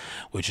color,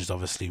 which is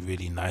obviously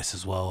really nice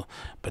as well.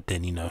 But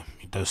then, you know,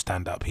 those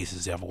standout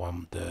pieces, the other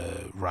one,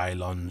 the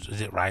Rylons, is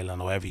it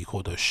Rylon or whatever you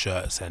call those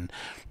shirts, and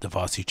the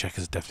varsity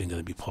checkers is definitely going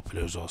to be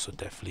popular as well. So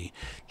definitely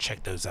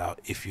check those out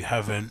if you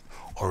haven't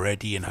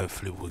already, and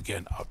hopefully we'll get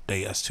an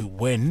update as to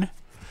when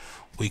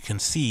we can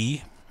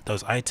see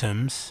those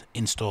items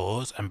in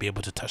stores and be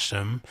able to touch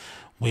them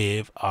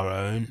with our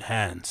own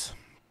hands.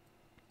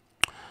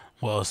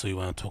 What else do we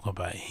want to talk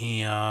about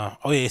here?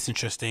 Oh yeah, it's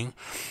interesting.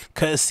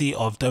 Courtesy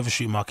of Dover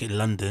Street Market,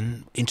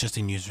 London.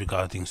 Interesting news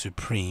regarding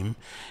Supreme.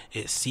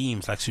 It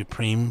seems like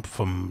Supreme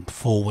from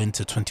fall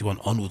winter 21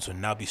 onwards will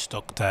now be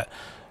stocked at,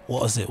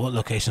 what was it? What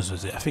locations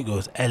was it? I think it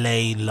was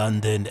LA,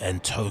 London,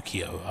 and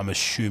Tokyo. I'm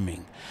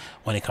assuming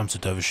when it comes to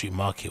Dover Street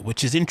Market,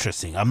 which is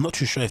interesting. I'm not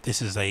too sure if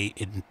this is a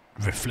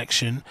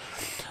reflection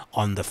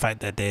on the fact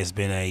that there's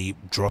been a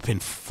drop in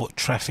foot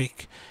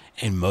traffic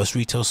in most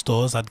retail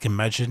stores, I'd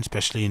imagine,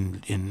 especially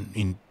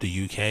in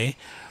the UK.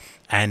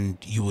 And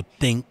you would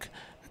think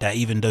that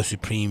even though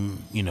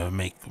Supreme, you know,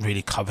 make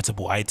really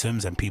covetable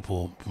items and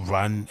people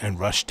run and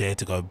rush there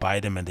to go buy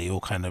them, and they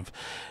all kind of,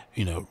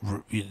 you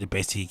know, they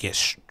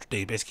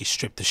basically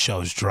strip the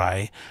shelves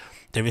dry,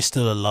 there is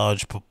still a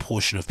large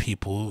proportion of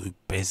people who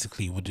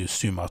basically would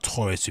assume are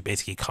tourists who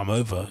basically come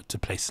over to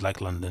places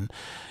like London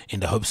in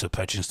the hopes of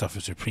purchasing stuff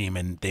from Supreme,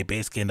 and they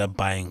basically end up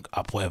buying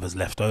up whatever's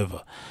left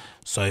over.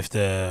 So if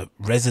the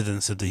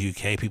residents of the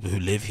UK, people who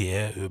live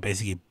here, who are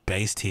basically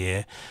based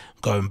here,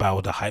 go and buy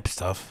all the hype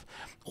stuff,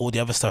 all the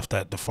other stuff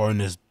that the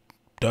foreigners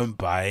don't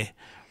buy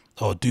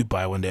or do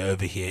buy when they're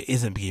over here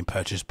isn't being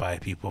purchased by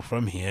people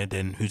from here,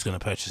 then who's going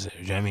to purchase it?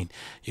 You know what I mean?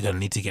 You're going to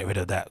need to get rid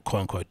of that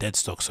quote-unquote dead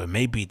stock. So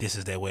maybe this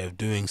is their way of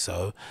doing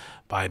so,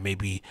 by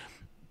maybe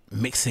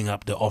mixing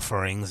up the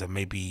offerings and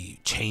maybe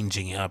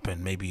changing it up,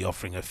 and maybe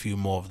offering a few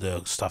more of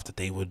the stuff that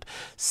they would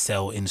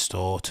sell in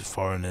store to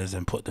foreigners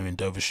and put them in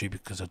Dover Street,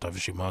 because the Dover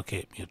Street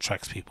Market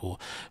attracts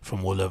people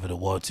from all over the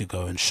world to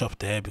go and shop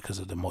there because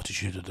of the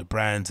multitude of the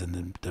brands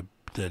and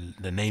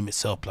the name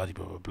itself, blah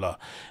blah blah blah.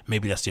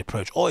 Maybe that's the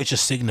approach, or it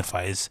just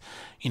signifies,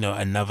 you know,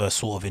 another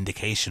sort of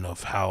indication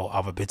of how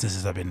other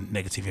businesses have been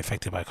negatively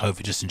affected by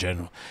COVID just in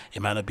general.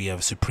 It might not be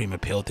a Supreme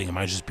appeal thing, it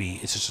might just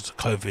be, it's just a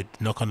COVID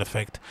knock-on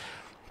effect.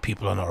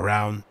 People are not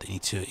around, they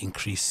need to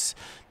increase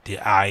the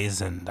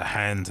eyes and the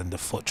hands and the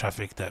foot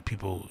traffic that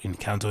people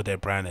encounter with their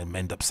brand and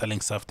end up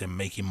selling stuff. They're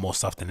making more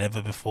stuff than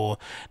ever before.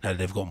 Now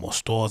they've got more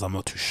stores. I'm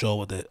not too sure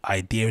what the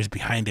idea is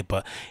behind it,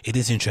 but it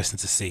is interesting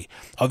to see.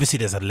 Obviously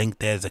there's a link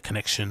there, there's a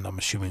connection. I'm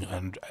assuming,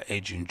 and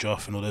Adrian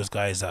Joff and all those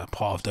guys that are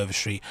part of Dover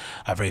Street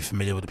are very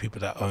familiar with the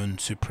people that own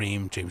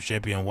Supreme, James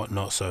Jebby and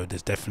whatnot. So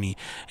there's definitely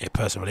a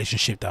personal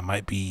relationship that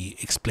might be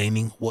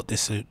explaining what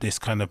this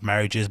kind of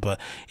marriage is. But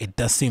it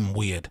does seem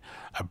weird,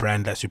 a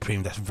brand like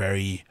Supreme that's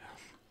very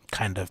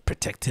kind of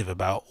protective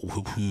about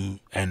who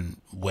and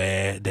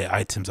where their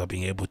items are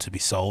being able to be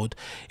sold,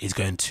 is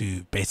going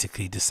to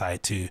basically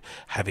decide to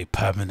have a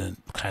permanent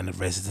kind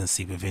of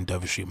residency within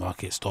Dover Street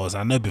Market stores.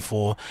 I know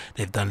before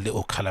they've done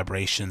little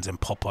collaborations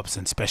and pop-ups,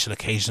 and special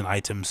occasion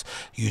items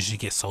usually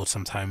get sold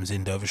sometimes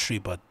in Dover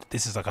Street, but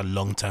this is like a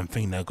long-term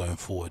thing now going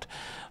forward.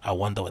 I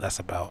wonder what that's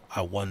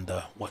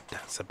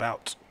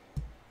about.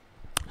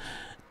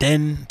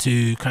 Then,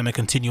 to kind of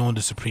continue on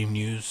the Supreme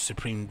news,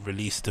 Supreme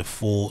released the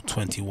Fall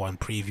 21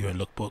 preview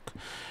and lookbook.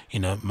 You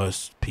know,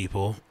 most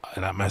people,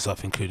 like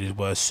myself included,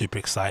 were super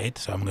excited.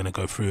 So I'm going to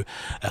go through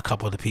a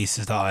couple of the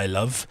pieces that I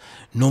love.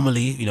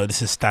 Normally, you know,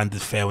 this is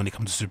standard fare when it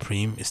comes to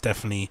Supreme. It's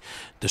definitely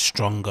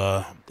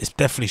stronger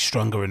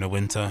in the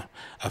winter.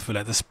 I feel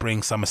like the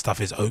spring, summer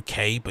stuff is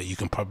okay, but you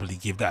can probably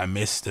give that a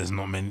miss. There's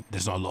not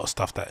a lot of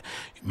stuff that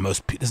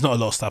there's not a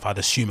lot of stuff I'd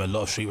assume a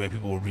lot of streetwear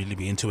people will really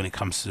be into when it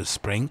comes to the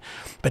spring.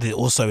 But it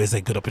also is a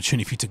good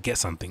opportunity for you to get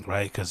something,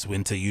 right? Because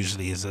winter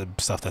usually is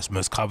stuff that's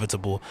most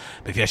covetable.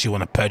 But if you actually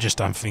want to purchase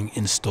something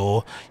in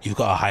store, you've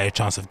got a higher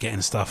chance of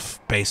getting stuff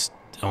based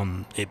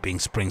on it being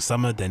spring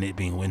summer than it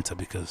being winter,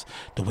 because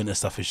the winter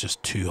stuff is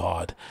just too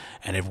hard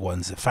and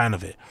everyone's a fan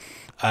of it.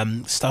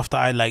 Stuff that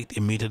I liked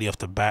immediately off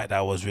the bat, that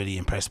I was really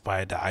impressed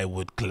by, that I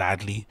would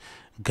gladly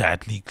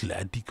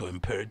go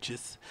and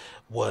purchase,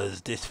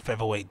 was this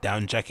featherweight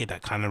down jacket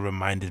that kind of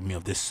reminded me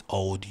of this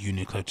old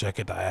Uniqlo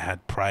jacket that I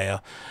had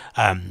prior.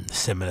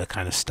 Similar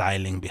kind of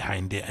styling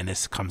behind it, and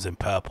this comes in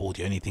purple.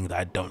 The only thing that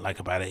I don't like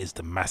about it is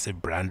the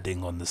massive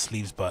branding on the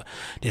sleeves, but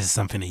this is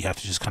something that you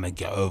have to just kind of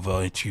get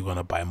over if you want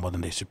to buy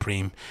modern day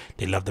Supreme.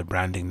 They love the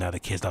branding now, the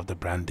kids love the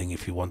branding.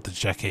 If you want the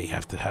jacket, you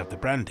have to have the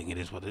branding. It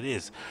is what it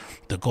is.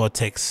 The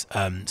Gore-Tex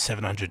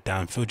 700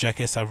 down fill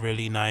jackets are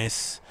really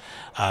nice.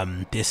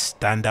 This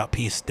standout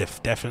piece,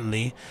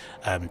 definitely,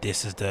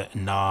 this is the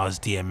NARS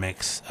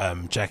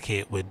DMX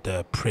jacket with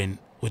the print,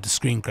 with the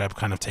screen grab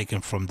kind of taken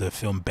from the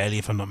film Belly,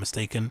 if I'm not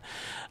mistaken.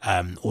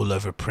 All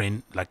over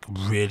print, like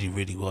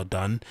really well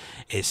done.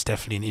 It's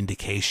definitely an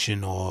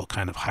indication, or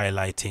kind of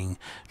highlighting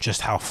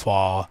just how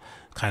far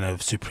kind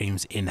of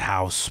Supreme's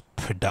in-house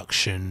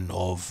production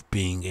of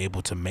being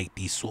able to make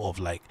these sort of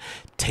like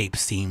tape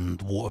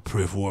seamed,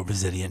 waterproof, water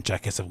resilient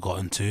jackets have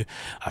gotten to.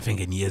 I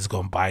think in years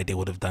gone by they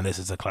would have done this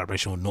as a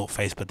collaboration with North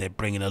Face, but they're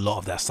bringing a lot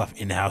of that stuff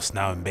in-house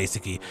now and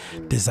basically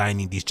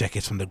designing these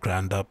jackets from the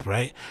ground up,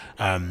 right?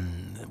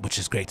 Which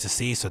is great to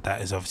see. So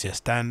that is obviously a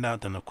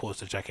standout. Then of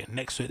course the jacket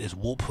next to it is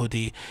Warp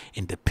hoodie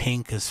in the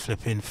pink as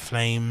flipping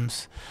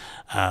flames,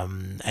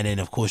 and then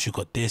of course you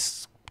got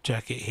this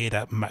jacket here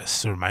that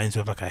reminds me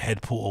of like a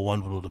head porter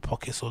one with all the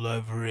pockets all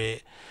over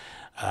it.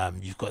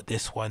 You've got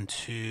this one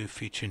too,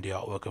 featuring the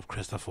artwork of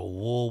Christopher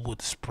Wall with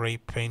the spray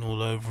paint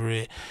all over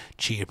it.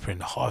 Cheetah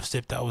print half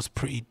zip, that was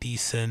pretty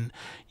decent.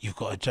 You've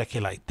got a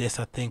jacket like this,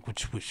 I think,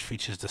 which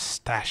features the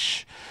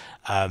stash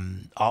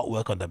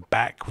artwork on the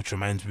back, which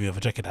reminds me of a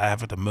jacket I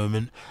have at the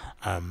moment,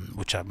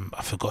 which I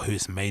forgot who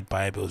it's made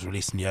by, but it was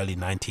released in the early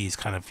 90s,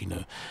 kind of, you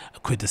know, a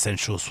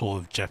quintessential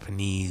sort of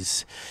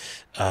Japanese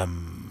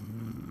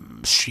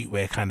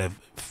streetwear kind of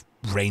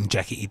rain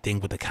jackety thing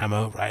with the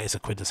camo, right? It's a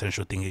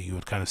quintessential thing that you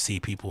would kind of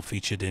see people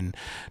featured in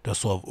the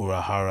sort of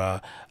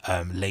Urahara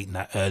early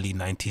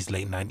 90s,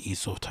 late 90s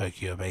sort of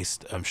Tokyo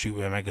based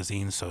streetwear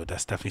magazines. So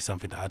that's definitely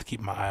something that I'd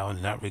keep my eye on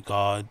in that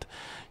regard.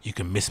 You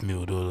can miss me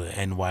with all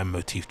the NY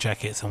motif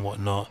jackets and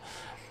whatnot.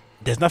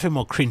 There's nothing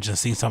more cringe than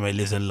seeing somebody who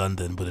lives in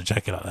London with a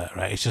jacket like that,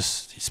 right?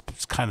 It's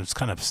kind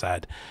of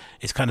sad.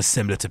 It's kind of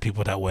similar to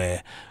people that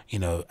wear, you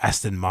know,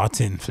 Aston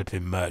Martin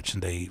flipping merch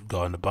and they go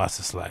on the bus.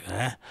 It's like,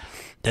 eh.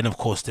 Then of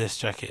course this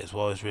jacket as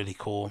well is really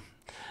cool.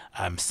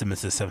 Similar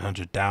to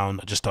 700 down.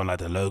 I just don't like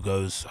the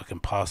logos. I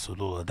can pass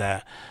with all of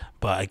that,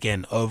 but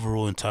again,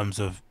 overall in terms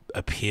of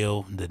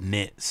appeal, the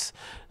knits,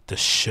 the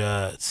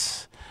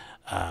shirts,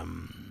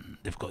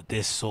 they've got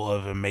this sort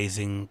of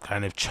amazing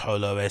kind of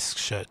cholo-esque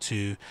shirt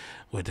too,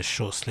 with the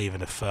short sleeve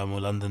and the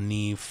thermal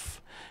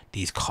underneath.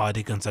 These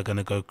cardigans are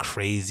gonna go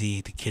crazy.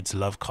 The kids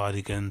love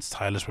cardigans.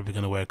 Tyler's probably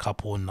gonna wear a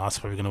couple, Nas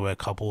probably gonna wear a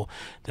couple.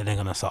 Then they're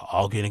gonna start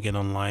arguing again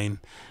online.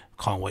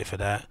 Can't wait for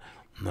that.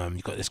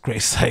 You got this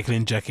great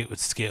cycling jacket with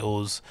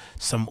Skittles.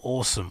 Some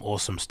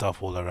awesome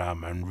stuff all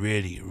around, man.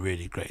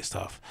 Really great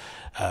stuff.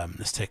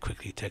 Let's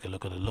quickly take a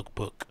look at the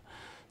lookbook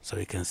so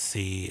we can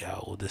see how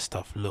all this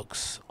stuff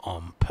looks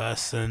on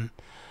person.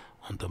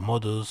 On the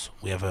models,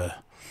 we have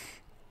a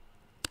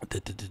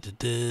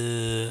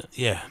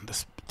yeah,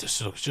 this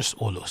just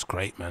all looks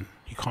great, man.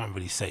 You can't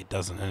really say it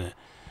doesn't, innit?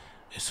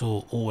 It's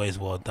all always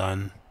well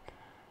done,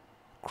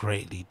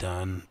 greatly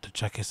done. The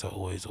jackets are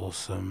always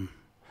awesome,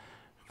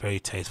 very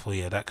tasteful.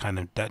 Yeah, that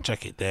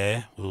jacket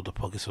there with all the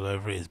pockets all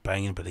over it is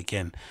banging. But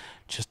again,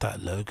 just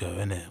that logo,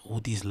 innit?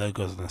 All these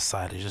logos on the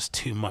side is just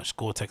too much.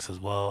 Gore-Tex as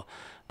well,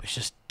 but it's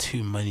just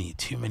too many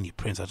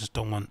prints. I just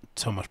don't want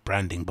so much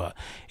branding, but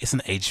it's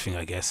an age thing,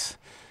 I guess.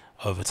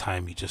 Over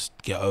time you just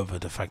get over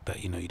the fact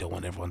that, you know, you don't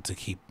want everyone to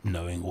keep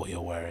knowing what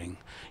you're wearing.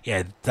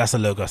 Yeah, that's the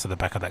logo to the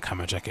back of that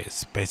camo jacket.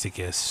 It's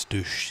basically a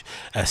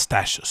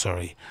stash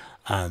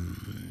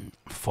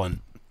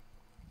font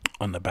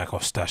on the back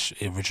of stash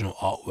original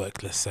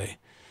artwork, let's say.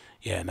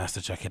 Yeah, and that's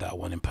the jacket that I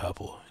want in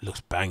purple. It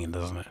looks banging,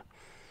 doesn't it?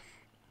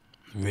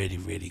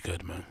 Really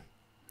good, man.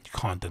 You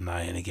can't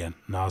deny it. And again,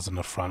 Nas on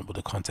the front with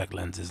the contact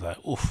lenses, like,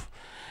 oof.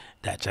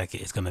 That jacket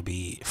is going to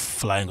be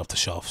flying off the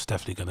shelves.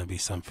 Definitely going to be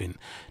something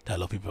that a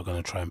lot of people are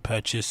going to try and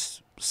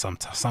purchase. Some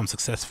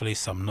successfully,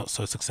 some not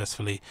so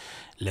successfully.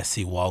 Let's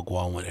see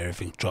Wagwan when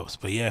everything drops.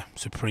 But yeah,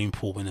 Supreme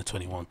Fall Winter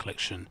 21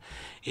 collection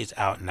is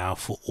out now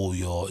for all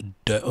your...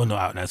 Oh, not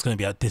out now. It's going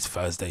to be out this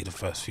Thursday, the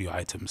first few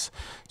items.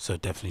 So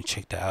definitely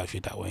check that out if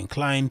you're that way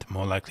inclined.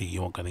 More likely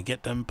you aren't going to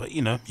get them. But,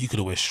 you know, you could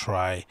always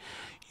try.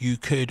 You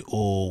could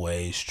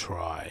always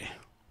try.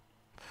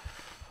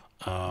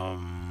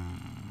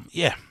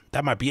 Yeah.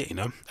 That might be it, you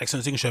know.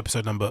 Agostinho Show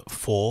episode number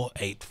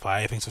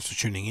 485. Thanks for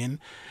tuning in.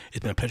 It's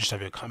been a pleasure to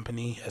have your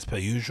company, as per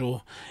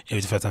usual. If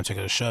it's the first time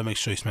checking out the show, make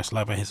sure you smash the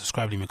like button, hit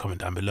subscribe, leave me a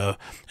comment down below.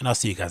 And I'll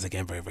see you guys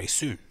again very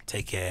soon.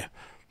 Take care.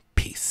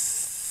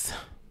 Peace.